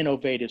is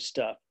innovative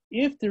stuff,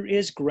 if there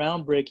is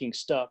groundbreaking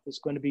stuff that's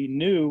going to be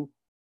new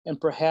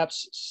and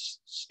perhaps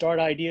start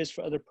ideas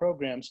for other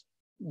programs,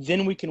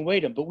 then we can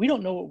weight them. But we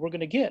don't know what we're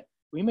going to get.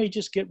 We may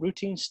just get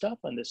routine stuff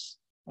on this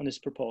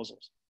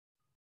proposals.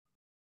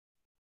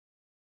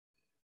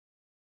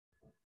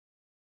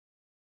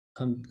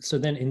 So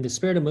then in the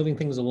spirit of moving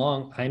things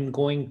along, I'm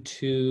going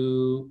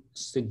to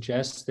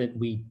suggest that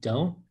we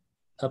don't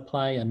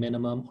apply a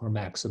minimum or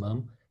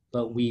maximum,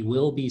 but we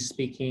will be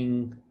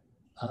speaking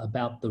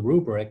about the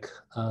rubric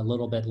a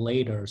little bit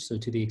later. So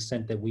to the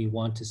extent that we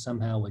want to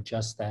somehow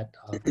adjust that,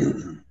 we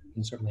can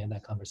certainly have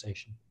that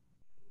conversation.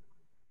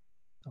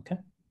 Okay.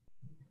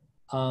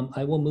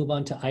 I will move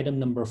on to item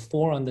number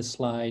 4 on the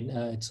slide.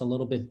 It's a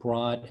little bit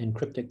broad and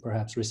cryptic,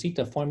 perhaps. Receipt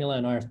of formula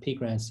and RFP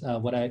grants.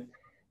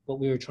 What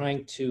we were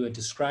trying to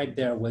describe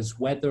there was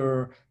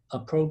whether a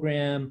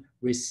program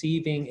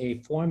receiving a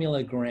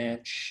formula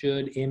grant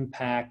should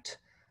impact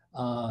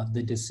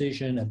the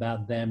decision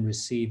about them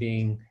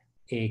receiving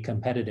a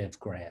competitive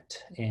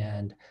grant.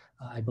 And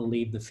I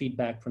believe the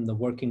feedback from the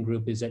working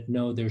group is that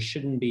no, there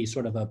shouldn't be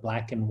sort of a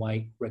black and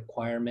white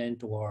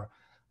requirement or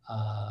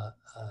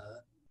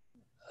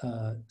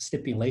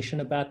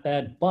stipulation about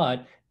that,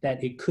 but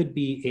that it could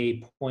be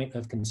a point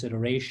of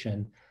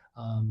consideration,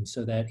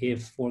 so that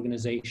if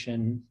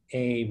organization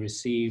A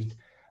received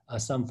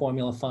some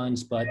formula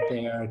funds, but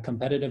their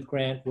competitive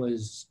grant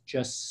was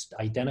just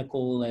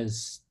identical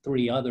as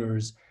 3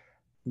 others,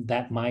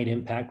 that might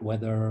impact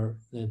whether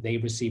they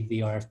receive the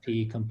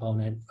RFP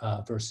component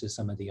versus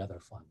some of the other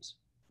funds.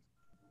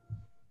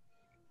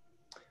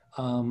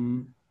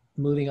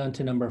 Moving on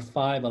to number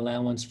 5,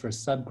 allowance for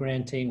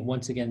subgranting.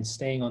 Once again,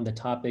 staying on the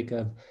topic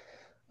of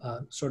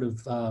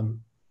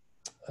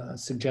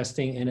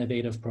suggesting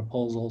innovative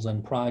proposals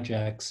and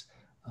projects.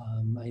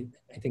 I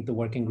think the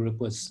working group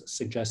was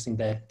suggesting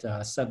that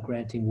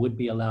subgranting would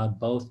be allowed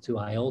both to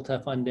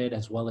IOLTA funded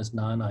as well as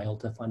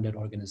non-IOLTA funded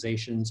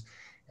organizations,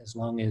 as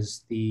long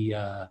as the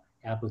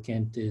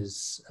applicant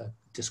is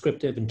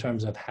descriptive in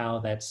terms of how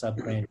that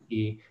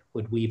subgrantee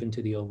would weave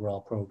into the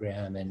overall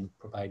program and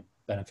provide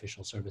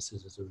beneficial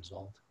services as a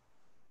result.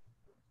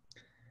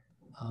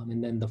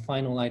 And then the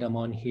final item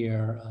on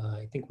here,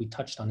 I think we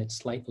touched on it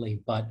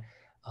slightly, but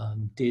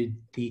did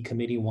the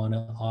committee want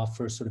to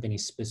offer sort of any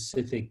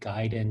specific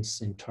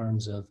guidance in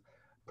terms of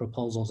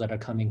proposals that are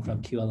coming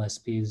from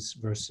QLSPs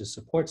versus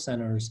support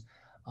centers?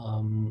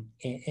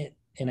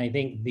 And I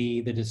think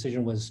the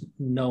decision was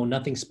no,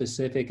 nothing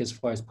specific as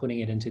far as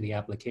putting it into the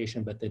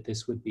application, but that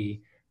this would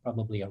be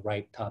probably a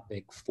right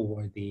topic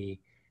for the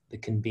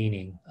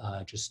convening,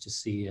 just to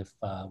see if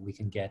we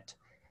can get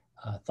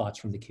thoughts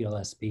from the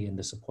QLSP and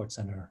the support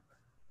center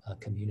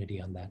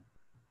community on that.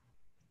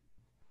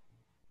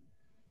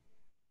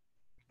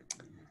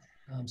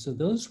 So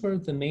those were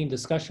the main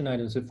discussion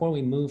items. Before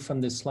we move from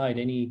this slide,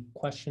 any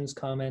questions,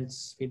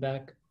 comments,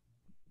 feedback?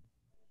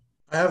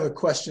 I have a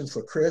question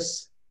for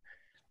Chris.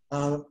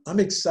 I'm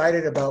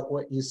excited about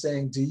what you're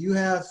saying. Do you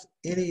have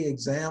any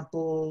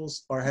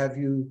examples or have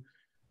you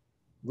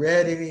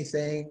read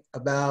anything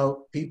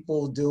about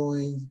people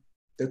doing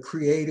the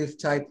creative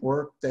type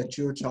work that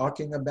you're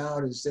talking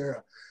about? Is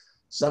there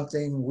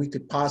something we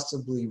could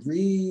possibly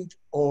read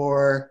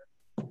or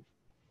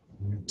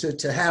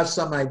to have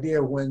some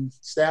idea when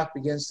staff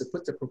begins to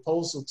put the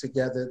proposal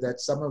together that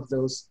some of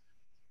those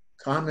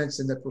comments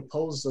in the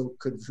proposal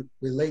could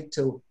relate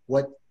to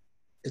what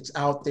it's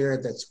out there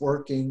that's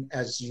working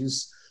as you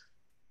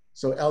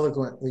so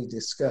eloquently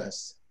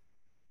discussed?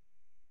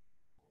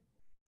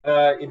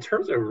 In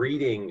terms of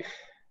reading,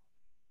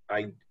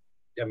 I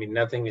mean,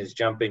 nothing is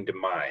jumping to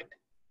mind.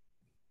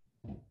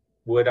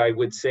 What I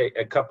would say,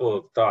 a couple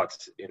of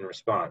thoughts in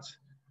response.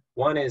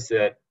 One is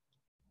that,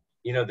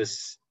 you know,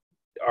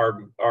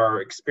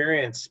 our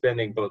experience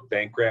spending both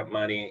bank grant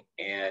money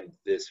and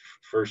this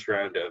first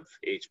round of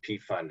HP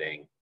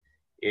funding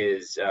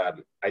is,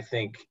 I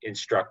think,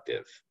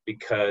 instructive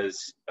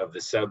because of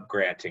the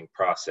sub-granting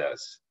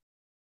process,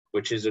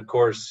 which is, of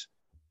course,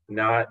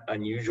 not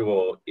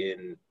unusual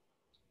in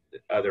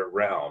other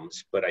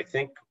realms, but I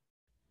think,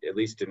 at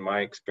least in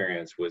my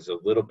experience, was a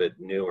little bit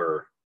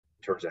newer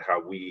in terms of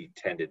how we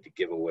tended to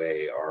give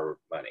away our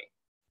money.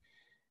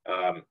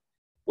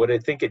 What I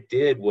think it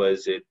did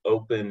was it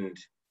opened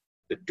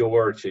the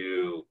door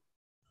to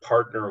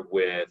partner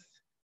with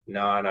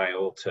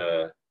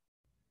non-IOLTA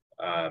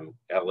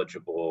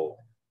eligible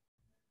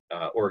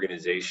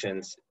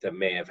organizations that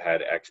may have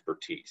had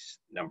expertise,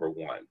 number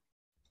one.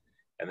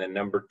 And then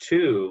number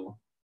two,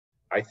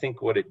 I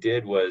think what it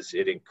did was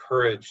it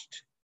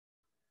encouraged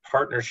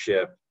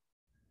partnership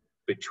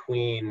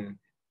between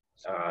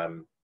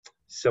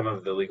some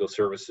of the legal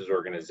services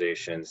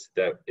organizations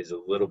that is a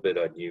little bit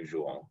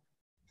unusual.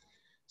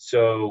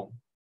 So,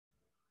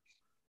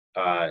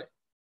 I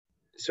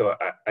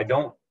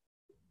don't,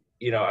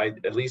 you know,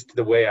 at least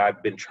the way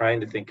I've been trying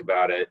to think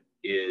about it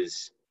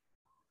is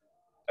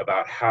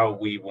about how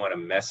we want to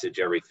message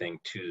everything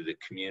to the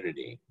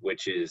community,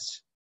 which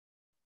is,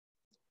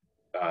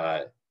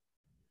 for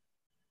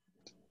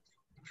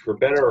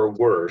better or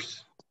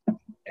worse,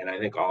 and I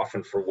think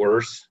often for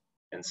worse,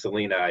 and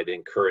Selena, I'd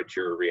encourage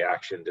your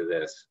reaction to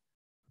this.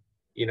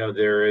 You know,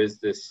 there is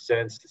this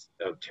sense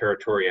of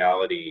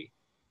territoriality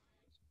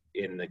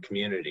in the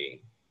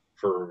community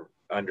for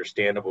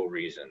understandable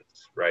reasons,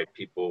 right?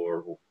 People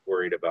are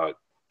worried about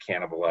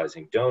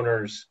cannibalizing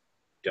donors,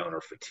 donor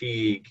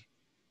fatigue,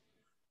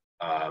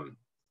 and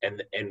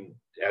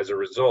as a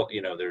result,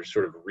 you know, there's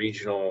sort of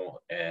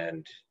regional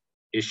and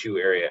issue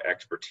area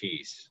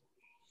expertise.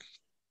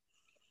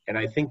 And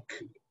I think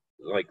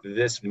like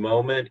this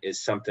moment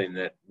is something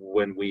that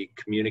when we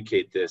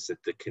communicate this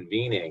at the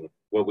convening,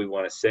 what we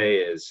want to say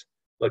is,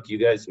 look, you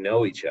guys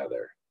know each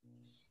other.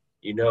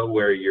 You know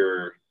where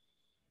your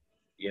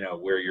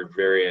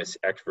various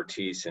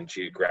expertise and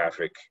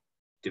geographic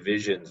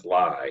divisions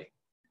lie.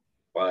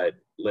 But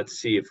let's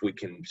see if we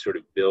can sort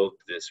of build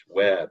this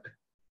web,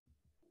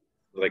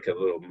 like a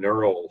little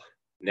neural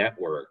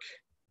network,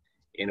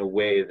 in a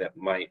way that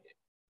might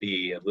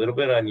be a little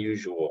bit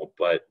unusual,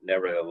 but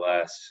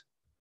nevertheless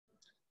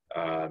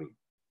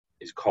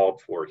is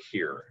called for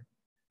here.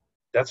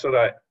 That's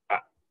what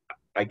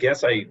I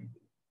guess the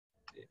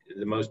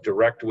most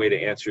direct way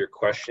to answer your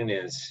question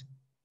is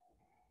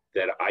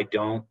that I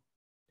don't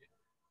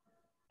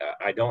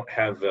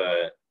have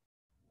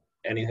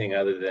anything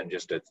other than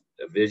just a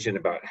vision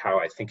about how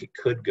I think it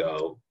could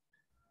go.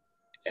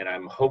 And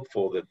I'm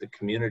hopeful that the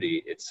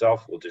community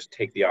itself will just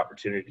take the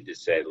opportunity to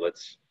say,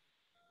 let's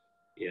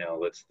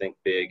think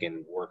big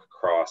and work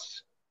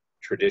across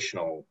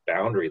traditional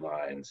boundary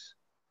lines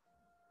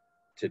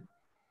to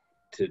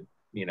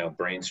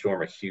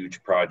brainstorm a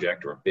huge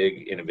project or a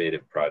big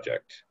innovative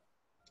project.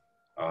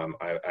 I'm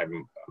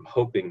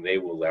hoping they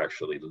will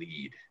actually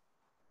lead,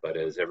 but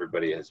as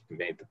everybody has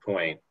made the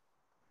point,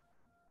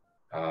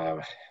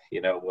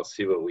 we'll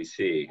see what we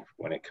see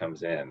when it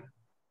comes in.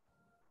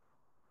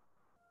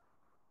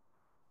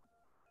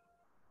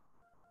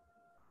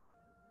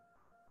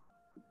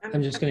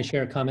 I'm just going to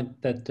share a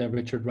comment that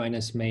Richard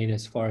Reines made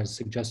as far as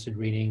suggested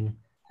reading.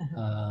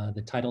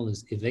 The title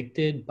is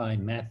Evicted by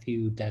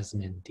Matthew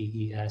Desmond,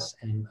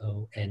 D-E-S-M-O-N-D.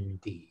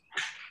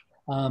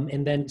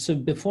 And then, so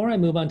before I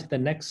move on to the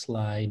next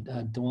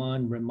slide,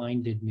 Dawn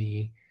reminded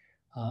me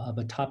of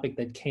a topic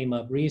that came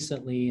up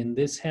recently, and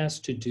this has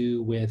to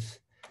do with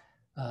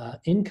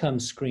income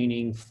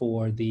screening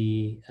for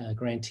the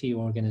grantee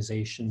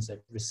organizations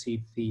that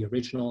received the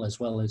original as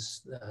well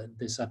as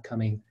this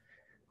upcoming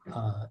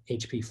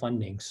HP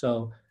funding.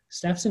 So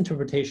Staff's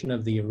interpretation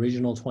of the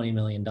original $20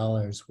 million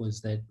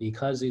was that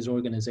because these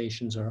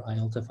organizations are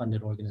IELTA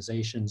funded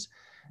organizations,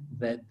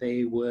 that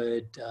they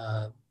would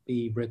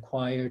be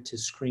required to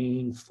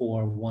screen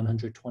for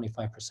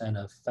 125%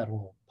 of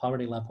federal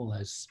poverty level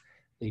as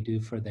they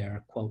do for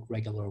their, quote,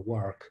 regular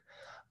work.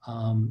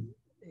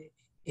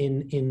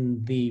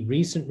 In the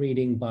recent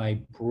reading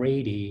by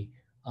Brady,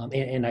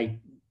 and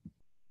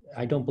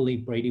I don't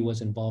believe Brady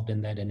was involved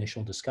in that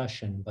initial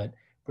discussion, but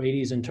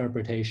Brady's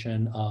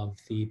interpretation of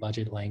the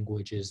budget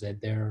language is that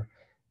there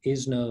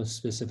is no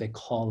specific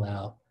call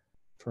out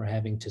for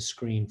having to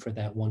screen for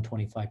that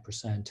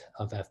 125%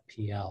 of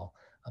FPL.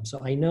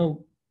 So I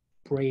know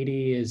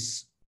Brady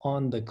is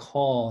on the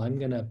call. I'm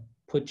gonna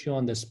put you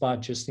on the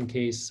spot just in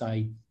case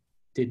I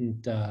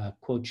didn't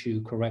quote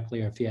you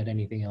correctly, or if you had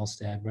anything else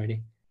to add,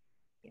 Brady.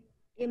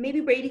 Yeah,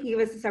 maybe Brady can give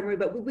us a summary,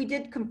 but we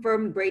did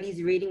confirm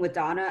Brady's reading with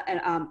Donna,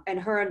 and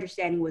her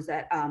understanding was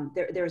that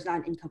there was not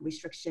an income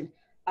restriction.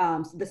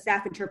 So the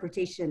staff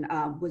interpretation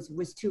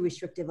was too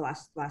restrictive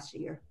last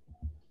year.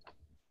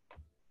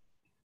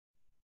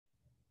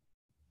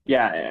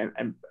 Yeah,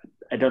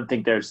 I don't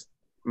think there's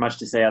much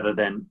to say other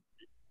than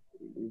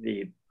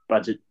the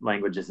budget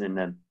language is in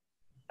the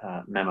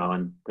memo,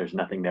 and there's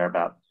nothing there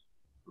about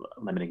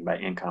limiting by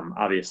income.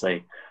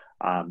 Obviously,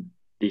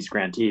 these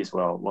grantees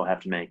will have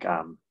to make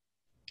a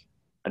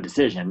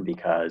decision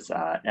because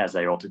as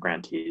IELTA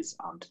grantees,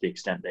 to the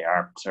extent they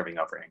are serving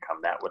over income,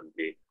 that wouldn't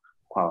be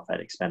qualified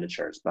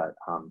expenditures. But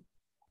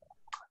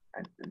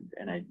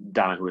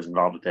Donna, who was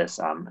involved with this,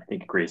 I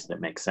think agrees that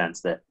it makes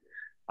sense that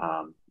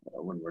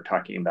when we're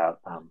talking about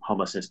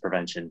homelessness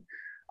prevention,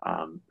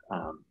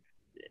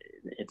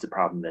 it's a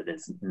problem that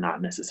is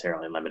not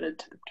necessarily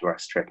limited to our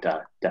strict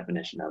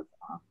definition of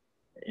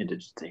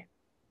indigency.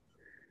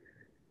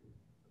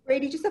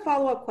 Brady, just a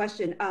follow-up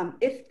question.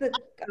 If the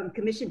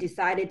commission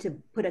decided to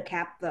put a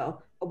cap,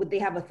 though, would they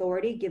have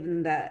authority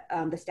given that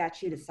the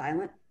statute is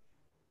silent?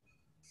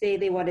 Say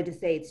they wanted to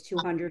say it's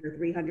 200 or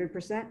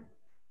 300%?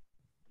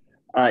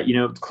 You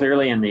know,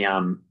 clearly in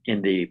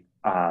the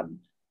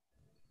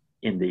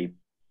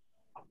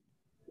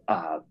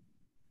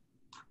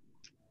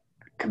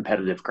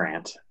competitive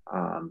grant,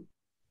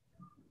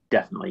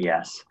 definitely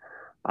yes.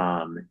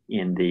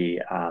 In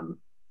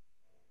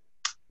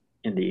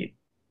the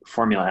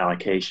formula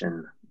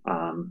allocation,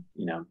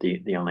 you know,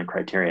 the only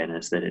criterion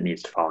is that it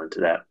needs to fall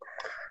into that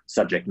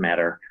subject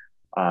matter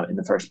in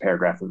the first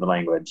paragraph of the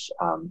language,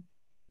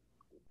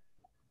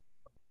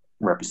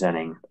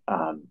 representing,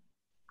 I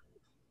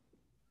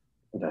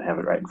don't have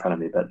it right in front of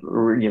me, but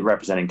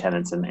representing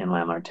tenants and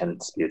landlord-tenant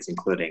disputes,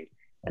 including,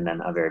 and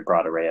then a very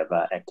broad array of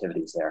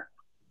activities there.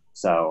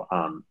 So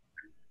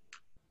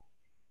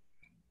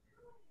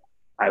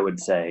I would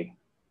say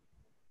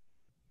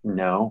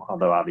no,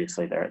 although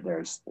obviously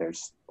there's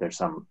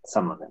some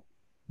limit.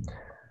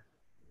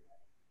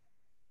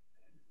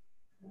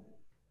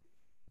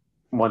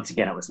 Once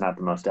again, it was not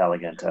the most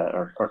elegant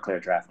or clear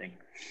drafting.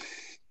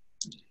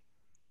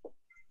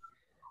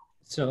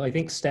 So I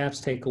think staff's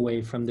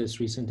takeaway from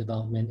this recent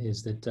development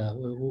is that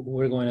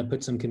we're going to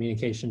put some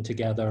communication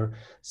together,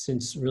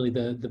 since really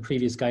the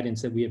previous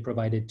guidance that we had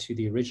provided to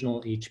the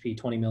original HP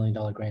 $20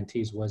 million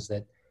grantees was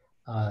that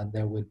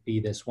there would be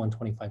this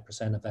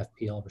 125% of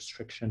FPL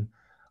restriction.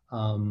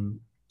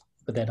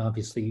 But that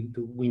obviously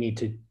we need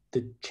to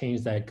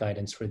change that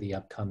guidance for the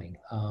upcoming.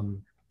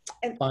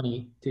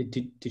 Bonnie,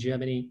 did you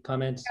have any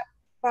comments?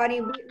 Bonnie,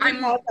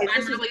 I'm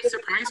really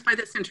surprised by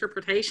this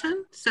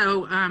interpretation.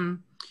 So,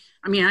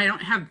 I mean, I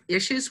don't have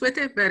issues with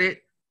it, but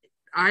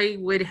I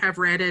would have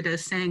read it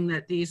as saying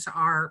that these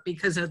are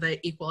because of the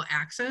equal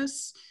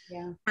access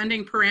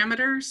funding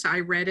parameters.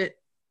 I read it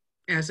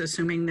as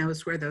assuming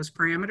those were those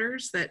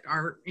parameters that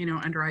are, you know,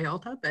 under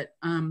IELTA, but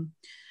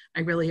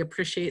I really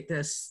appreciate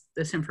this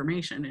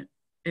information.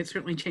 It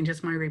certainly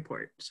changes my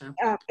report. So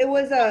it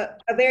was a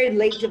very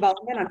late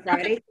development on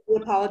Friday. Okay. We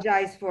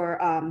apologize for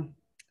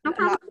no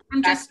problem.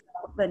 I'm just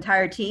the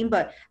entire team,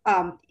 but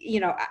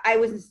you know, I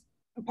was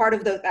part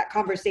of that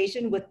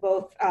conversation with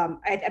both,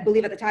 I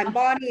believe at the time,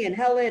 Bonnie and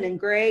Helen and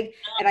Greg,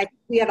 and I think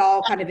we had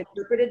all kind of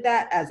interpreted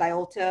that as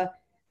IELTA.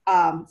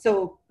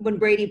 So when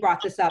Brady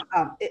brought this up,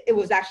 it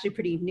was actually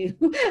pretty new.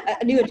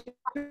 New.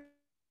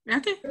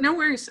 Okay, no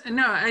worries.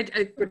 No,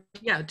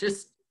 yeah,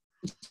 just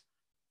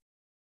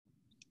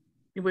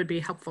it would be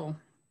helpful.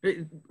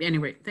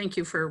 Anyway, thank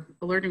you for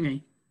alerting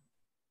me.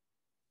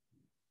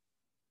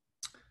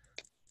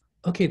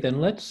 Okay, then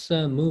let's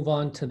move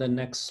on to the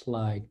next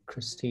slide.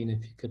 Christine,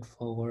 if you could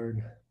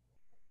forward.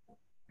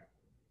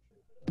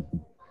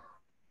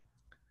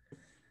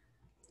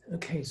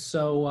 Okay,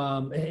 so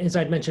as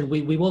I'd mentioned,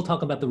 we will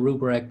talk about the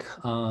rubric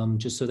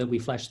just so that we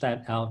flesh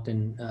that out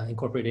and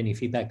incorporate any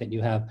feedback that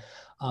you have.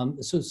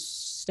 So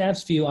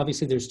staff's view,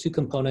 obviously there's two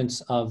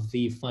components of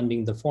the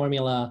funding, the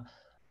formula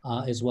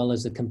as well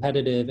as the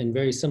competitive, and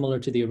very similar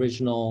to the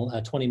original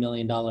 $20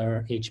 million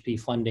HP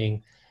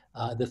funding.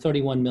 The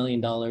 $31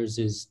 million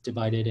is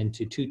divided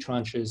into two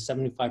tranches,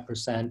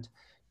 75%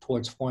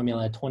 towards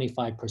formula,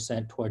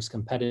 25% towards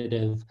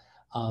competitive.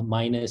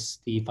 minus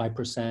the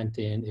 5%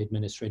 in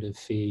administrative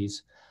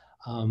fees.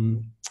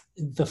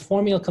 The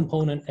formula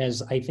component,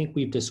 as I think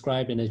we've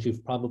described and as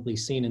you've probably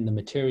seen in the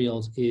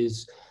materials,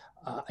 is,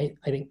 I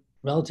think,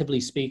 relatively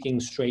speaking,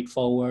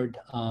 straightforward.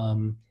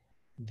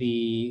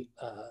 The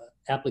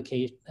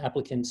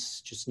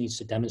applicants just needs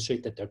to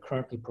demonstrate that they're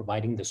currently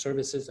providing the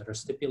services that are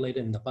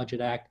stipulated in the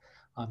Budget Act.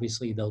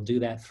 Obviously, they'll do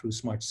that through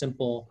Smart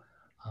Simple.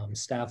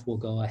 Staff will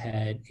go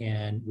ahead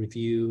and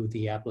review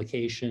the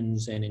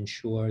applications and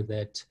ensure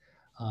that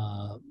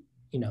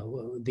you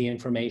know, the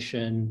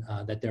information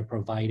that they're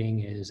providing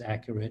is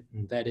accurate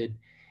and vetted,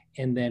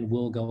 and then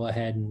we'll go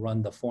ahead and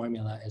run the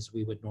formula as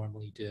we would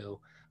normally do.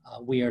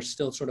 We are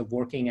still sort of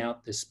working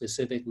out the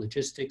specific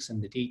logistics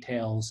and the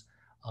details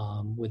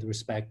with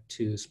respect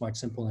to Smart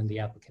Simple and the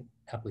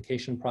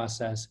application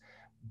process.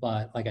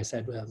 But like I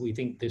said, we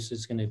think this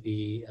is going to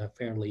be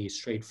fairly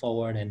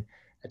straightforward, and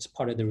that's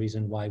part of the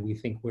reason why we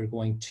think we're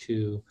going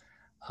to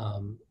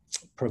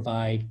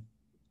provide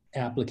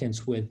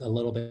applicants with a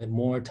little bit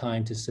more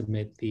time to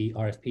submit the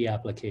RFP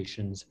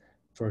applications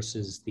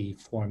versus the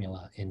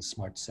formula in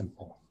Smart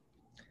Simple.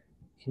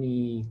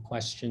 Any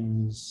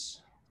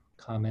questions,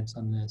 comments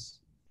on this?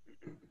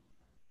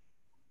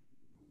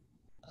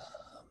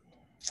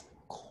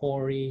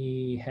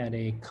 Corey had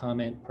a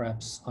comment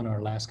perhaps on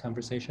our last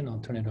conversation. I'll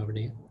turn it over to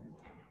you.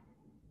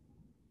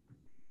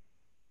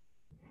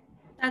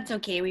 That's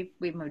okay,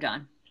 we've moved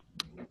on.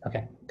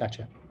 Okay,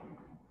 gotcha.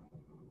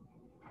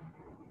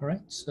 All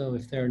right, so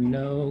if there are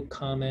no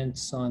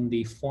comments on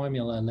the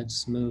formula,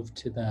 let's move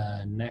to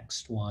the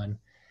next one,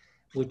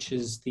 which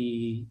is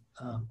the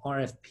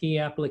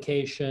RFP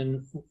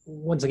application.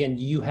 Once again,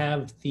 you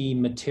have the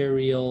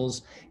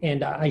materials,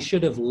 and I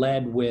should have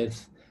led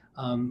with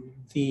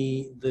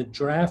the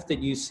draft that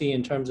you see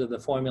in terms of the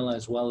formula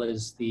as well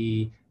as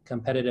the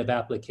competitive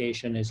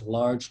application is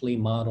largely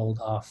modeled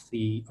off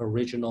the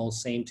original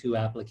same two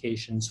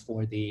applications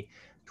for the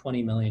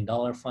 $20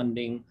 million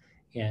funding.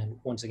 And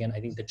once again, I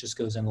think that just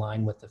goes in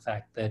line with the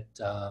fact that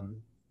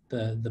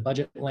the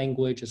budget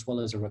language as well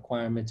as the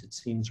requirements, it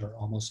seems, are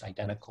almost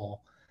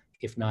identical,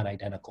 if not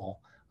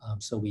identical.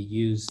 So we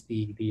use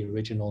the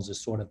originals as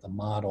sort of the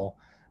model.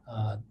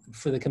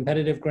 For the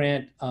competitive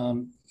grant,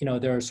 you know,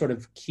 there are sort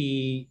of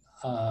key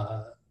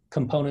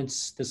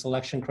components: the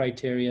selection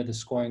criteria, the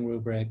scoring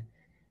rubric,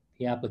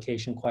 the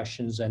application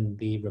questions, and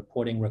the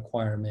reporting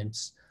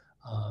requirements.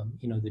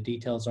 You know, the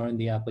details are in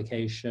the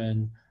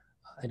application.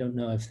 I don't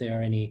know if there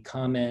are any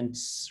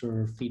comments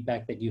or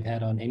feedback that you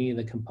had on any of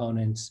the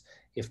components.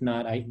 If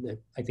not, I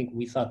think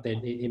we thought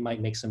that it might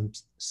make some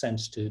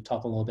sense to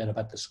talk a little bit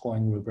about the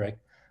scoring rubric,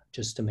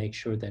 just to make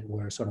sure that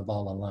we're sort of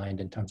all aligned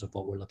in terms of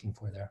what we're looking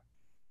for there.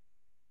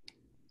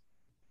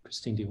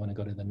 Christine, do you want to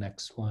go to the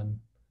next one?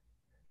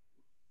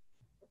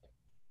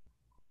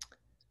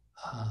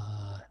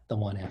 The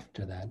one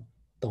after that.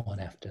 The one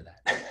after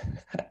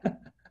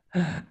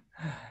that.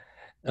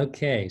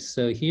 Okay,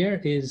 so here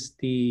is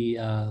the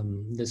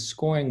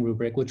scoring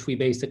rubric, which we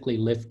basically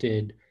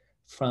lifted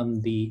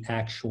from the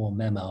actual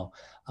memo.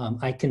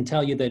 I can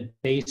tell you that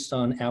based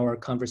on our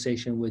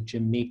conversation with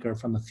Jim Meeker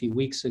from a few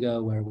weeks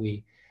ago, where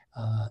we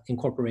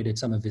incorporated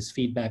some of his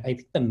feedback, I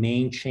think the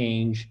main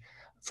change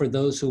for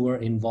those who were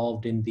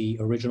involved in the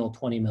original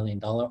 $20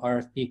 million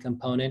RFP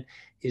component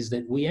is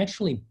that we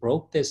actually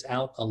broke this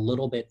out a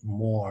little bit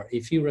more.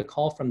 If you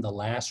recall from the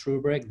last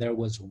rubric, there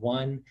was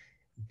one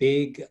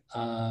big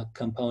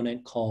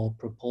component called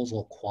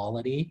proposal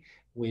quality,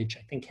 which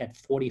I think had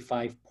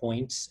 45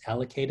 points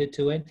allocated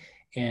to it.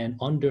 And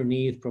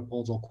underneath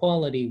proposal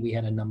quality, we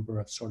had a number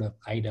of sort of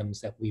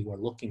items that we were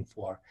looking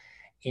for.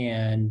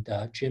 And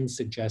Jim's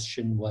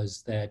suggestion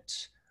was that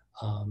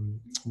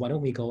why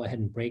don't we go ahead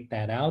and break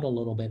that out a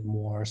little bit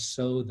more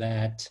so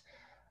that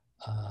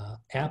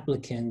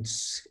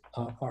applicants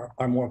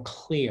are more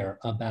clear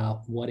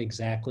about what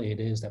exactly it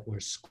is that we're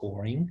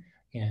scoring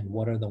and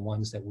what are the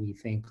ones that we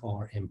think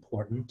are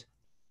important.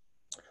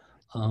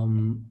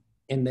 And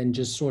then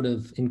just sort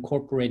of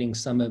incorporating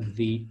some of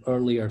the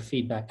earlier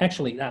feedback.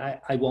 Actually,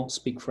 I won't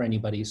speak for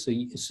anybody. So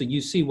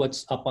you see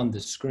what's up on the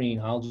screen.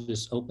 I'll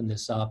just open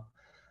this up.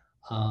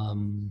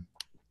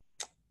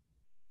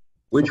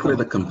 Which were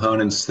the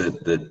components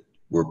that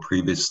were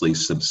previously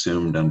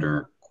subsumed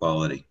under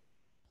quality?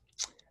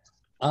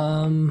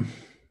 Proposed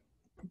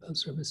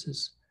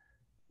services,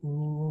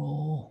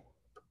 rural,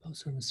 proposed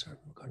service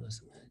regardless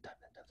of the type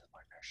and depth of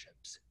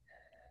partnerships,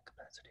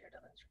 capacity or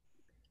demonstration.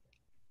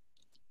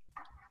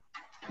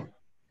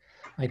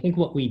 I think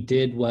what we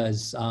did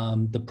was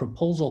the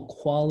proposal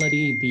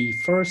quality, the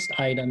first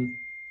item,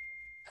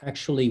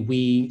 actually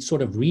we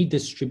sort of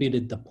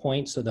redistributed the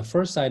points. So the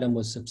first item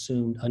was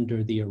subsumed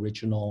under the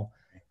original,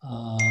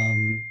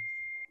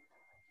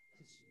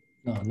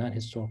 no, not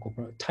historical,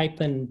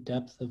 type and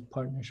depth of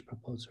partnership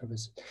proposed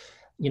services.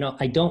 You know,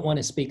 I don't want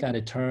to speak out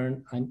of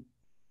turn.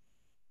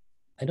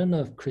 I don't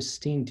know if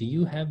Christine, do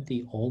you have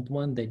the old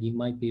one that you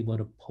might be able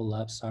to pull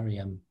up? Sorry,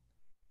 I'm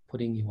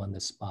putting you on the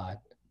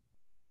spot.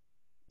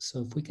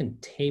 So if we can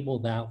table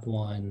that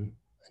one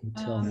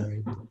until we're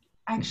able.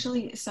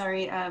 Actually,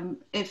 sorry,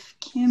 if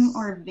Kim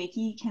or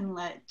Vicky can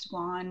let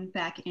Juan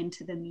back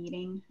into the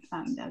meeting,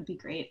 that would be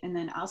great. And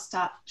then I'll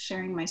stop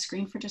sharing my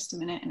screen for just a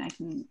minute and I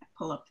can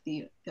pull up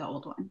the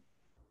old one.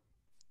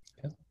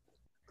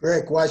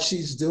 Greg, while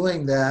she's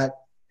doing that,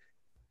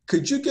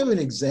 could you give an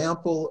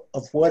example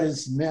of what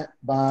is meant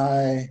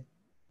by,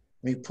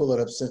 let me pull it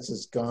up since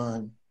it's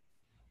gone.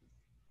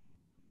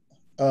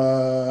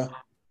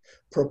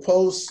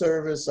 Proposed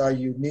service are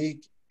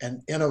unique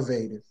and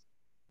innovative.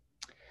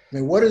 I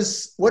mean, what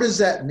does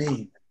that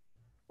mean?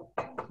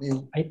 I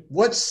mean,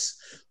 what's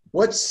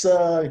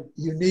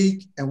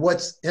unique and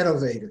what's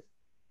innovative?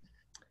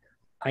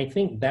 I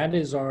think that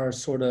is our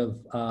sort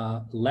of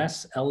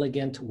less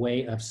elegant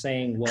way of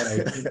saying what I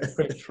think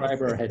Chris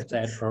Schreiber had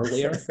said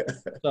earlier.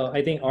 So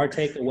I think our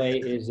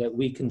takeaway is that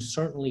we can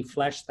certainly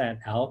flesh that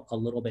out a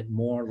little bit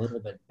more, a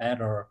little bit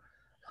better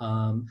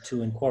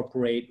to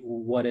incorporate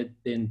what had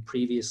been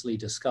previously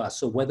discussed.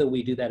 So whether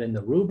we do that in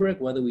the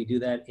rubric, whether we do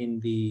that in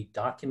the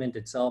document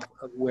itself,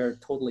 we're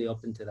totally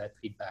open to that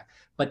feedback.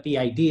 But the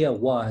idea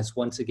was,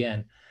 once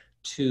again,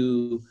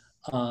 to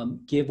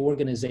give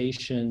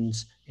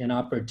organizations an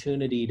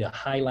opportunity to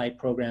highlight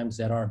programs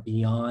that are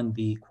beyond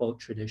the quote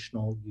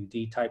traditional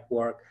UD type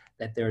work,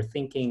 that they're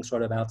thinking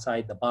sort of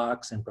outside the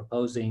box and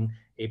proposing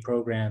a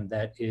program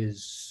that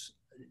is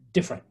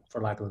different,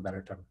 for lack of a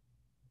better term.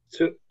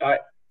 So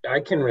I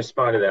can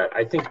respond to that.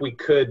 I think we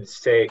could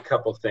say a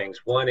couple things.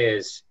 One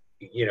is,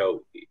 you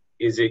know,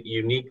 is it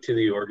unique to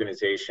the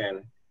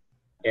organization?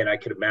 And I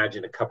could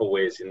imagine a couple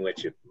ways in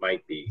which it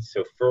might be.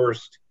 So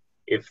first,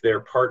 if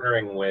they're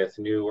partnering with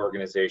new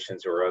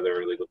organizations or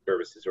other legal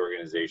services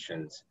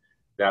organizations,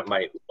 that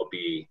might well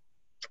be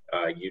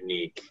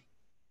unique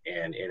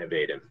and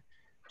innovative.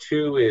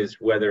 Two is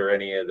whether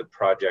any of the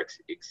projects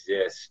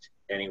exist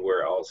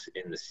anywhere else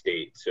in the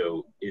state.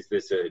 So is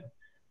this a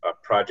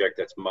project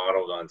that's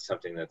modeled on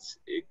something that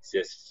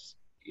exists,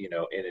 you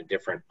know, in a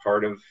different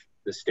part of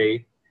the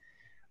state?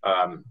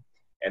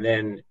 And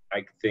then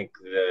I think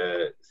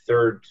the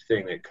third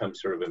thing that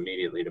comes sort of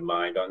immediately to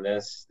mind on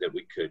this that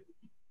we could,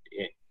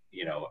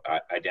 you know,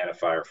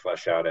 identify or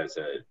flesh out as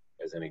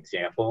an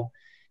example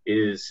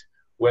is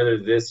whether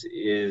this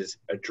is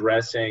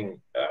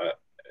addressing a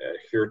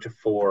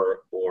heretofore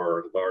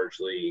or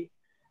largely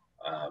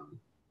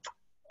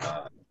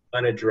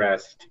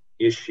unaddressed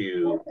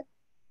issue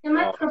Can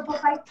my purple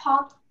bike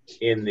pop?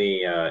 In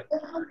the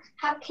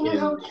Can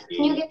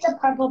you get the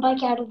purple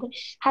bike out of the?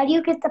 How do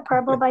you get the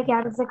purple bike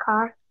out of the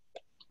car?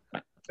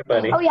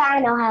 Buddy. Oh yeah, I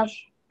know how.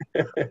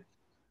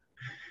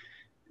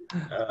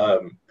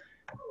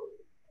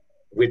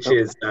 Which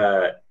is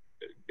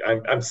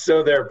I'm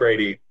so there,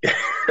 Brady.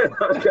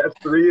 I've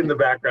got 3 in the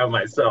background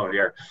myself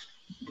here.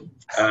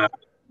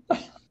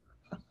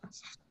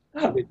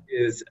 Which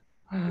is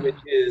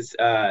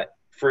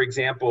for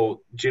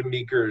example, Jim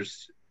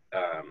Meeker's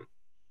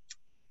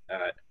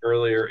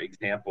earlier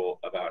example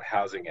about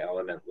housing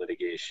element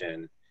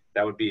litigation.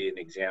 That would be an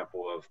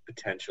example of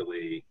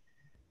potentially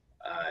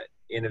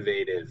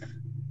innovative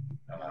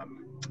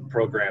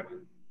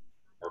program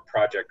or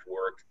project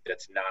work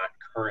that's not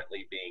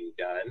currently being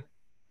done,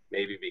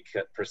 maybe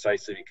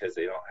precisely because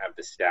they don't have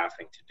the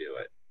staffing to do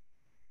it.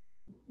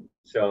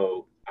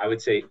 So I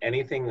would say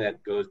anything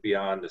that goes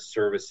beyond the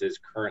services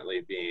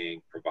currently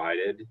being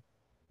provided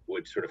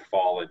would sort of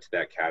fall into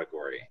that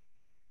category.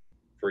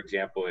 For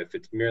example, if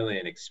it's merely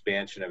an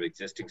expansion of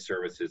existing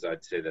services,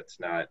 I'd say that's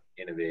not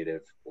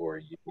innovative or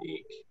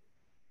unique.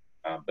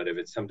 But if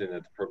it's something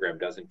that the program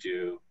doesn't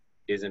do,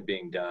 isn't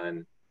being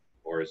done,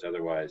 or is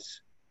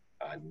otherwise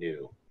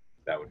new,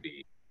 that would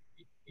be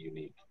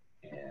unique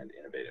and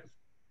innovative.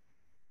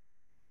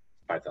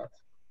 My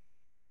thoughts.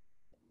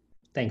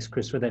 Thanks,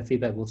 Chris, for that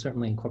feedback. We'll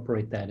certainly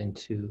incorporate that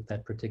into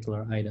that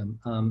particular item.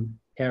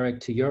 Eric,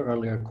 to your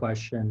earlier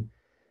question,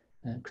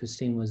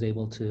 Christine was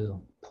able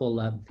to pull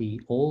up the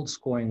old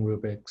scoring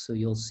rubric. So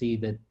you'll see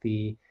that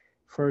the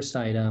first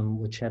item,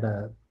 which had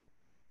a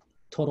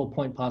total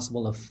point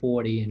possible of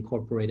 40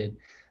 incorporated.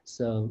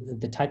 So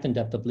the type and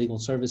depth of legal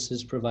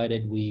services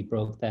provided, we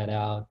broke that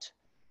out.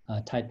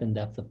 Type and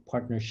depth of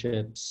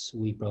partnerships,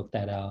 we broke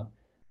that out.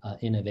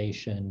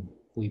 Innovation,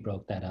 we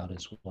broke that out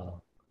as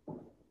well.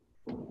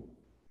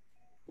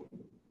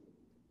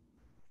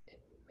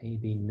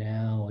 Maybe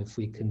now if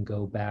we can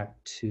go back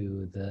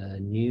to the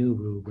new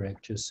rubric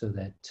just so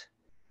that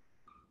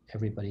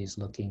everybody's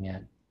looking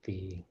at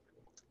the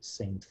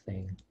same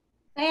thing.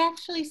 Can I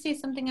actually say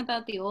something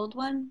about the old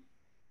one?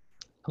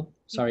 Oh,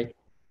 sorry.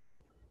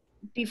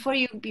 Before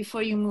you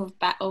move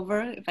back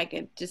over, if I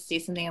could just say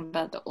something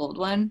about the old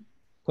one.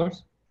 Of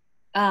course.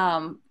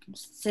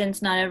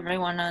 Since not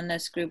everyone on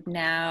this group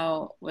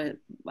now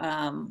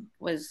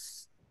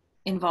was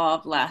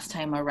involved last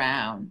time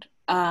around,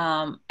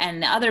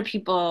 and the other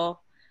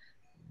people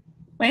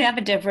might have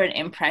a different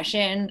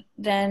impression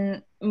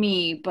than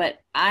me, but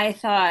I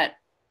thought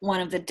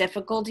one of the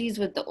difficulties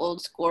with the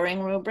old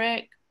scoring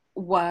rubric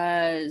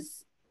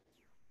was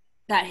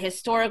that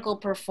historical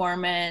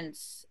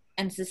performance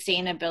and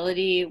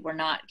sustainability were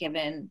not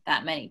given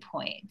that many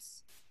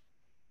points.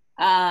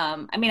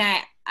 I mean,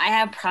 I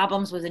have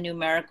problems with a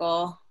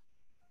numerical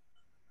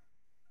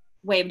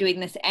way of doing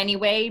this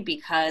anyway,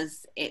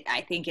 because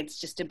I think it's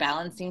just a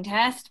balancing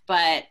test,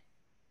 but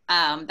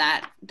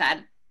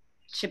that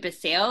ship has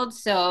sailed.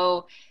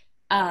 So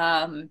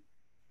the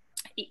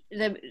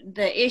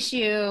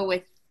issue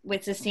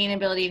with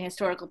sustainability and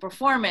historical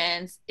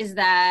performance is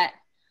that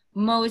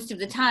most of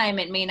the time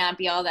it may not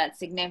be all that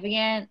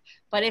significant,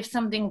 but if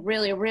something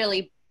really,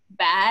 really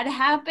bad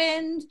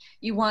happened,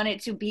 you want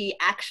it to be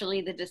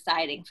actually the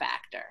deciding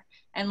factor.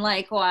 And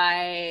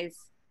likewise,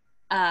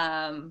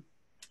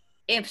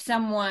 if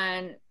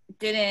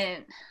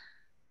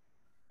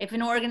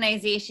an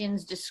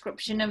organization's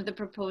description of the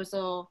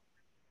proposal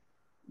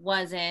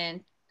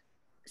wasn't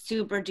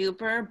super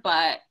duper,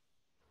 but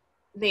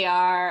they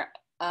are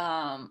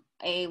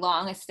a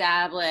long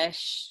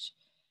established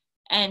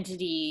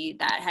entity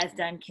that has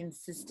done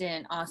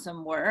consistent,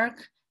 awesome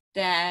work,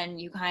 then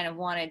you kind of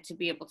wanted to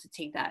be able to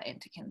take that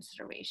into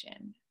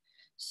consideration.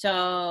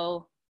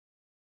 So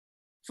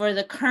for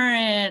the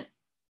current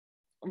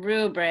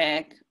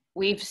rubric,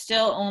 we've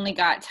still only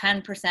got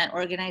 10%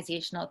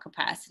 organizational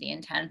capacity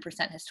and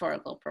 10%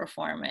 historical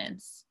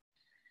performance.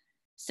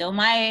 So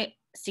my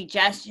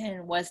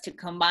suggestion was to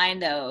combine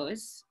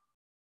those,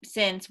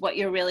 since what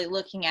you're really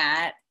looking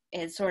at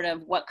is sort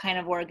of what kind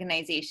of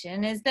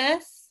organization is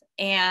this,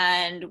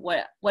 and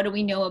what do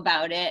we know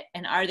about it,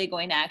 and are they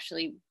going to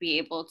actually be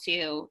able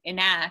to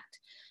enact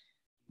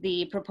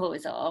the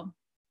proposal.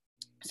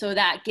 So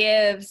that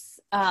gives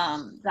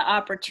the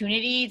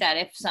opportunity that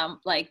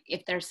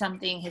if there's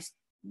something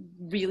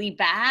really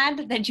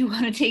bad that you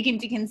want to take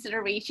into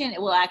consideration,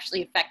 it will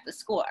actually affect the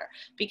score,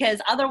 because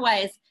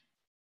otherwise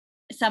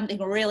something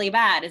really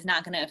bad is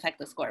not going to affect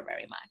the score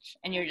very much,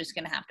 and you're just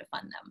going to have to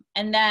fund them.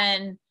 And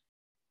then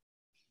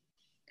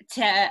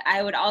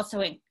I would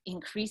also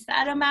increase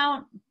that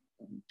amount,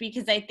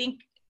 because I think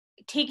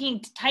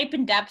taking type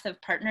and depth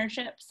of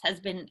partnerships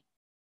has been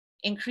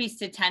increased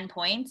to 10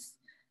 points.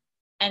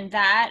 And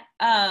that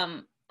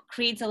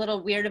creates a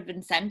little weird of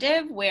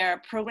incentive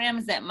where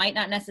programs that might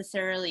not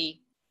necessarily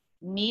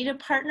need a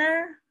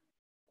partner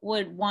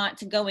would want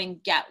to go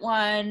and get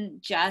one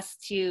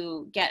just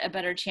to get a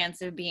better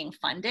chance of being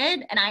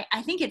funded. And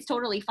I think it's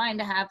totally fine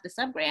to have the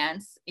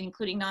subgrants,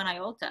 including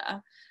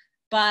non-IOLTA,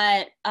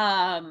 but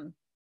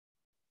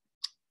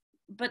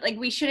like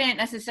we shouldn't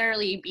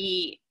necessarily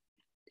be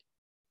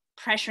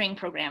pressuring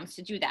programs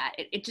to do that.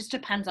 It just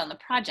depends on the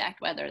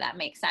project whether that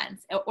makes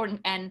sense,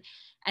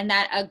 and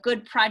that a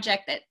good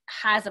project that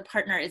has a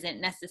partner isn't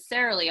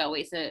necessarily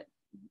always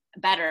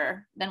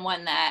better than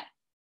one that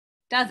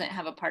doesn't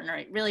have a partner.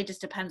 It really just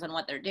depends on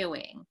what they're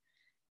doing.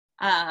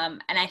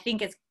 And I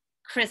think, as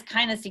Chris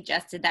kind of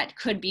suggested, that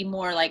could be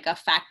more like a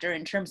factor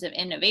in terms of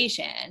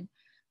innovation,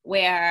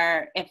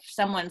 where if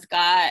someone's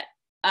got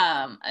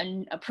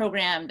a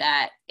program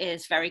that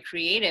is very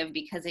creative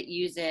because it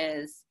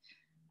uses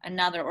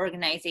another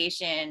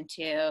organization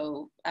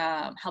to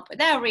help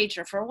with outreach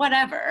or for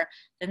whatever,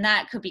 then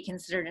that could be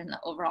considered in the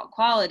overall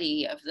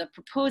quality of the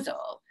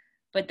proposal,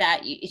 but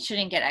that it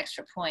shouldn't get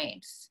extra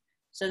points.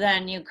 So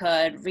then you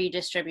could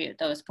redistribute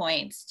those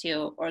points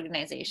to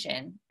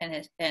organization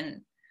and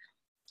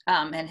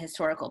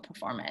historical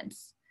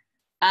performance.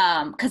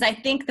 Because I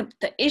think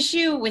the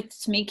issue with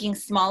making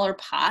smaller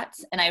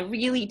pots, and I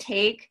really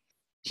take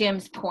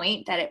Jim's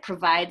point that it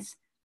provides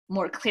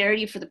more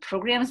clarity for the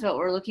programs what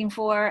we're looking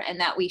for, and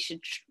that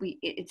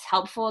it's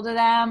helpful to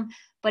them,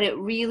 but it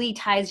really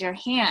ties your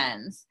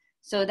hands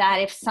so that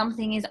if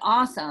something is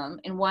awesome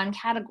in one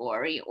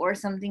category or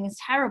something is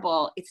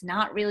terrible, it's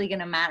not really going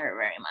to matter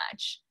very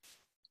much.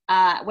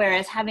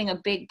 Whereas having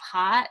a big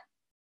pot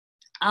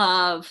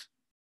of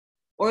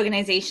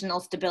organizational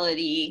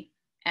stability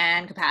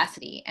and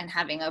capacity and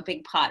having a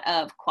big pot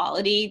of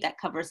quality that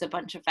covers a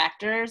bunch of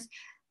factors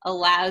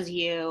allows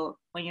you,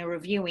 when you're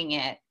reviewing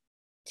it,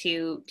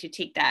 to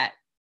take that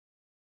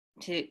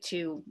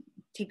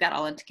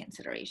all into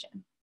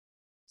consideration.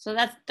 So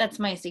that's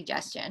my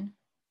suggestion.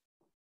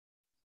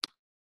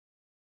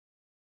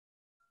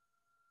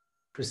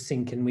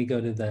 Christine, can we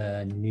go to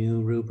the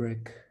new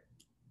rubric?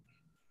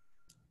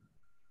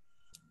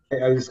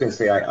 I was just going to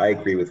say, I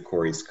agree with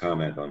Corey's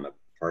comment on the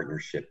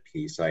partnership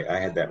piece. I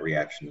had that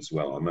reaction as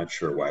well. I'm not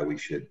sure why we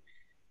should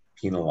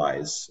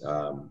penalize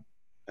an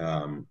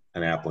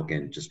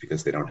applicant just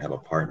because they don't have a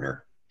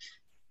partner,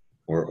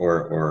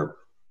 or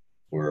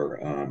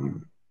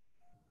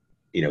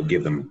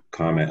give them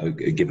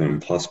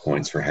plus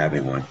points for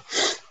having one.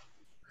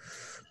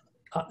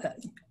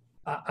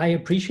 I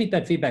appreciate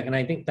that feedback, and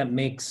I think that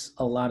makes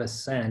a lot of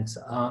sense.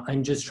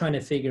 I'm just trying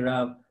to figure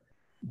out,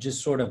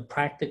 just sort of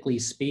practically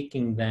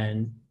speaking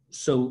then,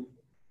 so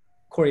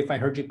Corey, if I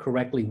heard you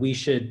correctly, we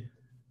should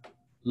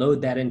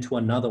load that into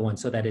another one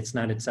so that it's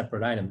not a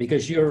separate item,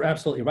 because you're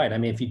absolutely right. I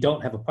mean, if you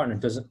don't have a partner,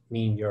 it doesn't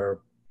mean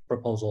your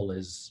proposal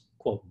is,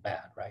 quote,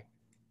 bad, right?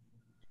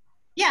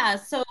 Yeah,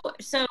 so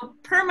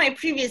per my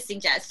previous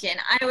suggestion,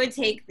 I would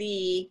take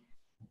the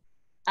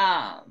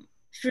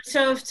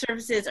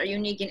services are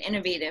unique and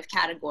innovative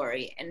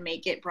category and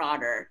make it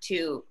broader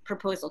to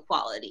proposal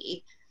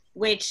quality,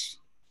 which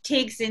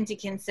takes into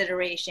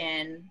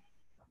consideration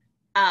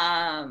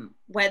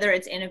whether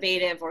it's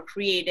innovative or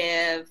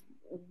creative,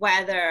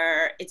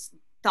 whether it's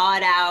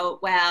thought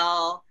out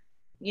well,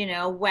 you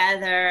know,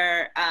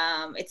 whether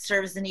it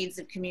serves the needs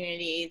of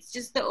communities,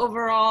 just the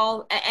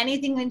overall,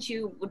 anything that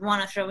you would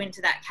want to throw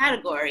into that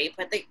category.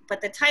 But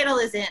the title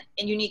isn't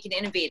unique and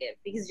innovative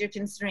because you're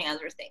considering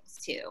other things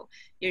too.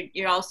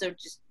 You're also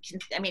just,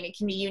 I mean, it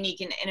can be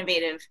unique and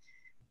innovative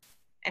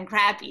and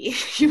crappy.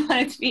 You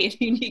want it to be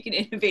unique and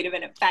innovative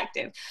and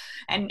effective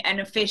and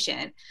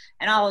efficient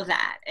and all of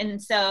that.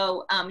 And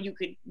so you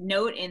could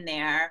note in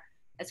there,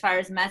 as far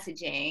as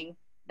messaging,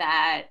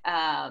 that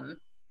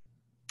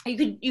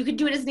you could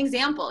do it as an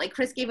example. Like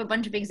Chris gave a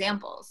bunch of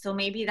examples, so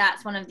maybe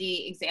that's one of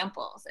the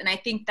examples. And I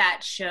think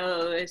that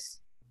shows,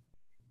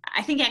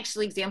 I think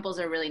actually examples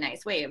are a really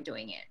nice way of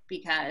doing it,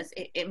 because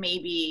it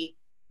maybe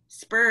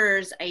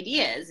spurs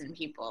ideas in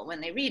people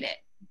when they read it.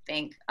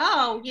 Think,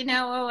 oh, you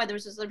know, oh,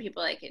 there's those other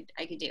people I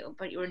could do,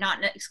 but you're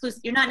not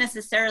exclusive. You're not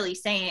necessarily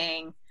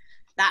saying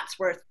that's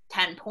worth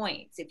 10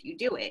 points if you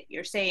do it.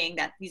 You're saying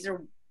that these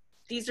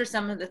are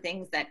some of the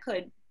things that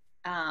could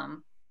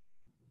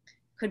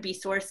be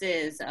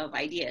sources of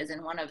ideas,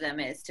 and one of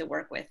them is to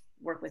work with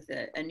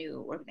a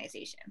new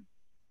organization.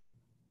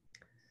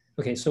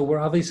 Okay, so we're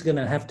obviously going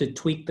to have to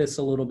tweak this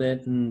a little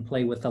bit and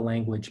play with the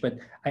language, but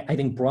I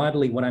think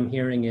broadly what I'm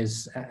hearing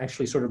is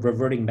actually sort of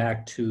reverting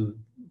back to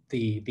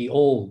the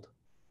old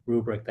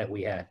rubric that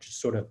we had, just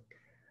sort of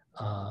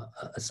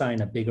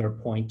assign a bigger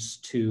points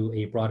to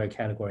a broader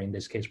category, in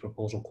this case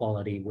proposal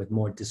quality, with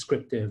more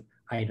descriptive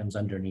items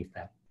underneath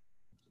that.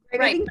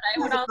 Right, but I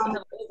would also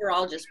have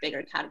overall just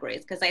bigger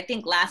categories, because I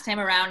think last time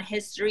around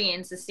history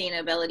and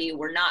sustainability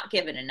were not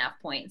given enough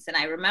points. And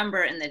I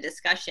remember in the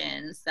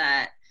discussions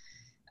that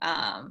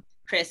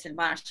Chris and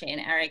Bonacce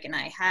and Eric and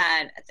I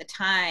had at the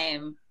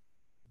time,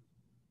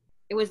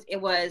 it was,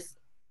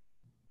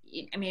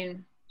 I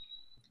mean,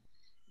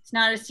 it's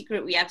not a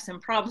secret we have some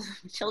problems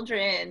with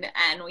children,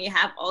 and we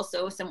have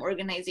also some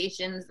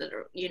organizations that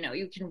are, you know,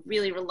 you can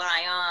really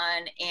rely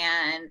on,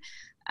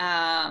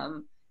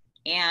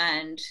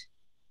 and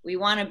we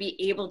want to be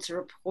able to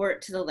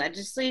report to the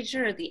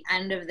legislature at the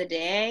end of the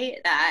day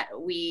that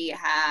we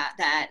have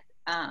that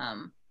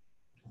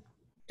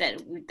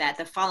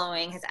the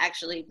following has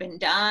actually been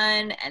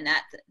done, and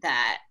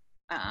that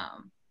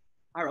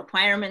our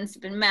requirements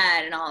have been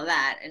met and all of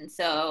that. And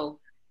so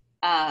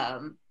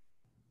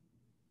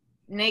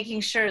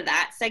making sure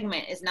that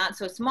segment is not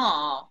so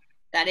small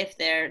that if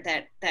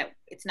that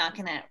it's not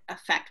going to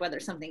affect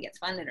whether something gets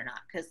funded or not,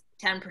 because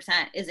 10%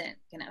 isn't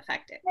going to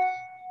affect it.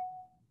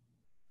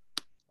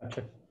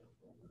 Gotcha.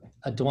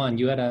 Dwan,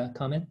 you had a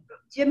comment?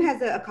 Jim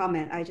has a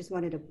comment. I just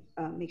wanted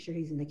to make sure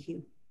he's in the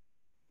queue.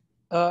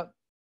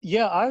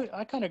 Yeah,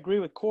 I kind of agree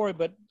with Corey,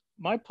 but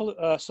my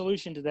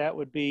solution to that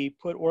would be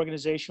put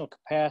organizational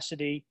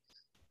capacity,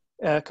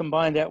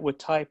 combine that with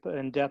type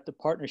and depth of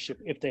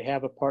partnership if they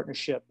have a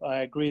partnership. I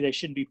agree they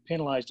shouldn't be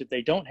penalized if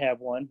they don't have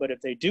one, but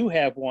if they do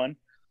have one,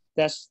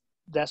 that's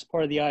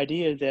part of the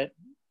idea, that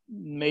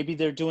maybe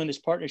they're doing this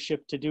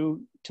partnership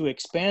to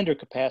expand their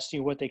capacity,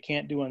 what they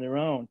can't do on their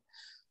own.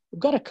 We've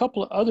got a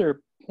couple of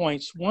other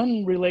points.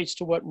 One relates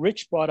to what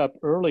Rich brought up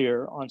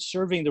earlier on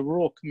serving the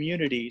rural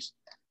communities.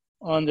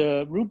 On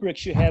the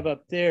rubrics you have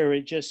up there,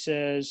 it just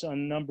says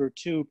on number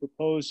 2,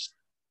 propose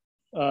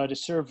to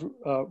serve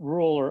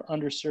rural or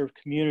underserved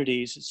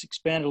communities. It's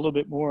expanded a little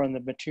bit more on the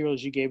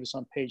materials you gave us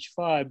on page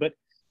 5, but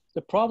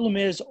the problem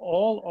is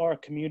all our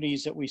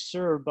communities that we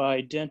serve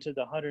by dint of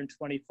the 125%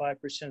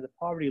 of the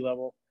poverty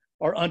level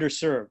are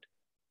underserved.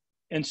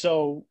 And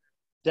so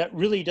that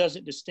really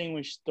doesn't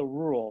distinguish the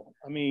rural.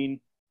 I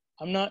mean,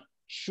 I'm not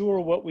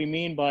sure what we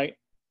mean by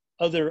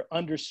other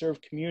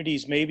underserved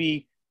communities.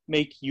 Maybe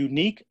make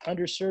unique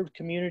underserved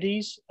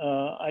communities.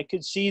 I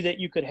could see that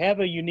you could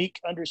have a unique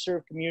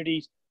underserved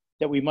community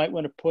that we might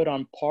want to put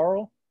on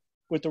par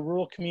with the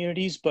rural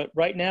communities, but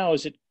right now,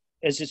 as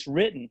it's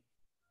written,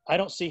 I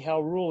don't see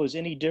how rural is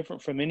any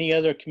different from any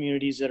other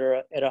communities that are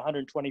at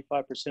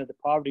 125% of the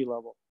poverty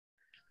level.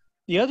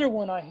 The other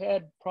one I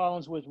had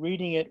problems with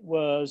reading it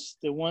was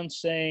the one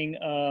saying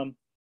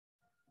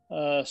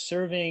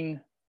serving,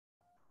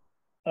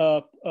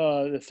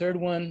 the third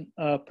one,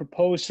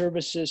 proposed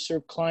services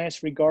serve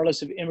clients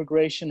regardless of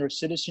immigration or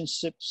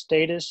citizenship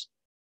status.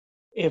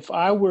 If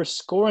I were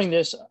scoring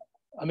this,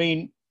 I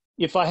mean,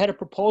 if I had a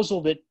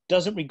proposal that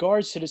doesn't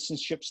regard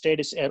citizenship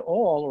status at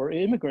all or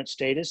immigrant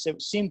status, it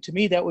would seem to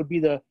me that would be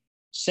the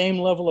same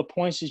level of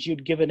points as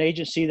you'd give an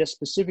agency that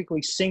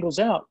specifically singles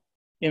out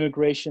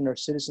immigration or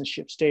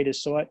citizenship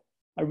status. So I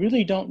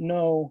really don't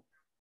know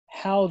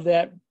how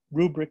that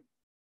rubric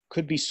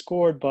could be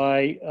scored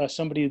by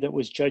somebody that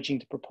was judging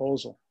the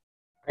proposal.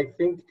 I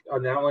think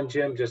on that one,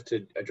 Jim, just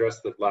to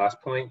address the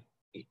last point,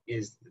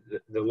 is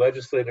the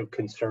legislative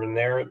concern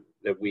there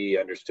that we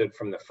understood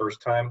from the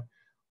first time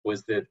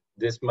was that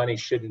this money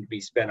shouldn't be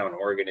spent on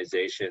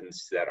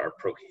organizations that are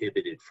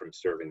prohibited from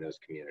serving those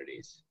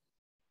communities.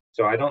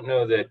 So I don't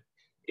know that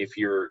if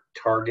you're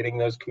targeting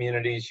those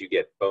communities, you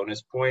get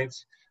bonus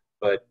points,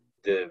 but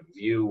the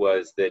view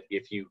was that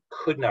if you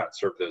could not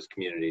serve those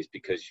communities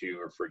because you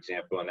were, for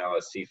example, an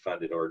LSC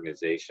funded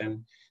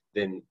organization,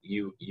 then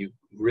you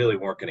really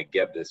weren't going to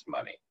get this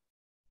money.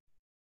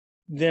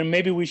 Then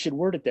maybe we should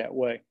word it that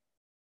way.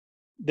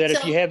 That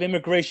if you have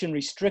immigration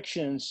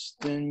restrictions,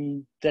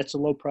 then that's a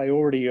low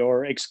priority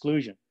or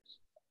exclusion.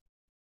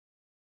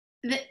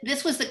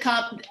 This was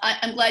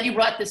I'm glad you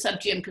brought this up,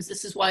 Jim, because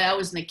this is why I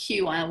was in the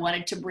queue. I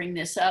wanted to bring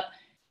this up.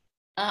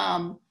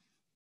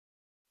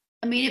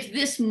 I mean, if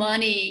this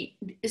money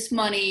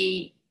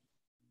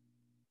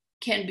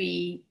can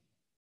be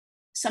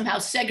somehow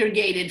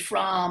segregated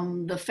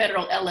from the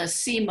federal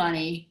LSC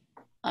money,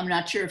 I'm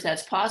not sure if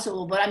that's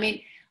possible, but I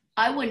mean,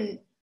 I wouldn't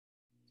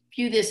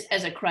view this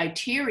as a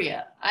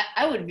criteria.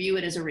 I would view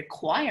it as a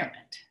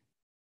requirement.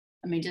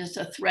 I mean, just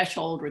a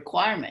threshold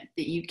requirement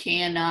that you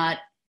cannot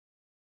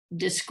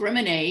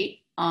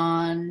discriminate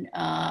on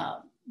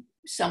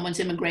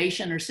someone's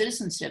immigration or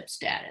citizenship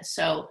status.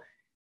 So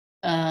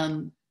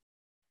I'm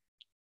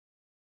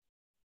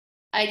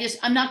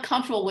not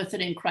comfortable with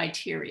it in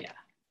criteria.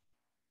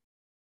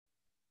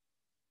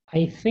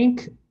 I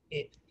think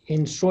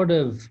in sort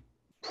of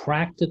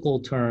practical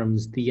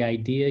terms, the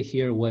idea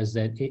here was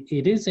that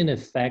it is in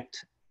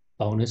effect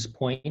bonus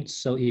points.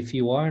 So if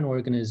you are an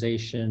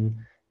organization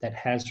that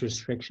has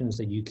restrictions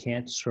that you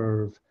can't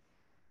serve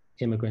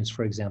immigrants,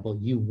 for example,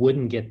 you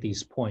wouldn't get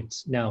these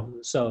points. Now,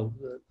 so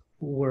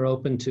we're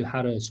open to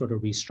how to sort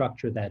of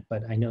restructure that,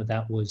 but I know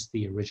that was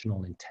the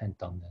original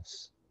intent on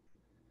this.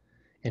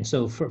 And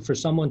so for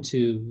someone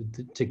to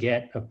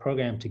get a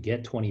program to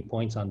get 20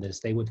 points on this,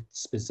 they would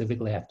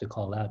specifically have to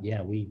call out,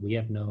 yeah, we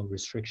have no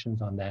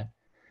restrictions on that,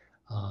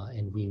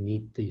 and we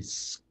meet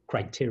these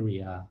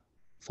criteria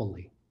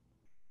fully.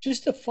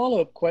 Just a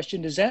follow-up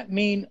question, does that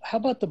mean, how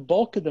about the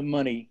bulk of the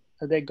money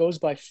that goes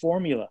by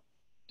formula?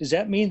 Does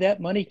that mean that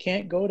money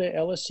can't go to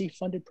LSC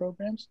funded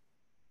programs?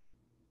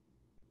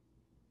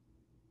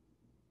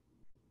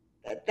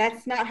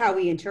 That's not how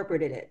we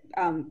interpreted it.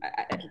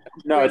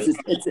 No,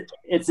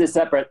 it's a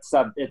separate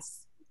sub.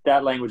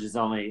 That language is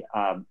only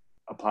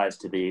applies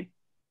to the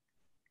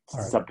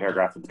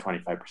subparagraph of the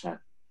 25%.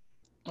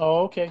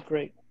 Oh, okay,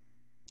 great.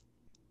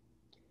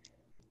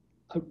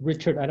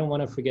 Richard, I don't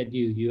want to forget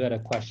you. You had a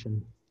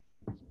question.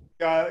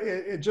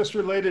 It just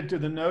related to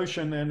the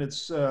notion, and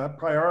it's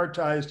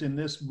prioritized in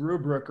this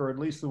rubric, or at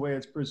least the way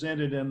it's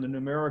presented and the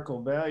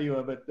numerical value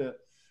of it, the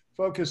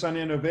focus on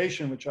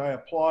innovation, which I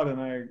applaud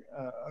and I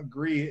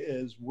agree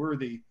is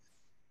worthy,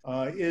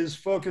 is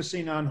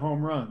focusing on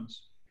home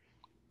runs.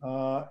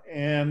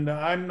 And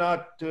I'm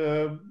not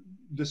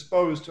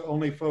disposed to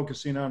only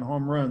focusing on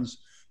home runs.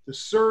 The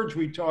surge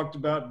we talked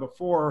about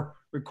before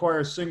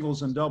requires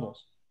singles and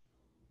doubles.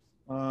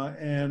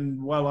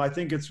 And while I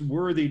think it's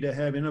worthy to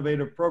have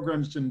innovative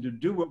programs and to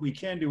do what we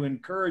can to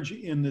encourage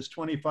in this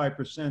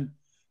 25%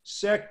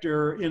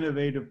 sector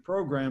innovative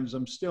programs,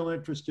 I'm still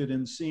interested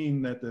in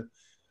seeing that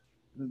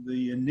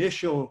the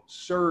initial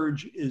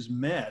surge is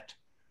met,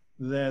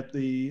 that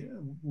the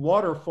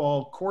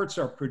waterfall courts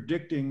are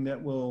predicting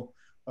that will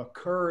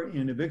occur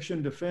in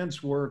eviction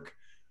defense work.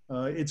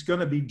 It's going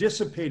to be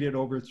dissipated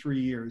over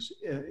 3 years.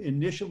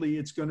 Initially,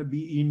 it's going to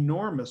be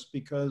enormous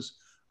because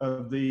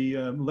of the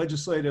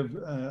legislative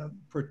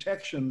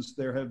protections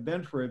there have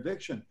been for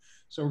eviction.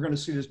 So we're going to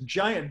see this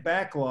giant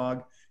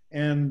backlog,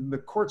 and the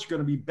courts are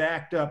going to be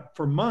backed up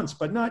for months,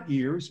 but not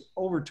years.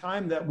 Over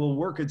time, that will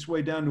work its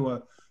way down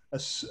to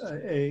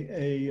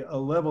a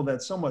level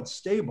that's somewhat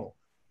stable.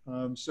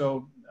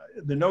 So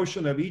the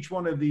notion of each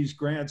one of these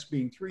grants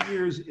being 3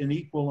 years in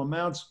equal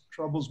amounts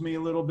troubles me a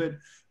little bit.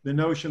 The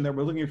notion that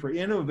we're looking for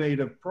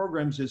innovative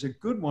programs is a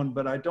good one,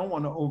 but I don't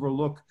want to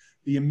overlook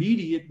the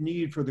immediate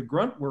need for the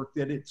grunt work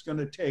that it's going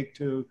to take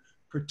to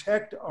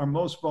protect our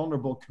most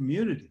vulnerable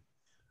community.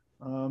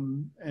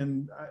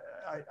 And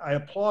I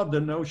applaud the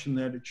notion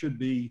that it should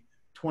be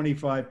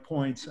 25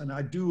 points, and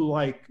I do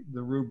like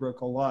the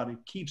rubric a lot.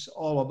 It keeps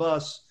all of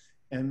us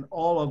and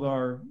all of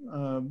our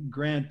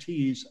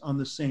grantees on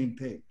the same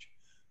page.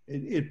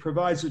 It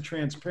provides a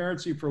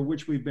transparency for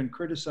which we've been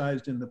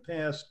criticized in the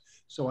past,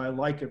 so I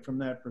like it from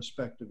that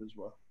perspective as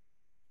well.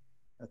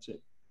 That's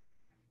it.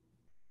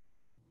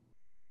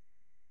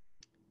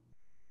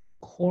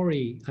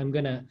 Corey, I'm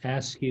going to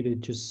ask you to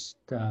just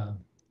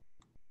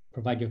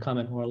provide your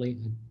comment orally.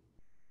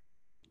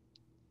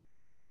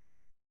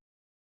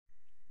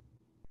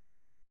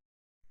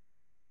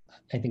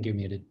 I think you're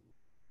muted.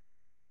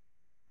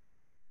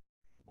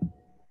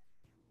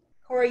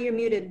 Corey, you're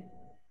muted.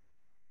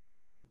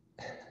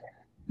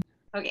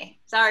 Okay,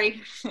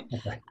 sorry.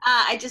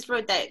 I just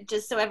wrote that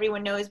just so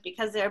everyone knows,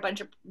 because there are a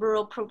bunch of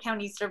rural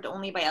counties served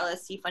only by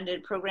LSC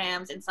funded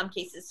programs, in some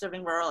cases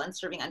serving rural and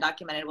serving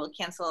undocumented will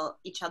cancel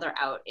each other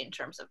out in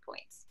terms of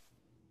points.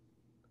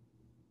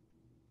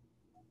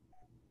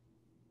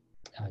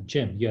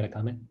 Jim, you had a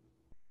comment?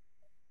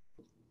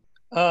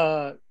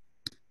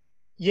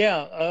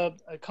 Yeah,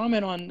 a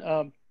comment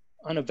on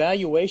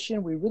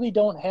evaluation. We really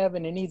don't have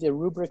in any of the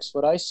rubrics,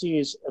 what I see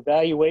is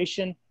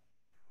evaluation.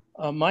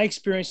 My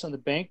experience on the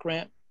bank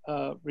grant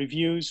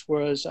reviews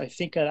was, I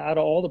think out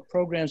of all the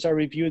programs I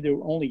reviewed, there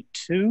were only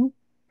 2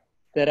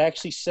 that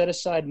actually set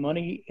aside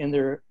money in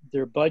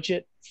their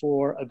budget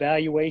for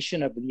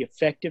evaluation of the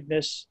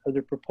effectiveness of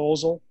their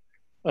proposal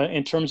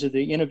in terms of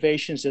the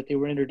innovations that they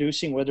were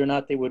introducing, whether or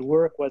not they would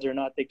work, whether or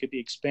not they could be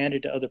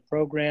expanded to other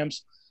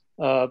programs,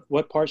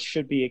 what parts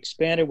should be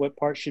expanded, what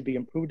parts should be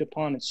improved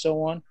upon, and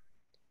so on.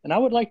 And I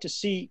would like to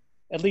see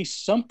at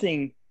least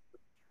something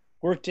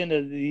worked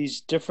into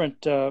these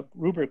different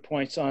rubric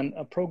points on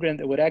a program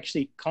that would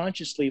actually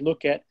consciously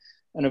look at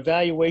an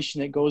evaluation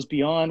that goes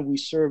beyond we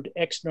served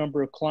X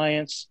number of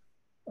clients,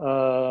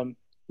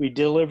 we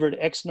delivered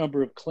X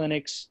number of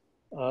clinics,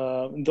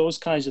 those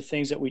kinds of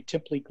things that we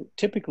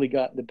typically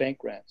got in the bank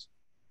grants.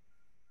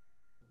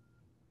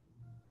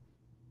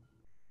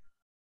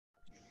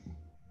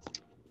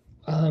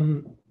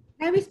 Can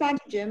I respond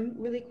to Jim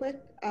really quick?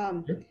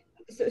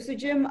 So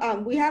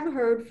Jim, we have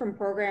heard from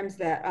programs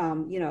that,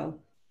 you know,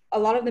 a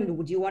lot of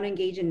them do want to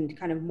engage in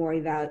kind of more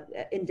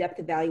in-depth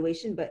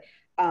evaluation, but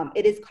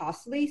it is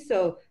costly.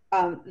 So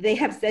they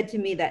have said to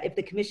me that if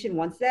the commission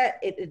wants that,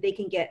 if they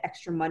can get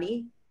extra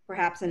money,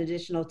 perhaps an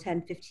additional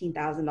 $10,000,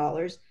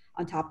 $15,000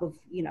 on top of,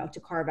 you know, to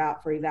carve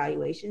out for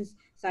evaluations.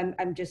 So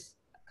I'm just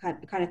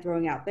kind of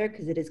throwing out there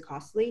because it is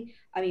costly.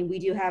 I mean, we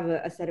do have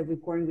a set of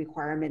reporting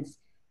requirements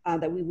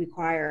that we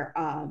require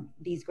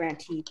these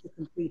grantees to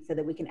complete so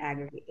that we can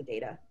aggregate the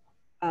data.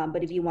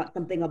 But if you want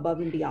something above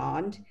and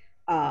beyond,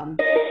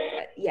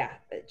 yeah,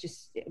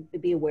 just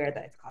be aware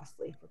that it's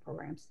costly for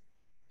programs.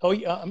 Oh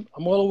yeah, I'm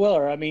well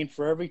aware. I mean,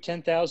 for every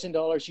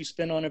 $10,000 you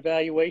spend on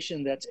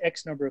evaluation, that's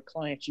X number of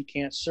clients you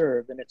can't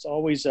serve. And it's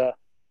always a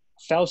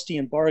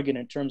Faustian bargain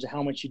in terms of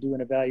how much you do in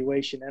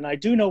evaluation. And I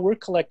do know we're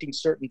collecting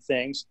certain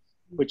things,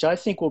 which I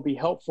think will be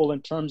helpful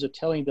in terms of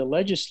telling the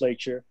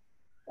legislature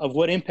of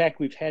what impact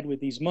we've had with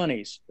these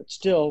monies. But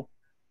still,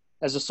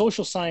 as a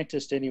social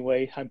scientist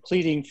anyway, I'm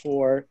pleading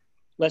for,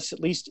 let's at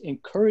least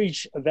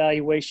encourage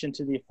evaluation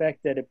to the effect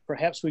that if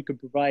perhaps we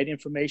could provide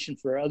information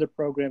for other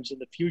programs in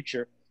the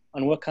future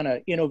on what kind of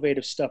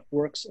innovative stuff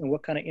works and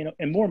what kind of,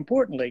 and more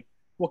importantly,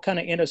 what kind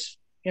of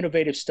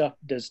innovative stuff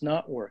does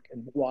not work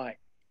and why.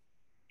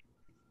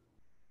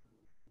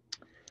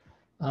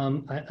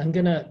 I'm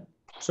gonna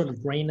sort of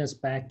rein us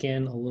back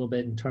in a little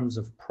bit in terms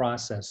of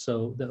process.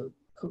 So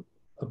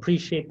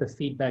appreciate the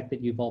feedback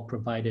that you've all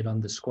provided on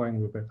the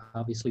scoring rubric.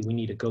 Obviously, we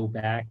need to go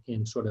back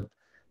and sort of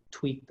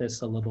tweak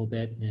this a little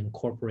bit and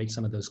incorporate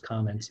some of those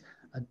comments.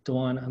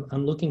 Dawn,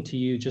 I'm looking to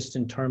you just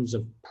in terms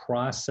of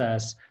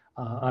process.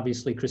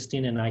 Obviously,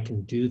 Christina and I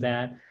can do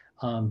that.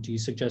 Do you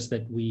suggest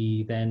that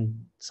we then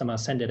somehow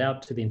send it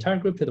out to the entire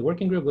group, to the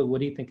working group? What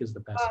do you think is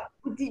the best?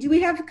 Do we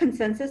have a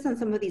consensus on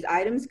some of these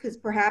items? Because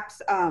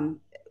perhaps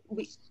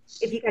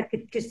if you guys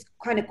could just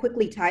kind of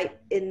quickly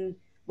type in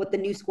what the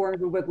new scoring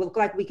rubric will look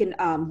like, we can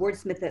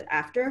wordsmith it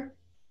after.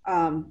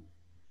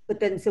 But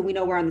then so we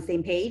know we're on the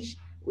same page.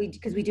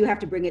 Because we do have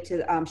to bring it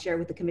to share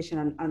with the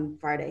commission on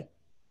Friday.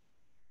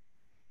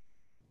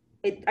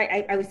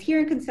 I was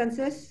hearing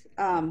consensus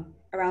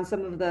around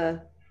some of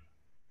the,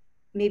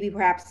 maybe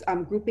perhaps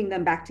grouping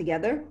them back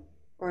together,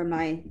 or am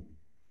I?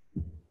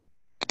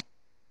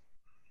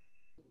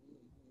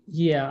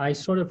 Yeah, I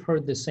sort of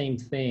heard the same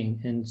thing.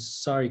 And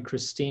sorry,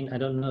 Christine, I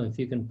don't know if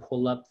you can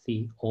pull up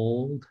the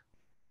old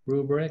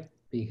rubric,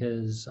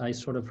 because I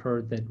sort of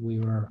heard that we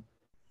were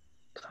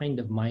kind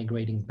of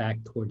migrating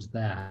back towards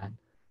that.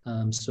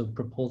 So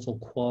proposal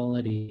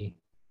quality,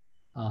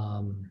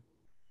 Sorry,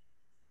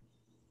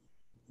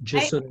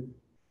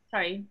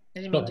 I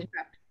didn't mean to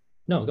interrupt.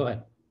 No, go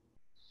ahead.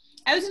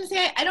 I was going to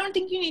say, I don't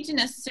think you need to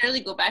necessarily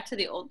go back to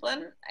the old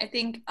one. I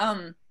think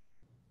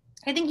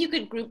you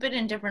could group it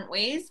in different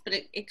ways, but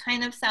it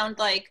kind of sounds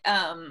like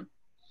type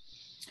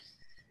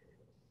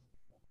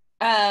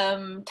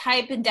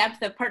and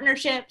depth of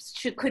partnerships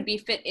could be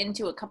fit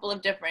into a couple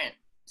of different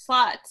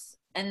slots,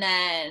 and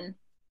then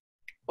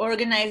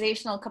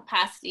organizational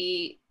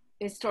capacity,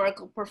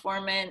 historical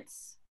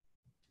performance,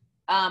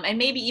 and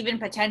maybe even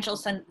potential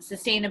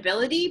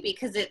sustainability,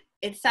 because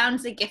it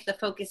sounds like if the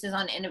focus is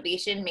on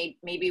innovation,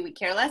 maybe we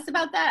care less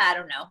about that. I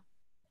don't know.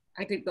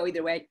 I could go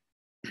either way.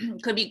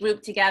 Could be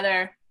grouped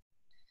together.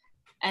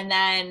 And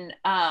then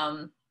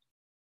I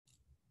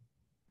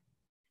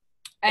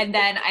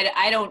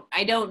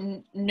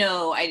don't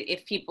know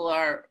if people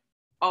are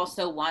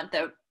also want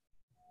the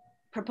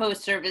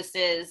proposed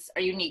services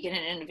are unique in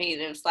an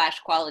innovative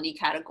 / quality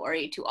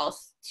category to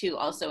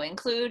also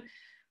include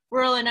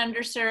rural and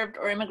underserved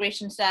or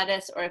immigration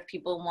status, or if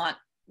people want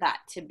that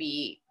to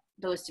be,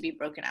 those to be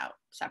broken out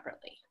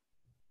separately.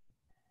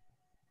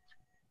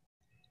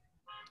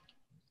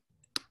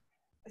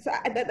 So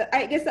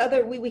I guess the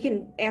other, we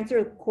can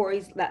answer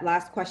Corey's that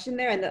last question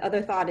there. And the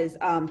other thought is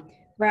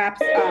perhaps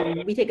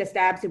we take a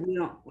stab so we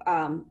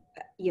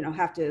don't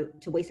have to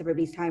waste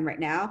everybody's time right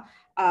now,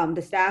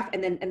 the staff,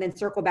 and then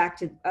circle back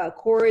to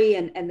Corey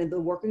and then the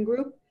working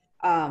group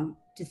to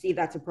see if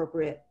that's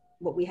appropriate.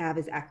 What we have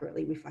is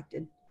accurately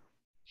reflected.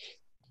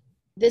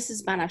 This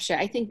is Banafshe.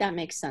 I think that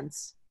makes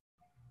sense.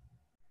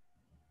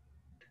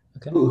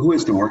 Okay. Who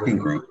is the working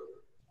group?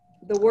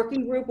 The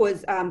working group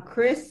was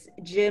Chris,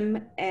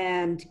 Jim,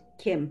 and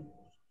Kim.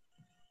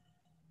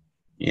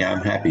 Yeah,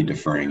 I'm happy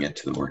deferring it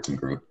to the working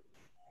group,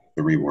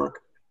 the rework.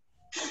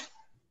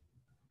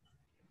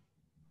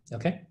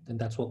 Okay, then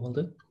that's what we'll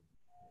do.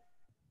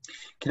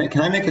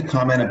 Can I make a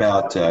comment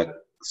about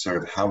sort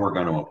of how we're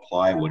going to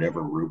apply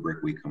whatever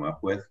rubric we come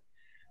up with?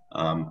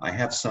 I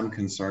have some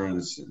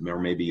concerns, or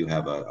maybe you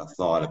have a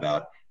thought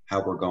about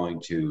how we're going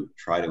to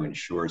try to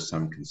ensure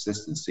some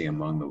consistency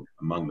among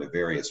the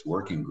various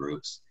working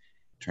groups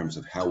in terms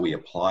of how we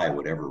apply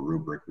whatever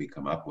rubric we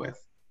come up with.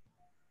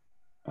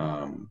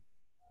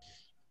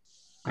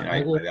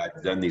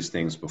 I've done these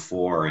things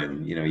before,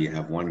 and you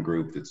have one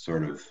group that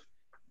sort of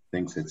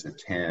thinks it's a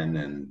 10,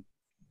 and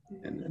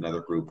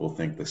another group will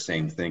think the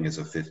same thing as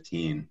a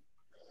 15.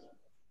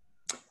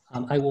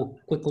 I will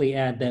quickly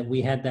add that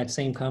we had that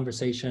same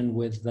conversation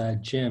with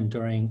Jim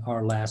during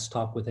our last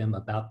talk with him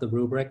about the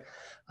rubric.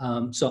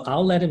 So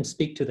I'll let him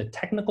speak to the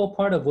technical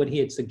part of what he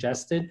had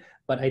suggested,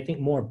 but I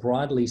think more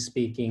broadly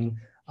speaking,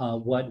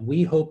 what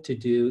we hope to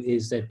do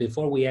is that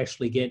before we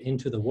actually get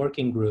into the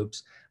working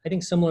groups, I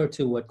think similar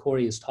to what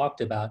Corey has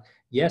talked about,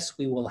 yes,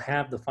 we will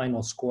have the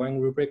final scoring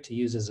rubric to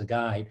use as a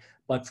guide,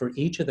 but for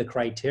each of the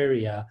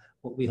criteria,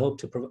 what we hope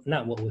to,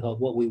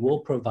 what we will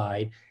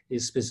provide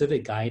is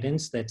specific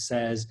guidance that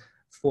says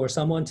for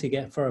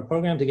a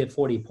program to get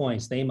 40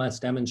 points, they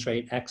must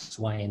demonstrate X,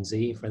 Y, and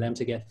Z. For them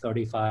to get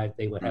 35,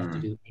 they would have to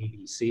do A,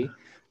 B, C,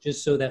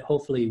 just so that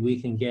hopefully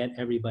we can get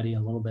everybody a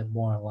little bit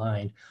more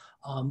aligned.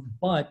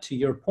 But to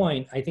your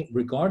point, I think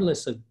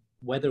regardless of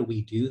whether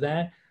we do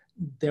that,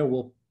 there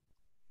will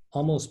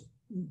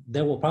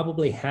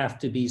probably have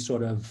to be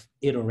sort of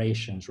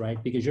iterations,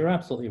 right? Because you're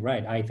absolutely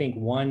right. I think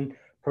one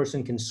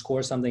person can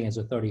score something as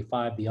a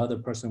 35, the other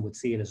person would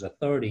see it as a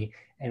 30,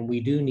 and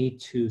we do need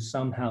to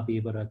somehow be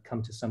able to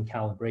come to some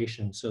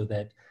calibration so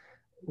that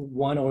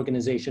one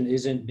organization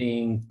isn't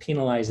being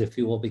penalized, if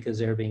you will, because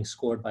they're being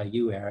scored by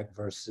you, Eric,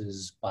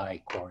 versus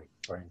by Corey,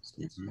 for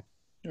instance.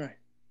 Right.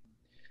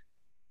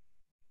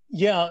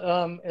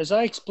 Yeah, as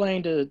I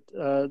explained to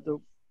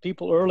the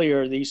people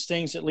earlier, these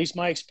things, at least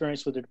my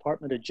experience with the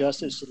Department of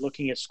Justice,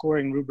 looking at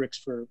scoring rubrics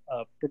for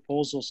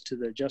proposals to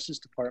the Justice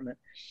Department,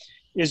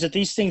 is that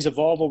these things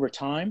evolve over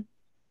time,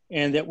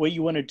 and that what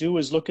you want to do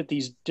is look at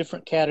these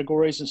different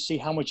categories and see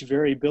how much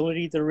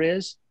variability there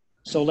is.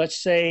 So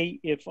let's say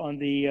if on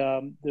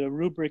the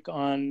rubric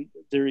on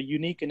the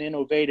unique and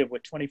innovative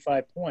with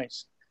 25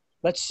 points,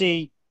 let's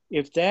see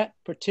if that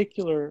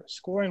particular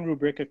scoring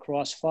rubric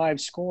across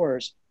 5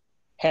 scores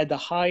had the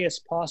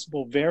highest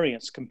possible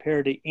variance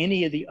compared to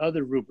any of the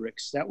other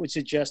rubrics. That would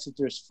suggest that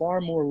there's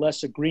far more or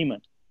less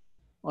agreement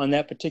on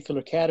that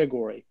particular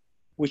category,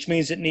 which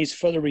means it needs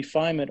further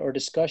refinement or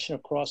discussion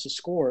across the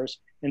scores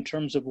in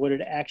terms of what it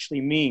actually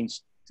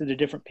means to the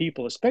different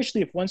people,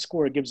 especially if one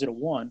scorer gives it a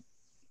 1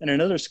 and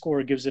another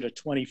scorer gives it a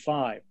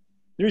 25.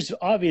 There's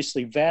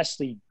obviously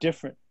vastly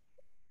different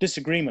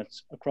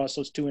disagreements across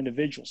those two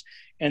individuals.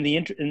 And the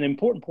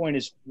important point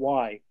is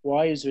why?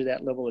 Why is there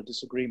that level of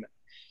disagreement?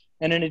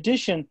 And in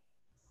addition,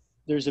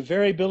 there's a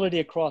variability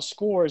across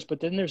scores,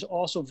 but then there's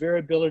also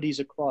variabilities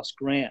across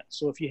grants.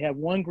 So if you have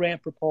one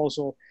grant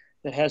proposal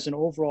that has an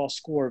overall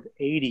score of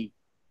 80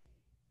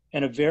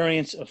 and a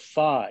variance of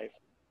 5,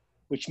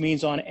 which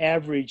means on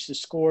average the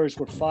scores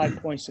were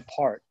 5 points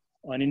apart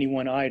on any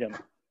one item,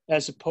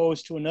 as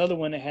opposed to another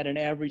one that had an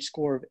average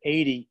score of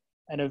 80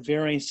 and a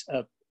variance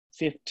of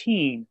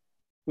 15,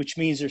 which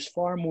means there's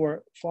far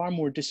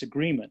more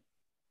disagreement.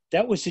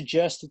 That would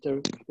suggest that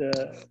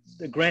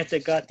the grant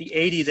that got the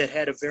 80 that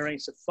had a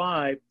variance of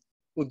 5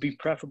 would be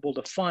preferable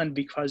to fund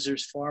because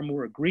there's far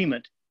more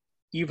agreement,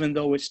 even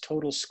though its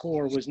total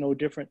score was no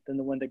different than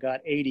the one that got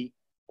 80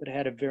 but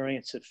had a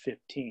variance of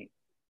 15.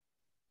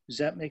 Does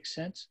that make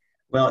sense?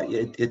 Well,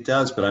 it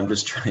does, but I'm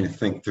just trying to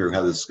think through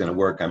how this is going to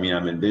work. I mean,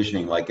 I'm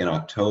envisioning like in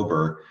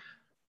October,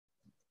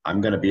 I'm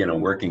going to be in a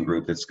working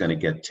group that's going to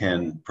get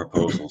 10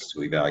 proposals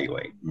to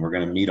evaluate. And we're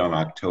going to meet on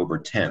October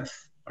 10th,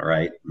 all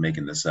right, I'm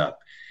making this up.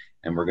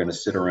 And we're going to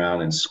sit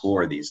around and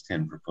score these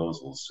 10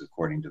 proposals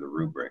according to the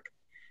rubric.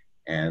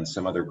 And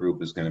some other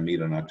group is going to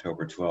meet on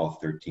October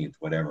 12th, 13th,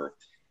 whatever.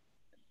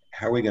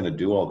 How are we going to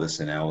do all this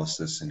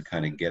analysis and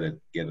kind of get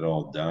it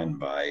all done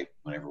by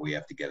whenever we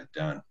have to get it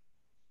done?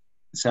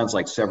 It sounds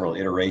like several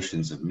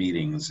iterations of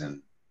meetings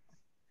and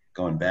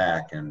going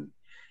back, and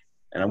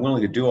I'm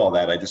willing to do all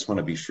that. I just want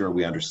to be sure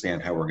we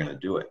understand how we're going to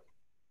do it.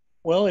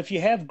 Well, if you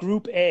have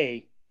Group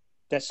A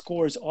that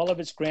scores all of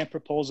its grant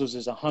proposals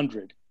as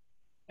 100,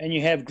 and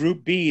you have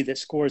Group B that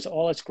scores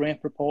all its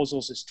grant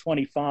proposals as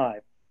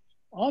 25,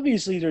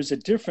 obviously there's a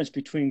difference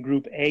between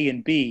Group A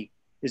and B.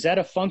 Is that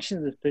a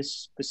function of the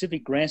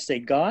specific grants they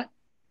got,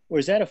 or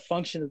is that a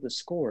function of the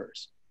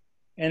scores?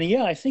 And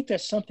yeah, I think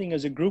that's something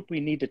as a group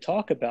we need to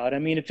talk about. I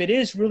mean, if it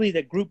is really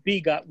that Group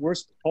B got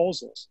worse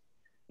proposals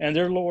and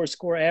their lower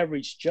score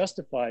average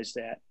justifies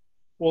that,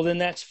 well, then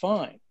that's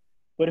fine.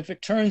 But if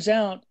it turns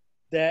out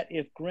that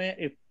if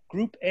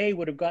Group A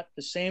would have got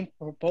the same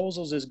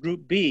proposals as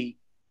Group B,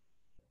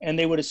 and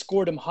they would have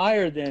scored them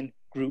higher than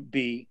Group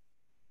B,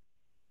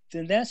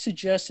 then that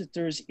suggests that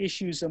there's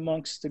issues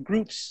amongst the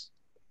groups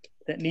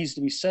that needs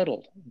to be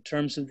settled in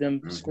terms of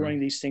them scoring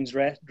these things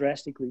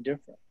drastically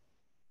different.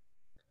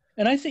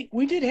 And I think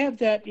we did have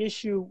that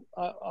issue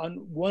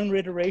on one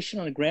iteration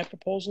on the grant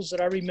proposals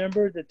that I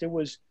remember, that there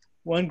was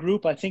one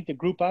group, I think the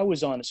group I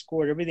was on, that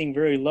scored everything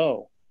very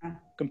low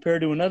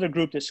compared to another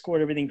group that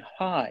scored everything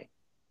high.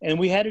 And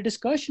we had a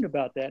discussion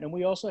about that. And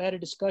we also had a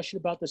discussion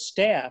about the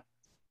staff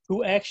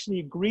who actually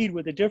agreed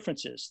with the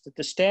differences, that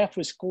the staff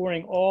was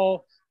scoring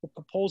all the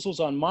proposals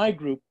on my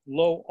group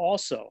low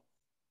also.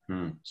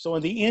 So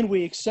in the end,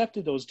 we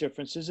accepted those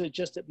differences. It's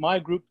just that my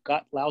group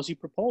got lousy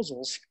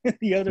proposals.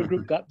 The other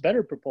group got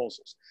better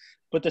proposals.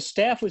 But the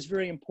staff was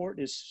very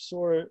important as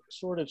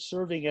sort of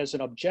serving as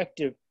an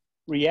objective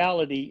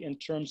reality in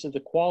terms of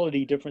the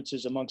quality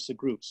differences amongst the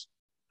groups.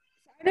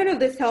 I don't know if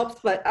this helps,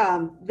 but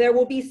there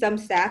will be some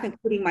staff,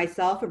 including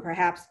myself and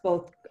perhaps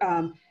both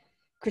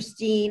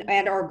Christine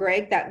and or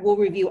Greg, that will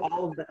review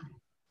all of them.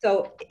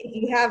 So if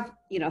you have,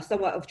 you know,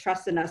 somewhat of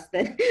trust in us,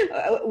 then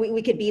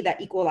we could be that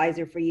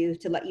equalizer for you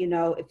to let you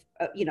know if,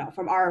 you know,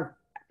 from our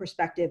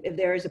perspective, if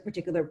there is a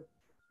particular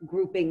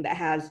grouping that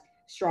has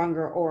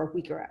stronger or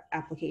weaker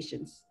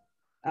applications.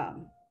 I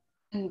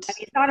mean,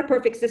 it's not a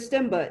perfect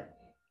system, but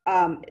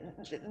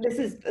this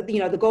is, you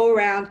know, the go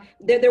around.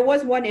 There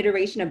was one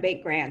iteration of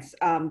bank grants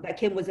that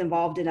Kim was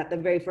involved in at the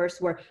very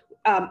first, where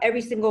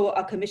every single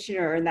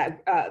commissioner in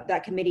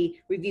that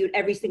committee reviewed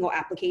every single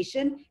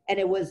application, and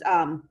it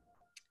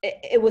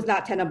was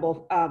not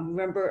tenable.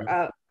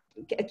 Remember,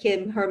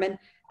 Kim, Herman.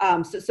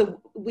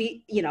 So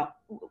we, you know,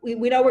 we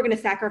know we're going to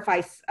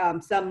sacrifice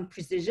some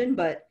precision,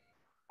 but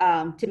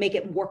to make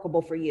it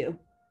workable for you.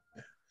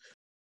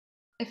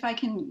 If I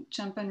can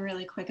jump in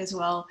really quick as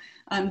well.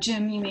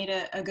 Jim, you made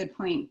a good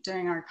point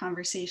during our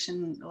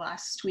conversation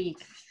last week.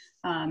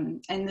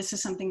 And this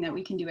is something that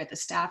we can do at the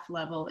staff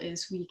level,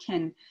 is we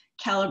can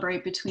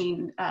calibrate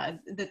between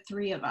the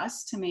three of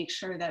us to make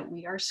sure that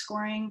we are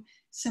scoring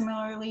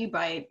similarly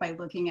by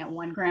looking at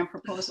one grant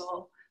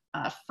proposal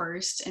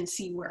first and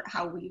see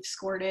how we've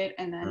scored it,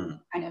 and then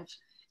kind of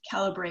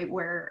calibrate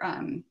where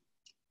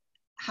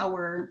how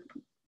we're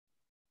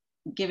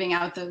giving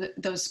out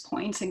those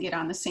points and get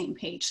on the same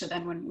page. So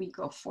then when we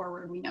go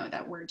forward, we know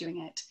that we're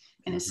doing it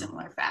in a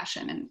similar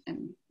fashion,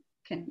 and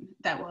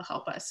that will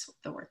help us with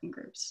the working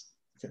groups.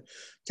 Okay.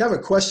 I have a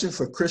question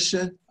for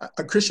Christian.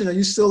 Christian, are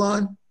you still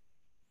on?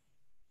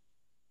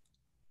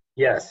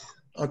 Yes.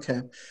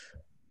 Okay.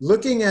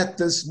 Looking at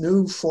this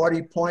new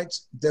 40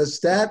 points, does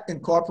that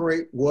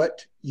incorporate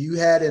what you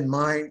had in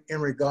mind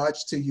in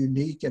regards to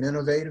unique and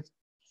innovative?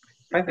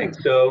 I think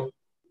so.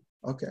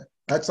 Okay,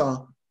 that's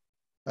all.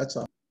 That's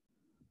all.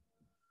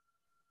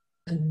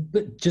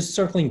 But just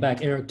circling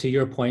back, Eric, to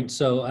your point,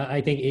 so I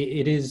think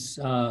it is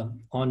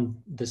on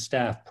the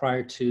staff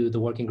prior to the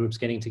working groups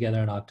getting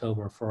together in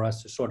October for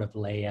us to sort of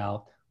lay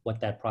out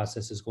what that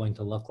process is going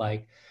to look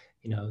like.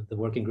 You know, the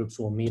working groups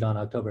will meet on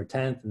October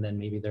 10th, and then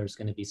maybe there's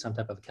going to be some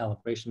type of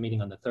calibration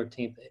meeting on the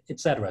 13th, et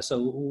cetera.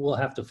 So we'll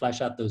have to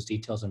flesh out those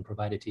details and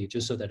provide it to you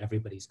just so that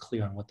everybody's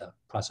clear on what the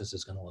process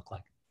is going to look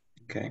like.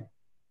 Okay.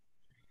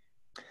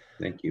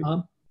 Thank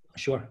you.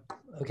 Sure.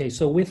 Okay,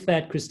 so with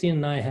that, Christine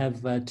and I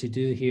have to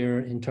do here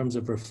in terms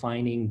of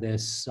refining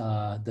this,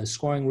 the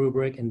scoring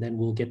rubric, and then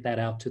we'll get that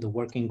out to the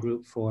working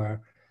group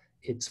for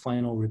its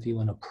final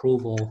review and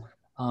approval.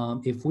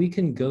 If we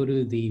can go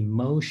to the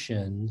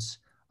motions,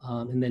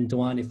 and then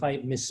Dawn, if I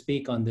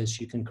misspeak on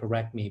this, you can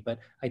correct me, but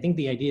I think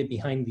the idea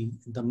behind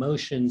the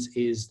motions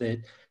is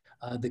that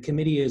the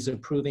committee is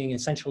approving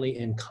essentially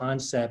in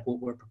concept what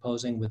we're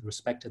proposing with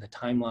respect to the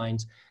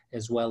timelines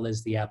as well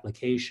as the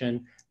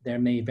application. There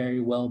may very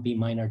well be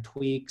minor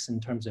tweaks in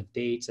terms of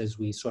dates as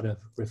we sort of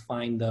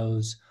refine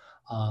those.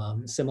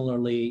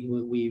 Similarly,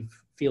 we've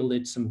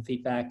fielded some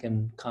feedback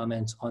and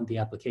comments on the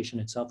application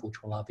itself,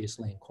 which we'll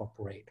obviously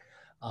incorporate.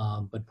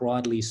 But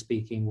broadly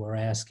speaking, we're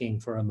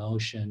asking for a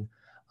motion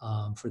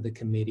for the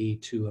committee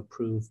to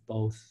approve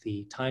both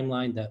the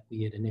timeline that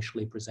we had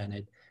initially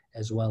presented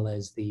as well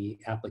as the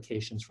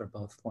applications for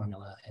both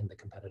formula and the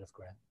competitive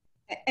grant.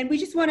 And we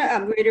just want to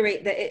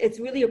reiterate that it's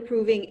really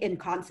approving in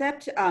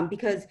concept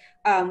because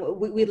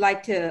we'd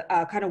like to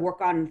kind of work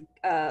on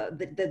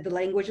the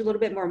language a little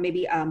bit more,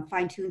 maybe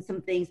fine tune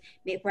some things,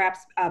 maybe perhaps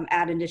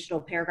add an additional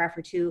paragraph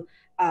or two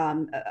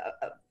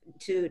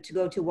to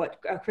go to what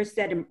Chris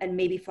said and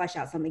maybe flesh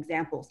out some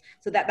examples.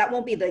 So that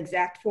won't be the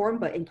exact form,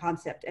 but in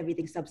concept,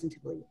 everything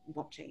substantively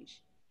won't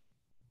change.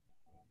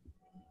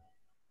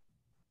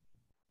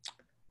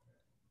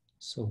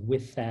 So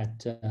with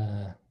that,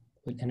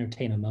 would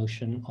entertain a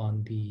motion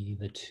on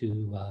the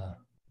two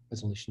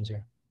resolutions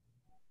here.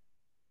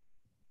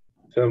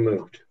 So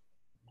moved.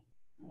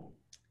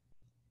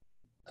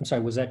 I'm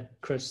sorry, was that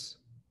Chris?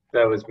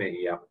 That was me,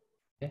 yeah.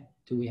 Okay,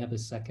 do we have a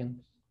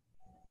second?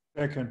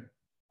 Second.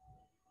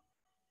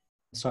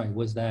 Sorry,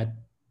 was that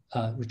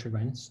Richard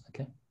Reines?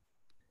 Okay.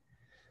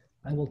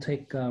 I will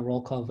take a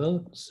roll call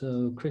vote.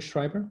 So Chris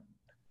Schreiber?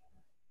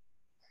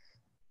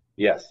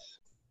 Yes.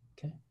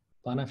 Okay.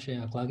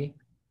 Banafsheh Aklagi?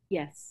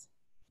 Yes.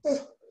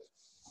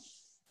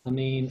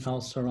 Amin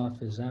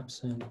Al-Sarraf is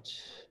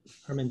absent.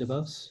 Herman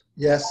DeVos?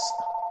 Yes.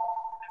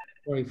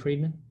 Corey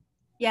Friedman?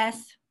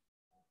 Yes.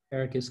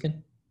 Eric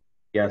Iskin?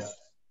 Yes.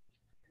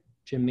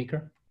 Jim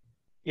Meeker?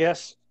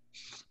 Yes.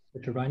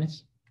 Richard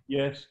Reines?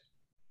 Yes.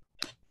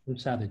 Lou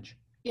Savage?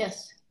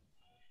 Yes.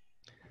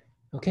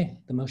 Okay,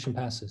 the motion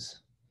passes.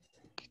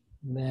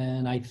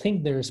 Then I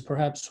think there's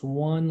perhaps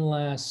one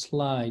last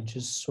slide,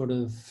 just sort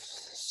of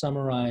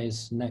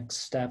summarize next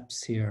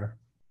steps here.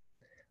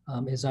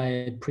 As I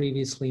had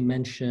previously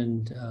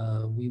mentioned,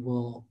 we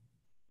will,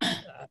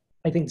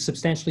 I think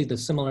substantially the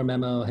similar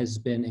memo has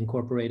been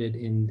incorporated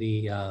in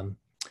the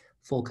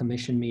full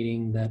commission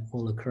meeting that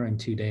will occur in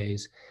 2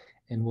 days,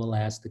 and we'll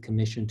ask the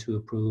commission to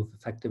approve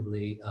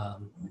effectively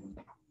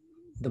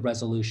the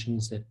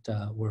resolutions that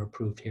were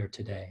approved here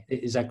today.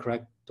 Is that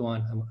correct,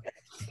 Dawn?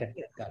 Okay,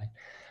 got it.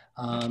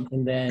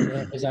 And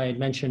then, as I had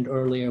mentioned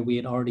earlier, we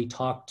had already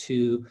talked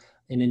to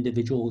an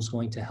individual who's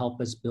going to help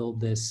us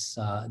build this,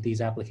 these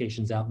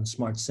applications out in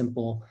Smart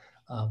Simple.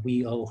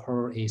 We owe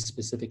her a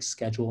specific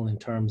schedule in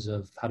terms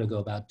of how to go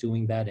about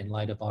doing that in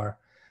light of our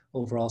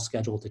overall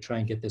schedule to try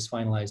and get this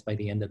finalized by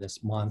the end of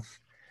this month.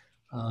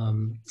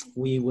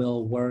 We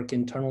will work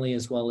internally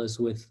as well as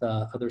with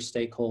other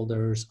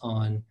stakeholders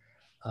on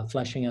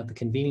fleshing out the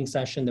convening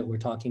session that we're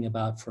talking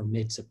about for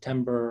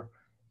mid-September,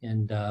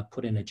 and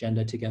put an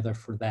agenda together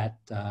for that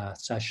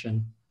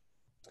session.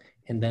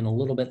 And then a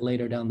little bit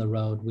later down the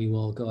road, we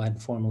will go ahead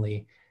and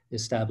formally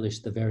establish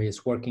the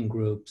various working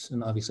groups.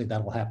 And obviously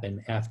that will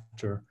happen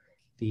after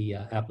the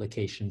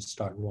applications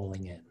start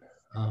rolling in.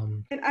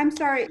 And I'm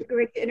sorry,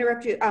 Greg, to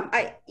interrupt you.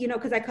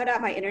 Because I cut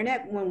out my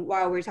internet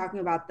while we were talking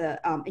about the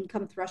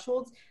income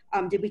thresholds.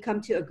 Did we come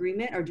to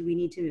agreement, or do we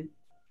need to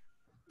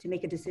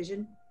make a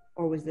decision,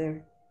 or was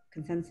there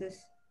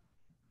consensus?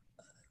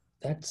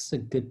 That's a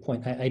good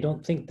point. I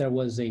don't think there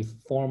was a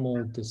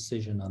formal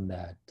decision on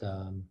that.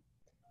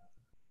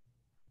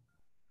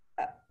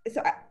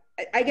 So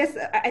I guess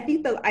I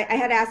think I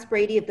had asked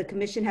Brady if the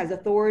commission has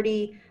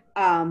authority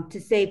to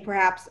say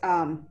perhaps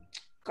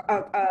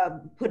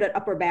put an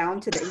upper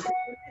bound to the income,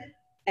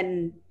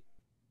 and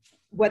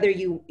whether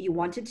you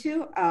wanted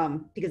to,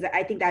 because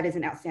I think that is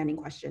an outstanding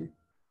question.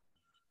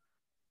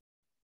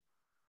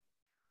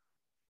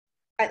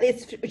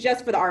 It's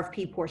just for the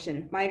RFP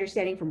portion. My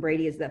understanding from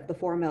Brady is that the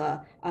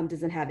formula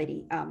doesn't have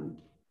any,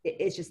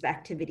 it's just the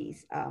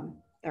activities that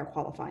are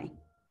qualifying.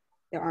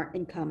 There aren't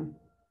income.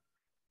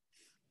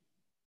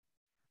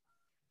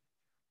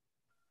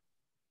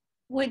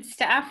 Would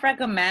staff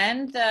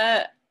recommend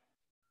the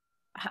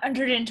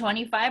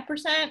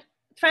 125%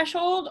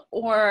 threshold?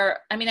 Or,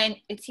 I mean,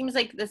 it seems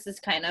like this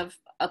is kind of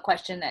a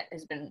question that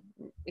has been,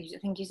 I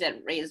think you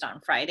said raised on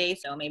Friday,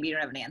 so maybe you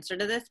don't have an answer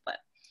to this, but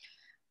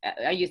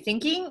are you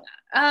thinking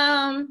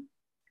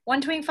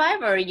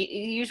 125 or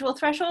usual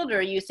threshold, or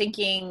are you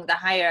thinking the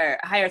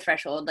higher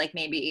threshold, like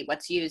maybe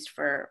what's used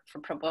for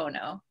pro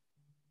bono?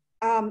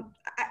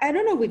 I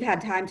don't know if we've had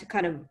time to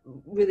kind of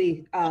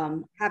really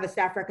have a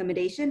staff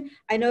recommendation.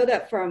 I know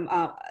that from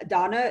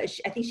Donna,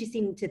 I think she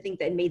seemed to think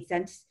that it made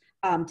sense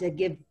to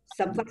give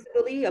some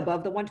flexibility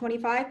above the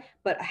 125,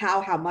 but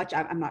how much,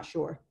 I'm not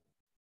sure.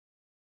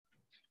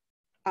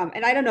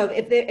 And I don't know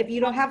if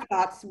you don't have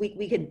thoughts,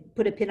 we could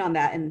put a pin on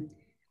that and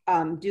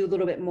do a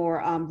little bit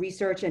more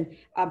research, and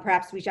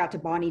perhaps reach out to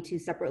Bonnie too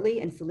separately,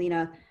 and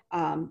Selena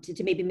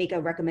to maybe make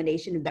a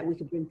recommendation that we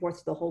could bring forth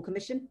to the whole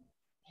commission.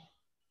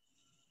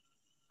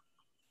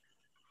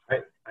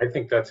 I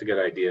think that's a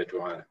good idea,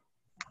 Joanna.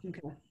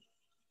 Okay.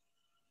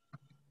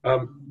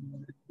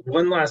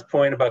 One last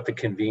point about the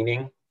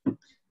convening.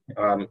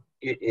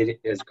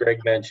 As Greg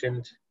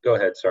mentioned, go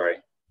ahead, sorry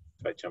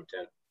if I jumped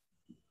in.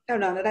 Oh,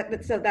 no,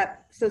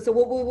 so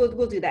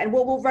we'll do that, and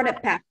we'll run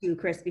it past you,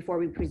 Chris, before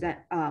we present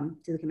to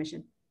the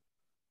commission.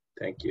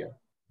 Thank you.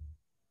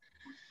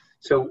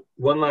 So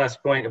one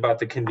last point about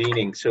the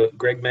convening. So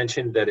Greg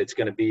mentioned that it's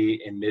going to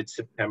be in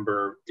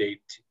mid-September,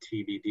 date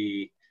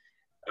TBD,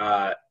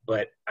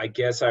 but I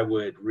guess I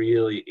would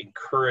really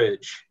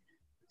encourage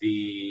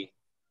the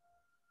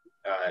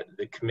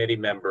committee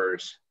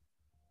members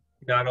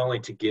not only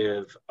to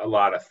give a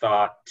lot of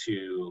thought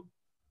to,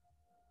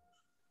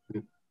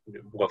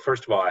 well,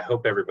 first of all, I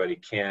hope everybody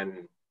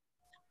can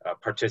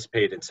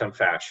participate in some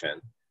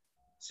fashion.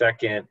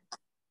 Second,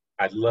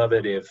 I'd love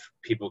it if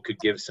people could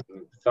give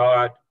some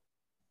thought,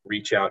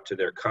 reach out to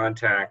their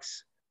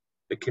contacts.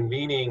 The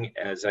convening,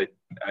 as I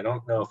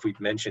don't know if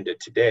we've mentioned it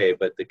today,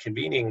 but the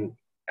convening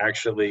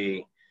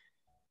actually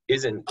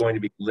isn't going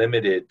to be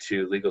limited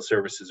to legal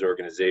services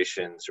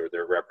organizations or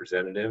their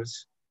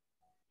representatives.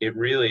 It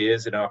really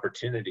is an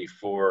opportunity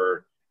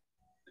for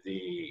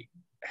the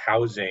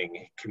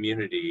housing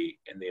community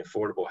and the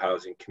affordable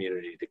housing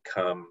community to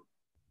come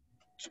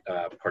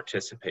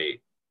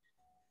participate.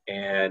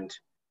 And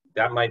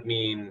that might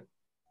mean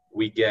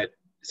we get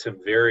some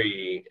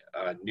very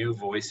new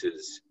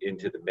voices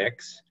into the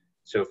mix.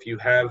 So if you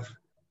have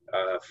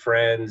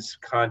friends,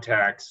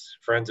 contacts,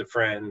 friends of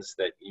friends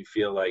that you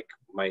feel like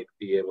might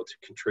be able to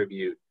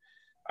contribute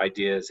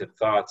ideas and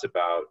thoughts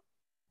about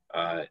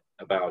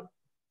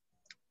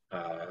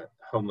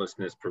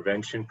homelessness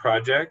prevention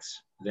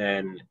projects,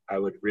 then I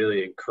would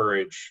really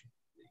encourage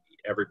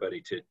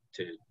everybody to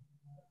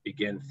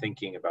begin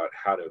thinking about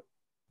how to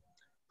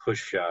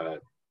push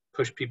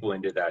people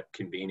into that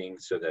convening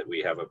so that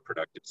we have a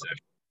productive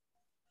session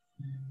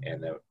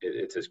and that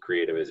it's as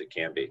creative as it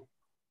can be.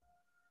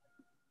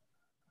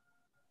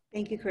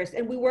 Thank you, Chris.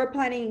 And we were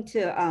planning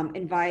to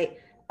invite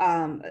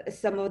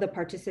some of the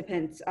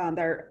participants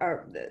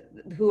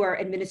who are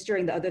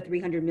administering the other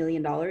 $300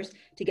 million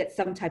to get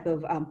some type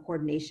of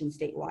coordination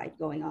statewide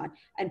going on.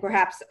 And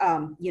perhaps,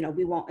 you know,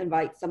 we won't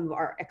invite some of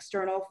our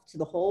external to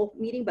the whole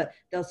meeting, but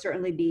there'll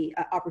certainly be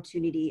an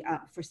opportunity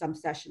for some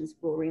sessions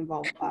where we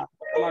involve a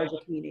larger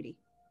community.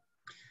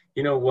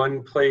 You know,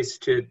 one place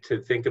to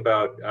think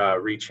about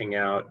reaching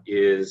out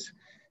is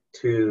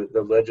to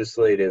the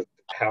Legislative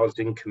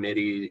Housing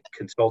Committee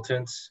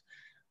consultants.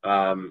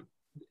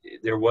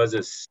 There was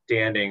a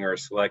standing or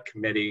select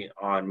committee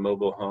on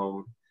mobile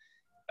home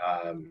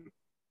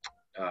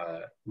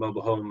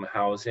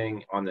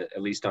housing on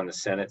at least on the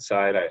Senate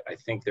side. I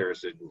think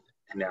there's an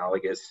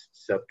analogous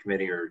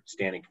subcommittee or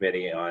standing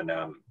committee on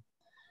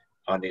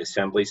the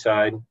Assembly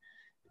side,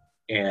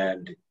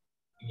 and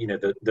you know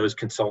those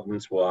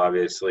consultants will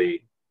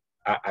obviously.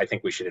 I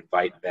think we should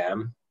invite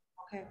them.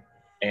 Okay.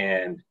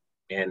 And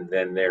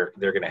then they're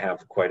going to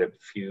have quite a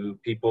few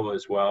people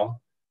as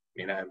well.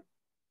 You know.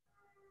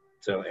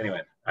 So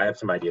anyway, I have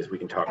some ideas we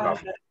can talk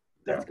about.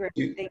 That's great.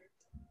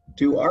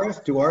 Do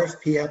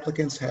RFP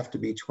applicants have to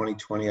be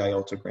 2020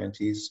 IALTA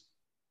grantees?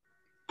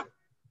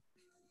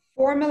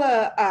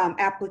 Formula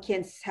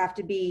applicants have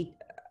to be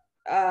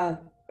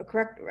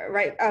correct,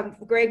 right,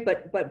 Greg?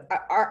 But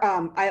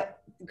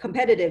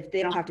competitive,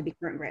 they don't have to be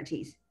current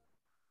grantees.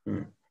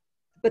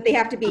 But they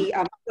have to be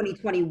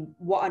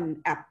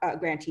 2021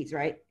 grantees,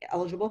 right?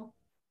 Eligible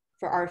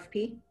for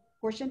RFP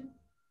portion.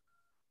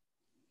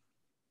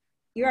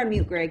 You're on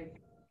mute, Greg.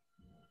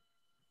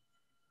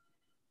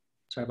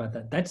 Sorry about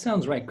that. That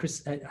sounds right.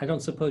 Chris, I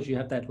don't suppose you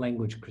have that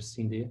language,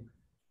 Christine, do you?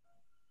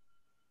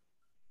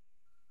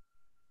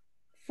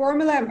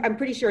 Formula, I'm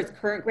pretty sure it's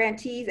current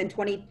grantees, and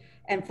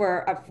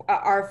for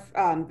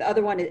the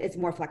other one is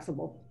more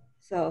flexible.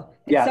 So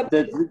yeah,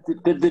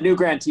 the new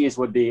grantees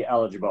would be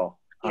eligible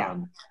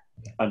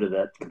under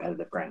the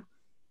competitive grant.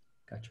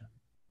 Gotcha.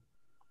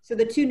 So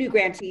the two new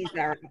grantees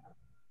that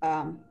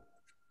are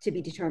to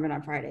be determined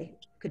on Friday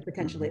could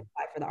potentially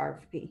apply for the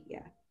RFP. Yeah.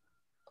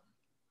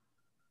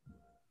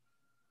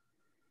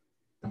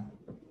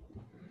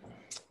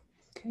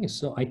 Okay,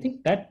 so I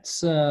think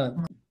that's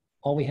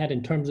all we had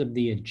in terms of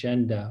the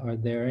agenda. Are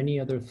there any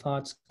other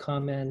thoughts,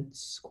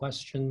 comments,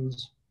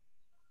 questions?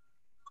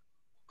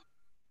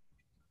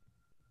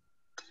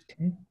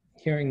 Okay,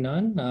 hearing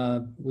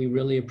none, we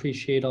really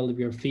appreciate all of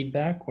your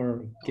feedback.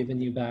 We're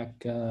giving you back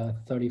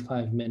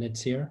 35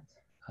 minutes here.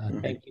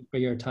 Thank you for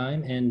your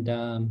time. And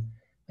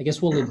I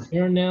guess we'll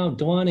adjourn now.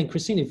 Dawn and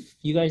Christine, if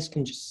you guys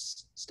can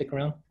just stick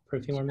around for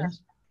a few more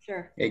minutes.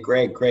 Sure. Hey,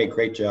 Greg,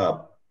 great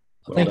job.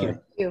 Well, thank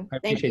you.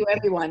 Thank you,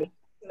 everyone.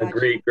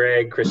 Agreed,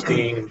 Greg,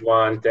 Christine,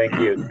 Juan, thank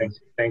you.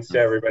 Thanks to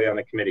everybody on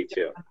the committee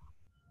too.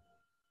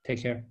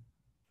 Take care.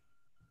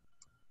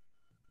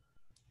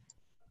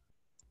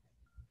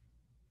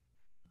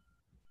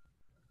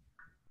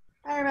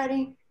 Hi,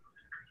 everybody.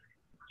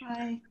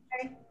 Hi.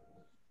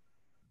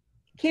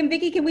 Kim,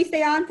 Vicky, can we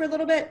stay on for a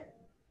little bit?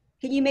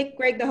 Can you make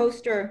Greg the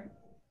host or?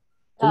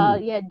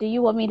 Yeah, do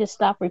you want me to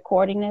stop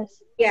recording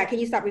this? Yeah, can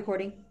you stop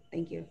recording?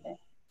 Thank you.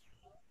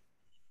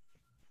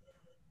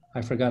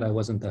 I forgot I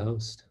wasn't the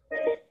host.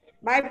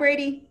 Bye,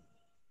 Brady.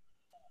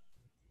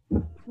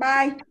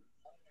 Bye.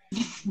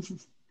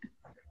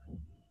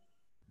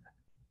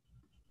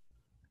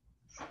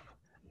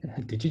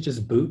 Did you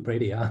just boot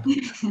Brady out?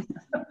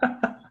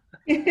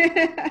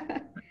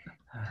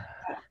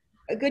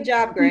 Good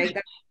job, Greg.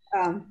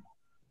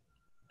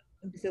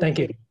 Thank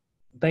you.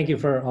 Thank you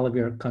for all of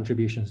your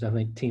contributions.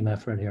 Definitely team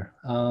effort here.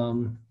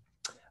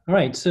 All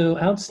right, so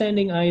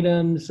outstanding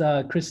items.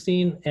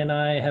 Christine and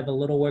I have a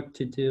little work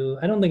to do.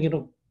 I don't think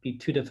it'll be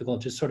too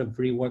difficult. Just sort of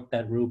rework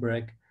that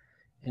rubric,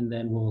 and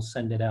then we'll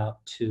send it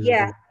out to.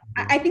 Yeah,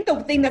 I think the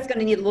thing that's going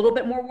to need a little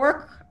bit more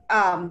work.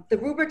 The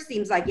rubric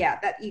seems like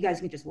that you guys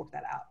can just work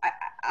that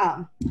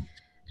out.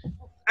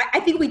 I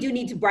think we do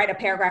need to write a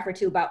paragraph or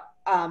two about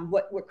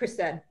what Chris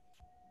said.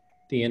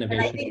 The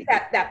innovation. And I think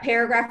that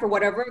paragraph or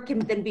whatever can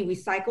then be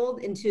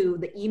recycled into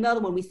the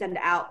email when we send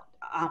it out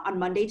on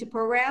Monday to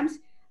programs.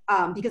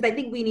 Because I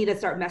think we need to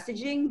start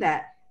messaging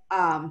that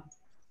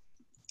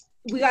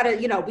we gotta,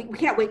 we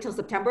can't wait till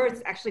September.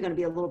 It's actually gonna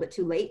be a little bit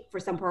too late for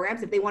some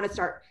programs. If they wanna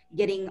start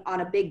getting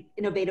on a big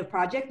innovative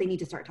project, they need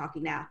to start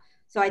talking now.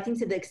 So I think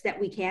to the extent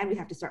we can, we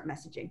have to start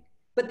messaging.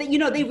 But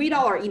they read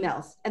all our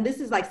emails, and this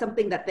is like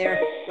something that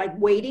they're like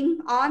waiting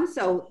on,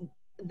 so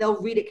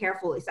they'll read it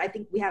carefully. So I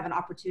think we have an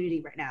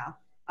opportunity right now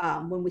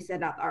when we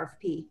send out the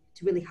RFP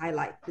to really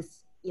highlight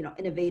this,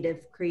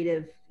 innovative,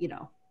 creative,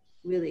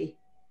 really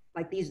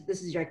like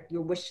this is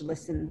your wish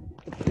list and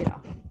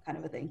kind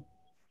of a thing.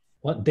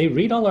 What, they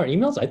read all our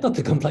emails? I thought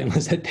the complaint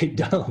was that they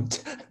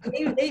don't.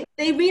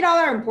 they read all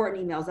our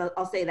important emails.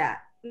 I'll say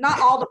that. not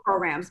all the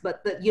programs,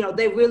 but you know,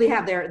 they really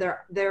have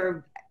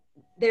they're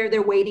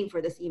waiting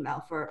for this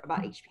email for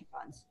about HP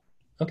funds.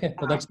 Okay,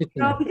 well, that's good to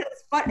You know, know. because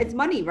it's fun, it's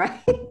money,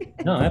 right?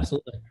 No,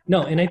 absolutely.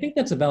 No, and I think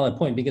that's a valid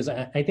point, because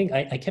I think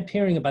I kept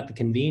hearing about the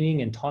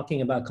convening and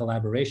talking about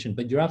collaboration,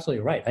 but you're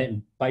absolutely right.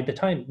 By the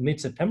time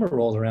mid-September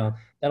rolls around,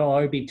 that'll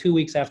already be 2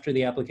 weeks after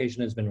the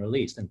application has been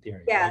released, in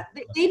theory. Yeah,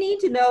 right? they need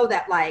to know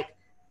that, like,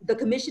 the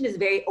commission is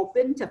very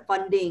open to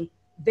funding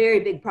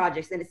very big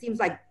projects. And it seems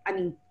like, I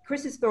mean,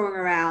 Chris is throwing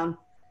around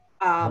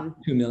 $2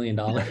 million.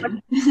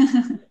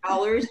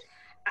 dollars.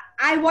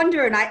 I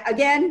wonder, and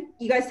again,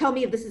 you guys tell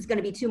me if this is going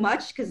to be too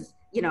much, because,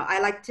 you know, I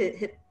like to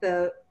hit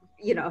the,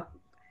 you know,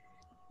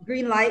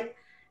 green light.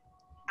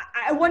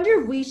 I wonder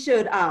if we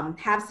should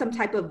have some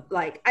type of,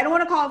 like, I don't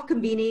want to call it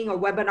convening or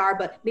webinar,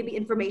 but maybe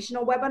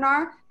informational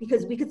webinar,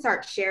 because we could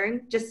start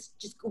sharing,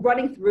 just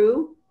running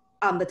through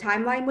the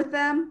timeline with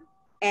them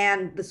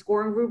and the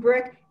scoring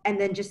rubric, and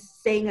then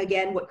just saying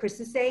again what Chris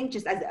is saying,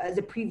 just as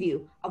a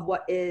preview of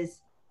what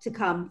is to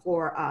come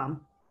for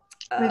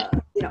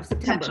you know,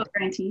 September. Potential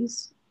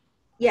grantees.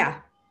 Yeah.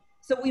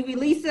 So we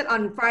release it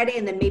on Friday,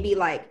 and then maybe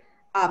like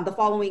the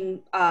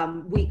following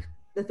week,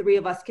 the three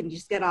of us can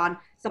just get on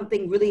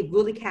something really,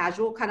 really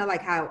casual, kind of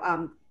like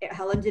how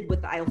Helen did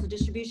with the IELTS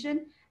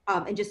distribution,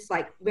 and just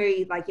like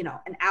very, like, you know,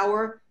 an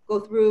hour, go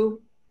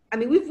through. I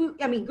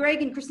mean,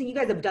 Greg and Christine, you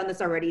guys have done this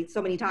already so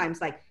many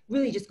times, like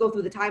really just go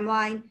through the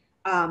timeline,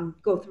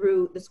 go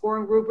through the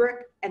scoring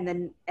rubric, and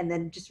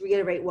then just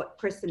reiterate what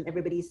Chris and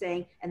everybody's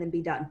saying, and then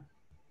be done.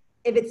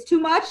 If it's too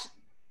much,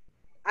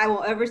 I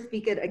won't ever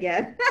speak it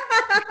again.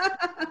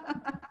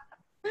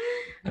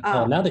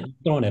 Well, now that you're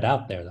throwing it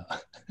out there, though.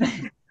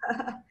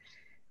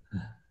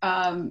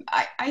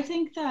 I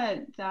think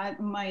that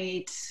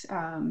might,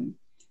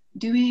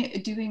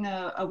 doing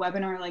a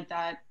webinar like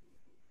that,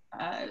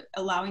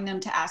 allowing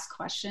them to ask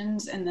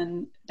questions, and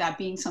then that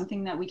being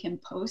something that we can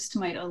post,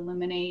 might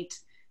eliminate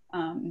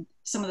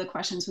some of the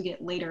questions we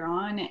get later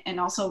on, and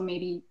also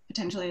maybe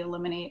potentially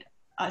eliminate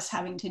us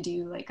having to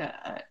do like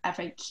a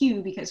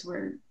FAQ, because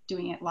we're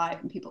doing it live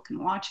and people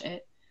can watch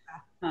it.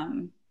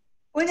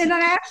 Well, and I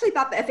actually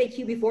thought the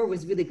FAQ before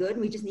was really good,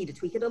 and we just need to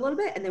tweak it a little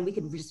bit, and then we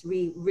can just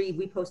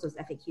repost those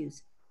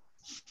FAQs.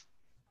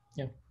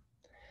 Yeah.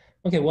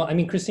 Okay, well, I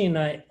mean, Christine and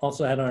I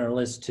also had on our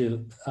list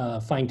to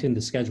fine tune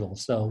the schedule,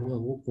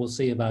 so we'll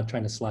see about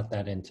trying to slot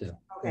that into.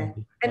 Okay.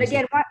 And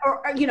again,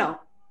 or you know,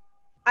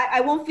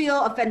 I won't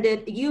feel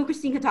offended. You and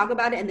Christine can talk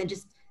about it, and then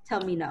just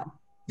tell me no.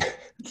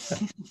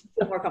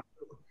 More comfortable.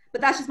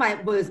 But that's just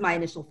was my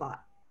initial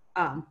thought.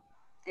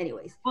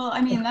 Anyways. Well,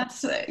 I mean,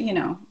 that's you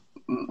know,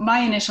 my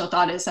initial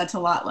thought is that's a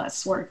lot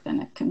less work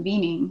than a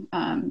convening,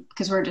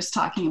 because we're just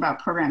talking about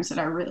programs that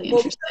are really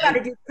interesting. We still got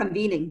to do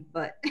convening,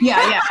 but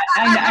yeah,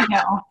 I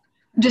know.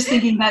 I'm just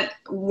thinking that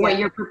what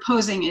you're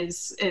proposing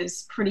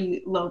is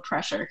pretty low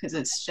pressure, because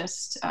it's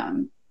just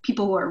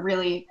people who are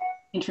really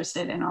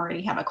interested and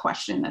already have a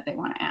question that they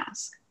want to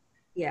ask.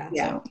 Yeah.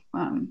 So,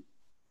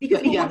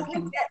 because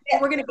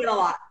we're going to get a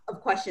lot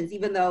of questions,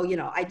 even though, you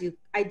know, I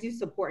do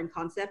support in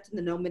concept and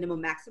the no minimum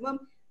maximum.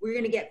 We're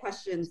going to get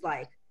questions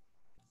like,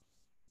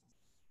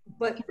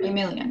 but 3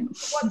 million.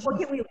 What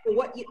can we?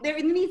 There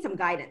need some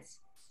guidance.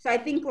 So I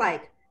think,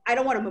 like, I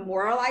don't want to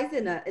memorialize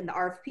in the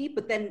RFP,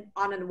 but then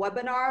on a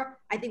webinar,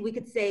 I think we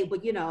could say,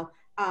 but you know,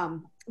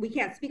 we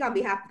can't speak on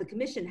behalf of the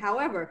commission.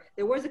 However,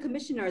 there was a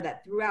commissioner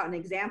that threw out an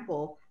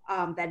example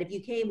that if you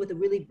came with a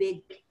really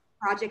big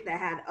project that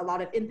had a lot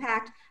of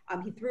impact,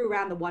 he threw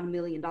around the $1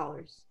 million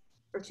or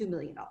 $2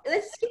 million.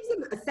 It just gives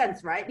them a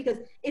sense, right? Because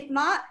if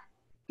not,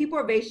 people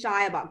are very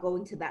shy about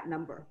going to that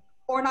number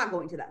or not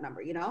going to that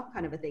number, you know,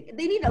 kind of a thing.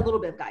 They need a little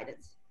bit of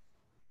guidance.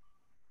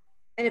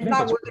 And if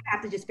not, we're going to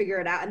have to just figure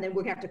it out, and then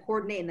we're going to have to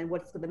coordinate, and then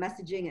what's the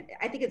messaging. And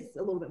I think it's a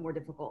little bit more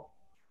difficult.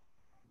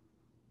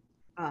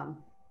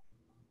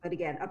 But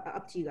again,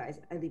 up to you guys.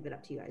 I leave it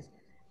up to you guys.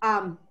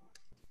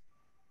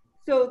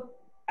 So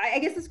I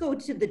guess let's go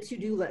to the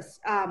to-do list.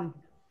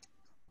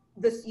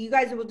 You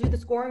guys will do the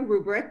scoring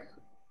rubric.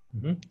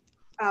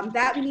 Mm-hmm.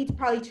 That we need to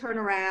probably turn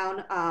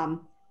around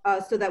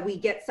so that we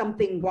get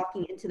something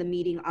walking into the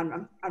meeting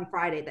on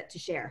Friday to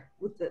share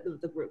with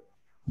the group.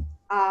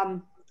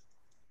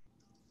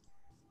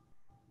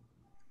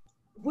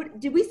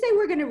 Did we say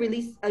we're going to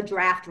release a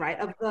draft, right,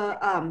 of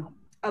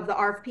the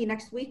RFP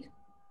next week?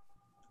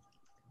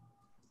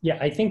 Yeah,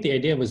 I think the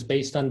idea was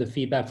based on the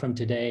feedback from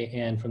today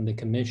and from the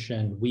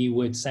commission. We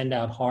would send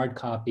out hard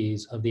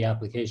copies of the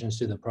applications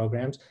to the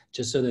programs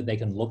just so that they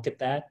can look at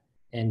that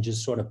and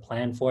just sort of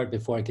plan for it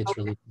before it gets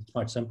released in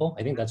Smart Simple.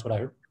 I think that's what I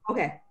heard.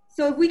 Okay,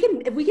 so if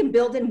we can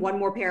build in one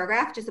more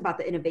paragraph just about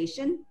the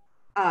innovation,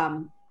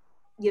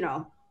 you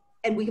know,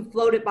 and we can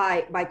float it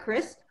by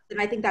Chris, then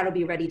I think that'll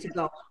be ready to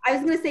go. I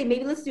was going to say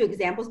maybe let's do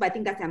examples, but I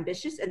think that's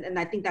ambitious, and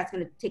I think that's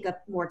going to take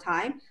up more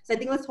time. So I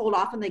think let's hold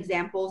off on the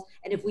examples,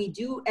 and if we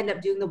do end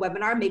up doing the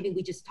webinar, maybe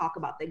we just talk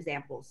about the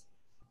examples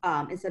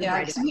instead of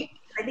writing.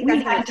 I think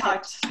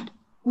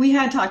we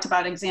had talked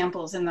about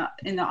examples in the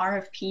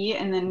RFP,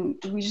 and then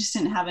we just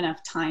didn't have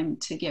enough time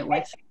to get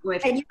with.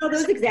 And you know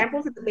those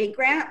examples of the big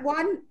grant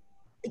one,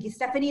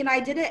 Stephanie and I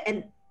did it,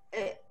 and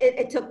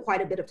it took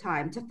quite a bit of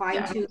time to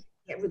fine tune,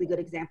 get really good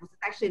examples.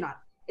 It's actually not,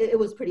 it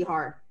was pretty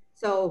hard.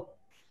 So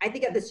I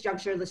think at this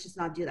juncture, let's just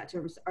not do that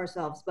to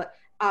ourselves. But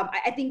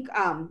I think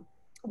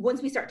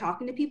once we start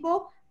talking to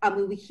people,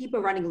 when we keep a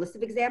running list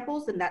of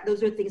examples, and that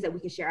those are things that we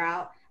can share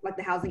out, like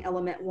the housing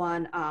element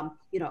one,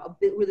 you know, a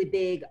really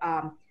big,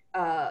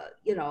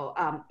 you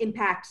know,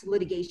 impact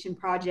litigation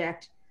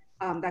project.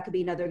 That could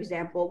be another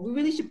example. We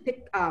really should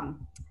pick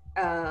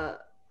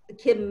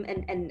Kim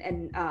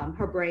and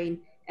her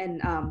brain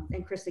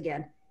and Chris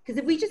again. Because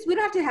if we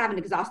don't have to have an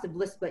exhaustive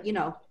list, but you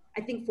know,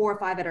 I think 4 or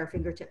 5 at our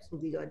fingertips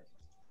would be good.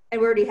 And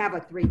we already have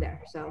like 3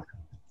 there, so.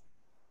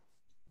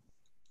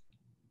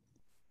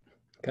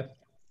 Okay.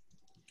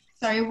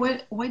 Sorry,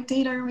 what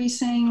date are we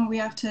saying we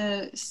have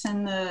to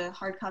send the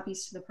hard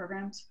copies to the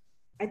programs?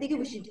 I think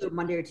we should do it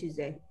Monday or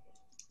Tuesday.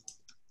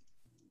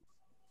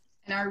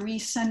 And are we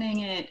sending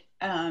it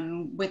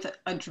with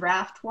a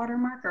draft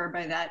watermark, or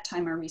by that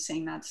time are we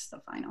saying that's the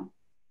final?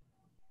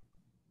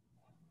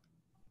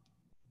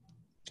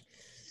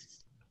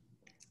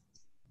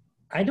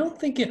 I don't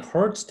think it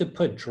hurts to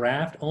put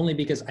draft, only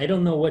because I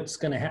don't know what's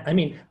going to happen. I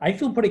mean, I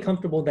feel pretty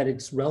comfortable that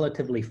it's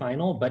relatively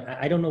final, but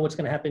I don't know what's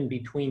going to happen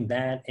between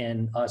that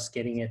and us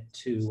getting it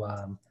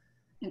to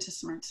into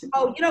Smart Super.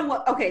 Oh, you know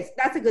what? Okay, so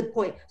that's a good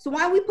point. So why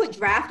don't we put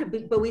draft,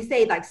 but we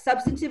say like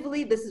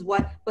substantively, this is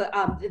what, but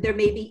there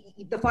may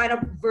be, the final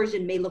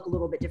version may look a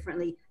little bit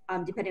differently,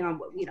 depending on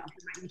what, you know,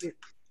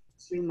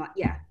 streamline.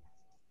 Yeah.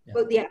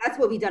 But yeah, that's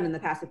what we've done in the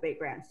past with bait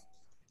grants.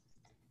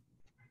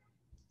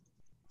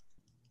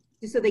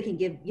 Just so they can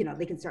give, you know,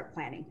 they can start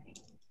planning.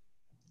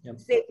 Yep.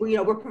 Say, you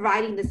know, we're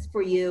providing this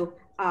for you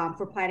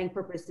for planning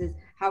purposes.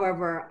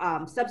 However,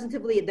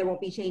 substantively, there won't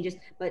be changes,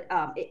 but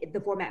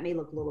the format may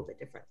look a little bit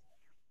different.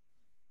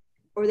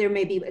 Or there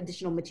may be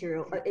additional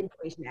material,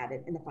 information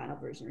added in the final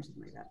version or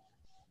something like that.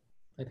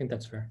 I think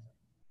that's fair.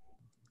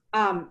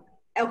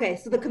 Okay,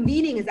 so the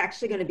convening is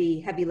actually going to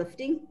be heavy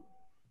lifting.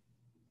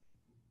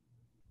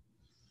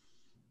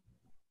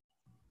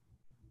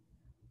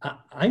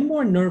 I'm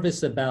more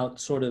nervous about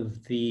sort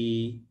of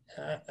the,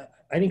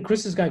 I think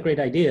Chris has got great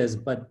ideas,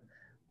 but.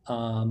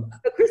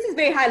 But Chris is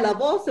very high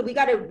level, so we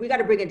got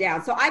to bring it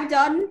down. So I've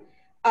done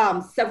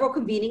several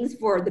convenings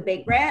for the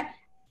bait grant.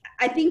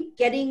 I think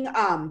getting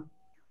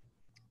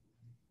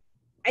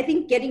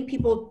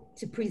people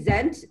to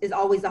present is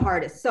always the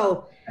hardest.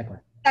 So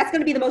that's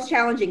going to be the most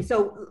challenging.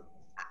 So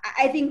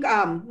I think,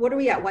 what are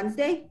we at,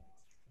 Wednesday?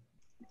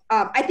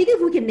 I think if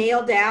we can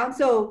nail down,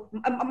 so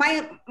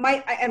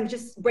I'm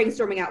just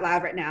brainstorming out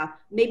loud right now.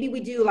 Maybe we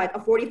do like a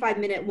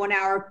 45-minute,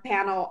 1-hour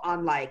panel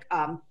on like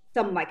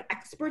some like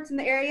experts in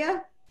the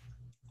area.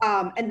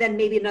 And then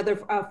maybe another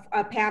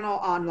a panel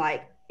on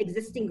like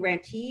existing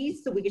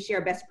grantees so we can share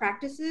best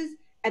practices.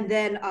 And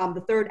then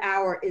the 3rd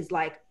hour is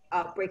like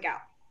a breakout.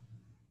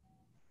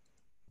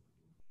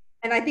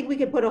 And I think we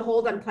could put a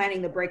hold on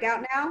planning the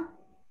breakout now.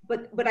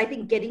 But I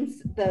think getting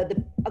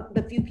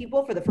the few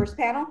people for the first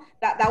panel,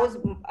 that was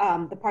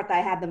the part that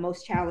I had the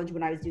most challenge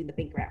when I was doing the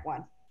bait grant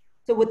one.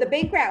 So with the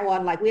bait grant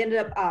one, like we ended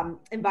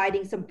up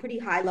inviting some pretty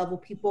high level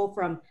people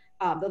from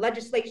the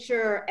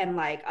legislature and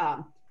like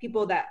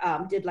people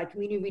that did like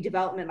community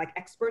redevelopment, like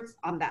experts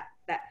on that.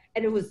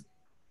 And it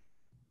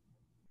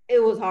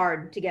was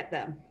hard to get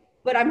them.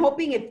 But I'm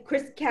hoping if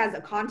Chris has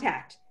a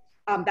contact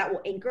that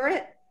will anchor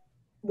it,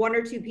 1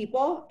 or 2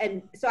 people.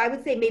 And so I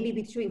would say maybe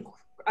between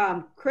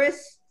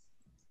Chris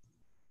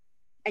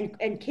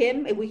and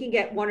Kim, if we can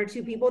get 1 or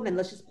 2 people, then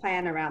let's just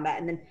plan around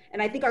that.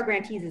 And I think our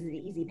grantees is an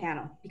easy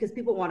panel because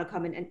people want to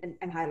come in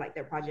and highlight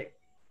their project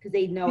because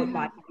they know it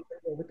might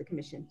go with the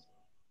commission.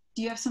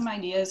 Do you have some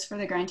ideas for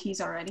the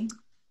grantees already?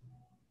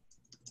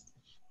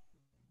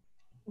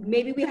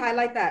 Maybe we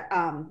highlight that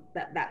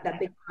that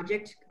big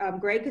project,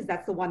 Greg, because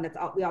that's the one that's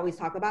we always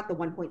talk about, the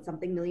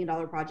 $1-point-something million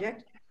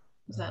project.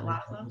 Is that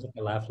LAFLA?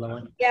 The LAFLA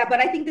one? Yeah, but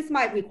I think this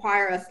might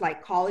require us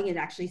like calling and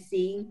actually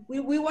seeing.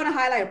 We want to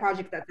highlight a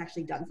project that's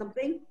actually done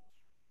something.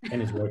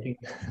 And it's working.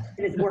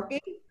 It is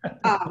working.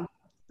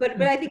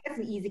 But I think that's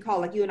an easy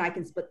call. Like you and I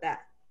can split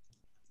that.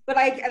 But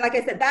like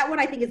I said, that one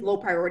I think is low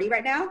priority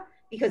right now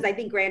because I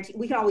think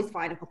we can always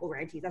find a couple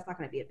grantees. That's not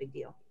going to be a big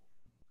deal.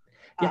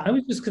 Yeah, I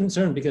was just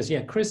concerned because,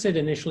 yeah, Chris had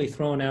initially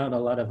thrown out a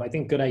lot of, I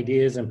think, good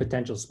ideas and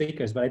potential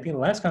speakers. But I think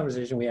the last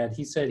conversation we had,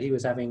 he said he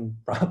was having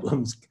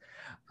problems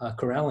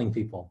corralling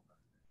people.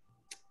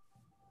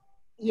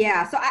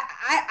 Yeah, so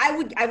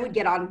I would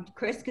get on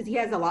Chris because he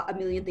has a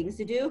million things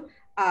to do,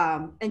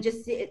 and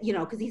just, you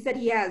know, because he said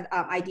he has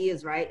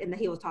ideas, right, and that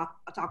he will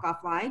talk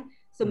offline.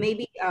 So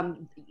maybe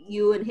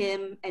you and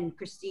him and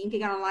Christine can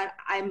get online.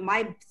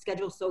 My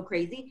schedule's so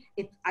crazy.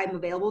 If I'm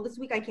available this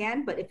week, I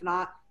can. But if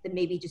not, then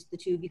maybe just the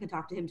 2 of you can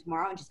talk to him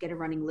tomorrow and just get a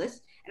running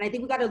list. And I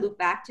think we got to loop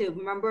back to,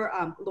 remember,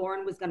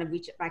 Lauren was going to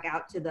reach back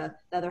out to the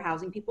other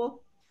housing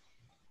people.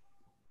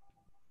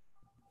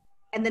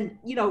 And then,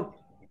 you know,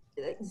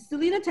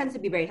 Selena tends to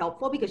be very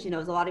helpful because she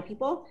knows a lot of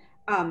people.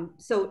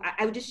 So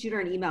I would just shoot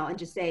her an email and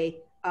just say,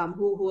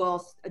 who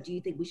else do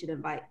you think we should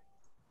invite?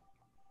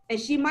 And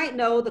she might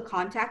know the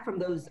contact from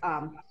those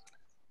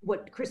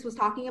what Chris was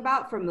talking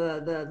about from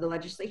the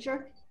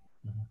legislature,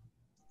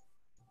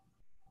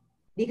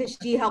 because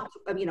she helped,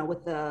 you know,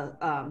 with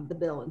the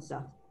bill and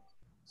stuff.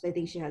 So I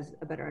think she has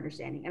a better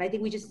understanding. And I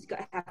think we just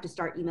have to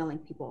start emailing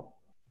people.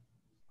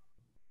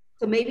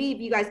 So maybe if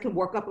you guys can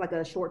work up like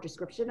a short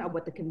description of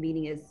what the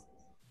convening is,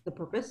 the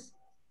purpose,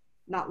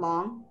 not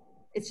long.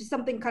 It's just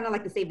something kind of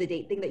like the save the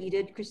date thing that you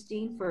did,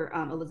 Christine, for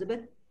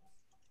Elizabeth.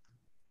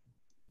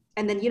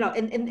 And then, you know,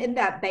 in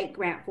that bank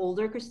grant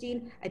folder,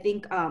 Christine, I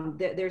think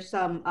there's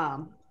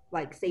some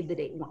like save the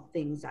date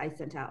things I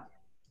sent out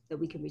that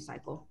we can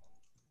recycle.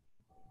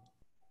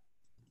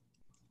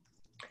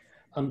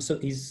 So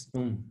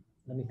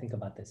let me think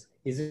about this.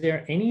 Is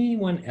there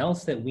anyone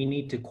else that we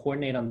need to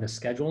coordinate on the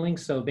scheduling?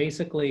 So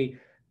basically,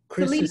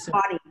 Chris is...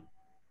 Bonnie.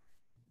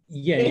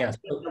 Yeah.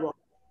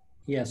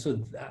 So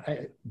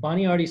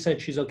Bonnie already said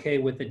she's okay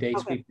with the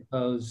dates we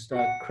proposed.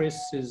 Chris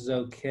is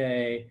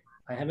okay.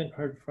 I haven't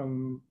heard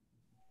from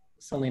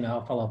Selena.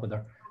 I'll follow up with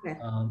her. Okay.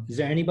 Is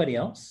there anybody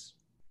else?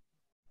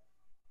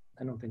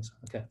 I don't think so.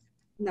 Okay.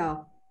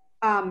 No.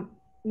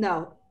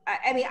 No.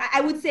 I mean,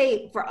 I would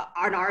say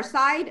on our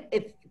side,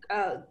 if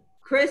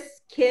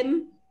Chris,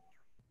 Kim,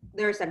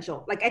 they're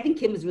essential. Like, I think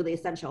Kim is really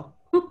essential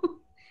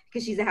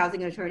because she's a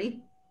housing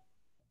attorney.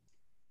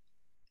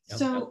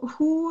 So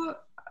who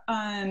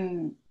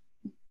are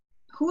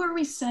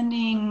we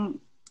sending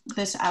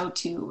this out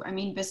to? I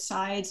mean,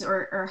 besides,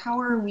 or how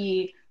are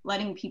we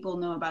letting people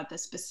know about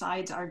this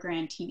besides our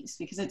grantees?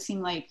 Because it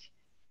seemed like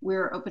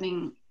we're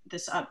opening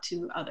this up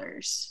to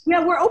others.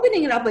 Yeah, we're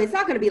opening it up, but it's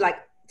not going to be like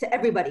to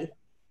everybody.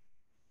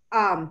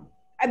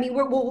 I mean,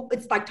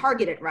 it's like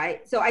targeted,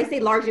 right? So I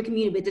say larger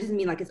community, but it doesn't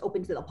mean like it's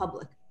open to the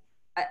public.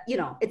 You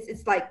know,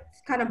 it's like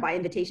it's kind of by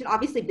invitation.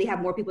 Obviously, if they have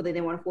more people than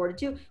they want to forward it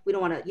to, we don't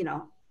want to, you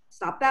know,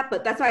 stop that.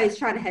 But that's why I was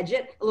trying to hedge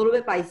it a little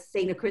bit by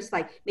saying to Chris,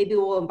 like, maybe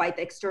we'll invite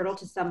the external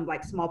to some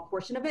like small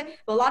portion of it.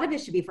 But a lot of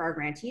it should be for our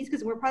grantees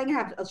because we're probably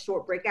gonna have a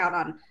short breakout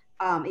on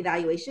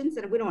evaluations,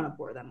 and we don't want to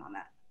bore them on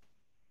that.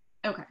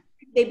 Okay.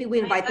 Maybe we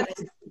invite them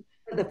to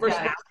the first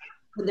hour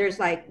when there's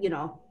like, you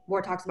know,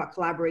 more talks about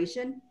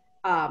collaboration.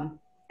 And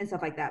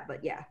stuff like that,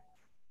 but yeah.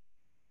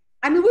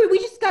 I mean, we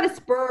just got to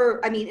spur,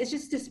 I mean, it's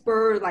just to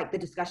spur like the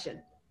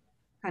discussion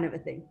kind of a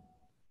thing.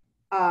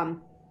 But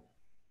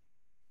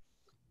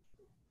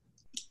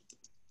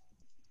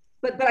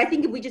I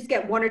think if we just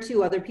get one or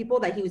two other people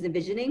that he was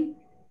envisioning,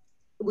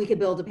 we could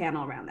build a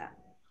panel around that.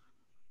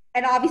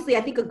 And obviously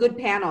I think a good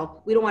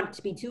panel, we don't want it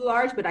to be too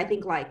large, but I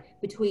think like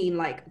between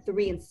like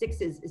 3 and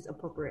 6 is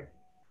appropriate.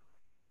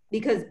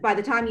 Because by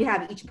the time you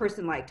have each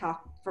person like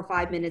talk for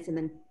 5 minutes and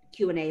then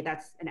Q&A,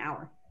 that's an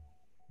hour.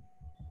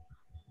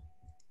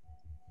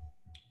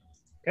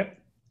 Yep.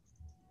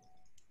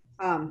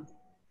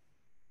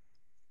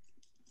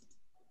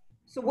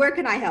 So where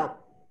can I help?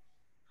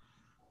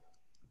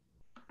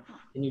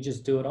 Can you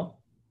just do it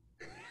all?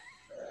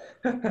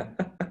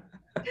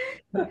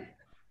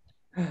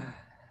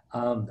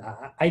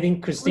 I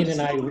think Christine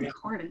and I...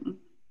 Recording.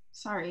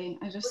 Sorry,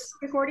 I just...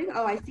 Recording?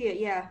 Oh, I see it,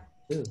 yeah.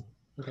 Ooh,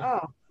 okay.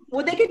 Oh,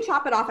 well, they can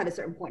chop it off at a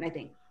certain point, I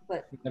think.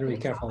 But you better be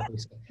careful.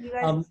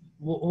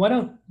 Why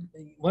don't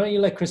you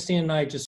let Christine and I just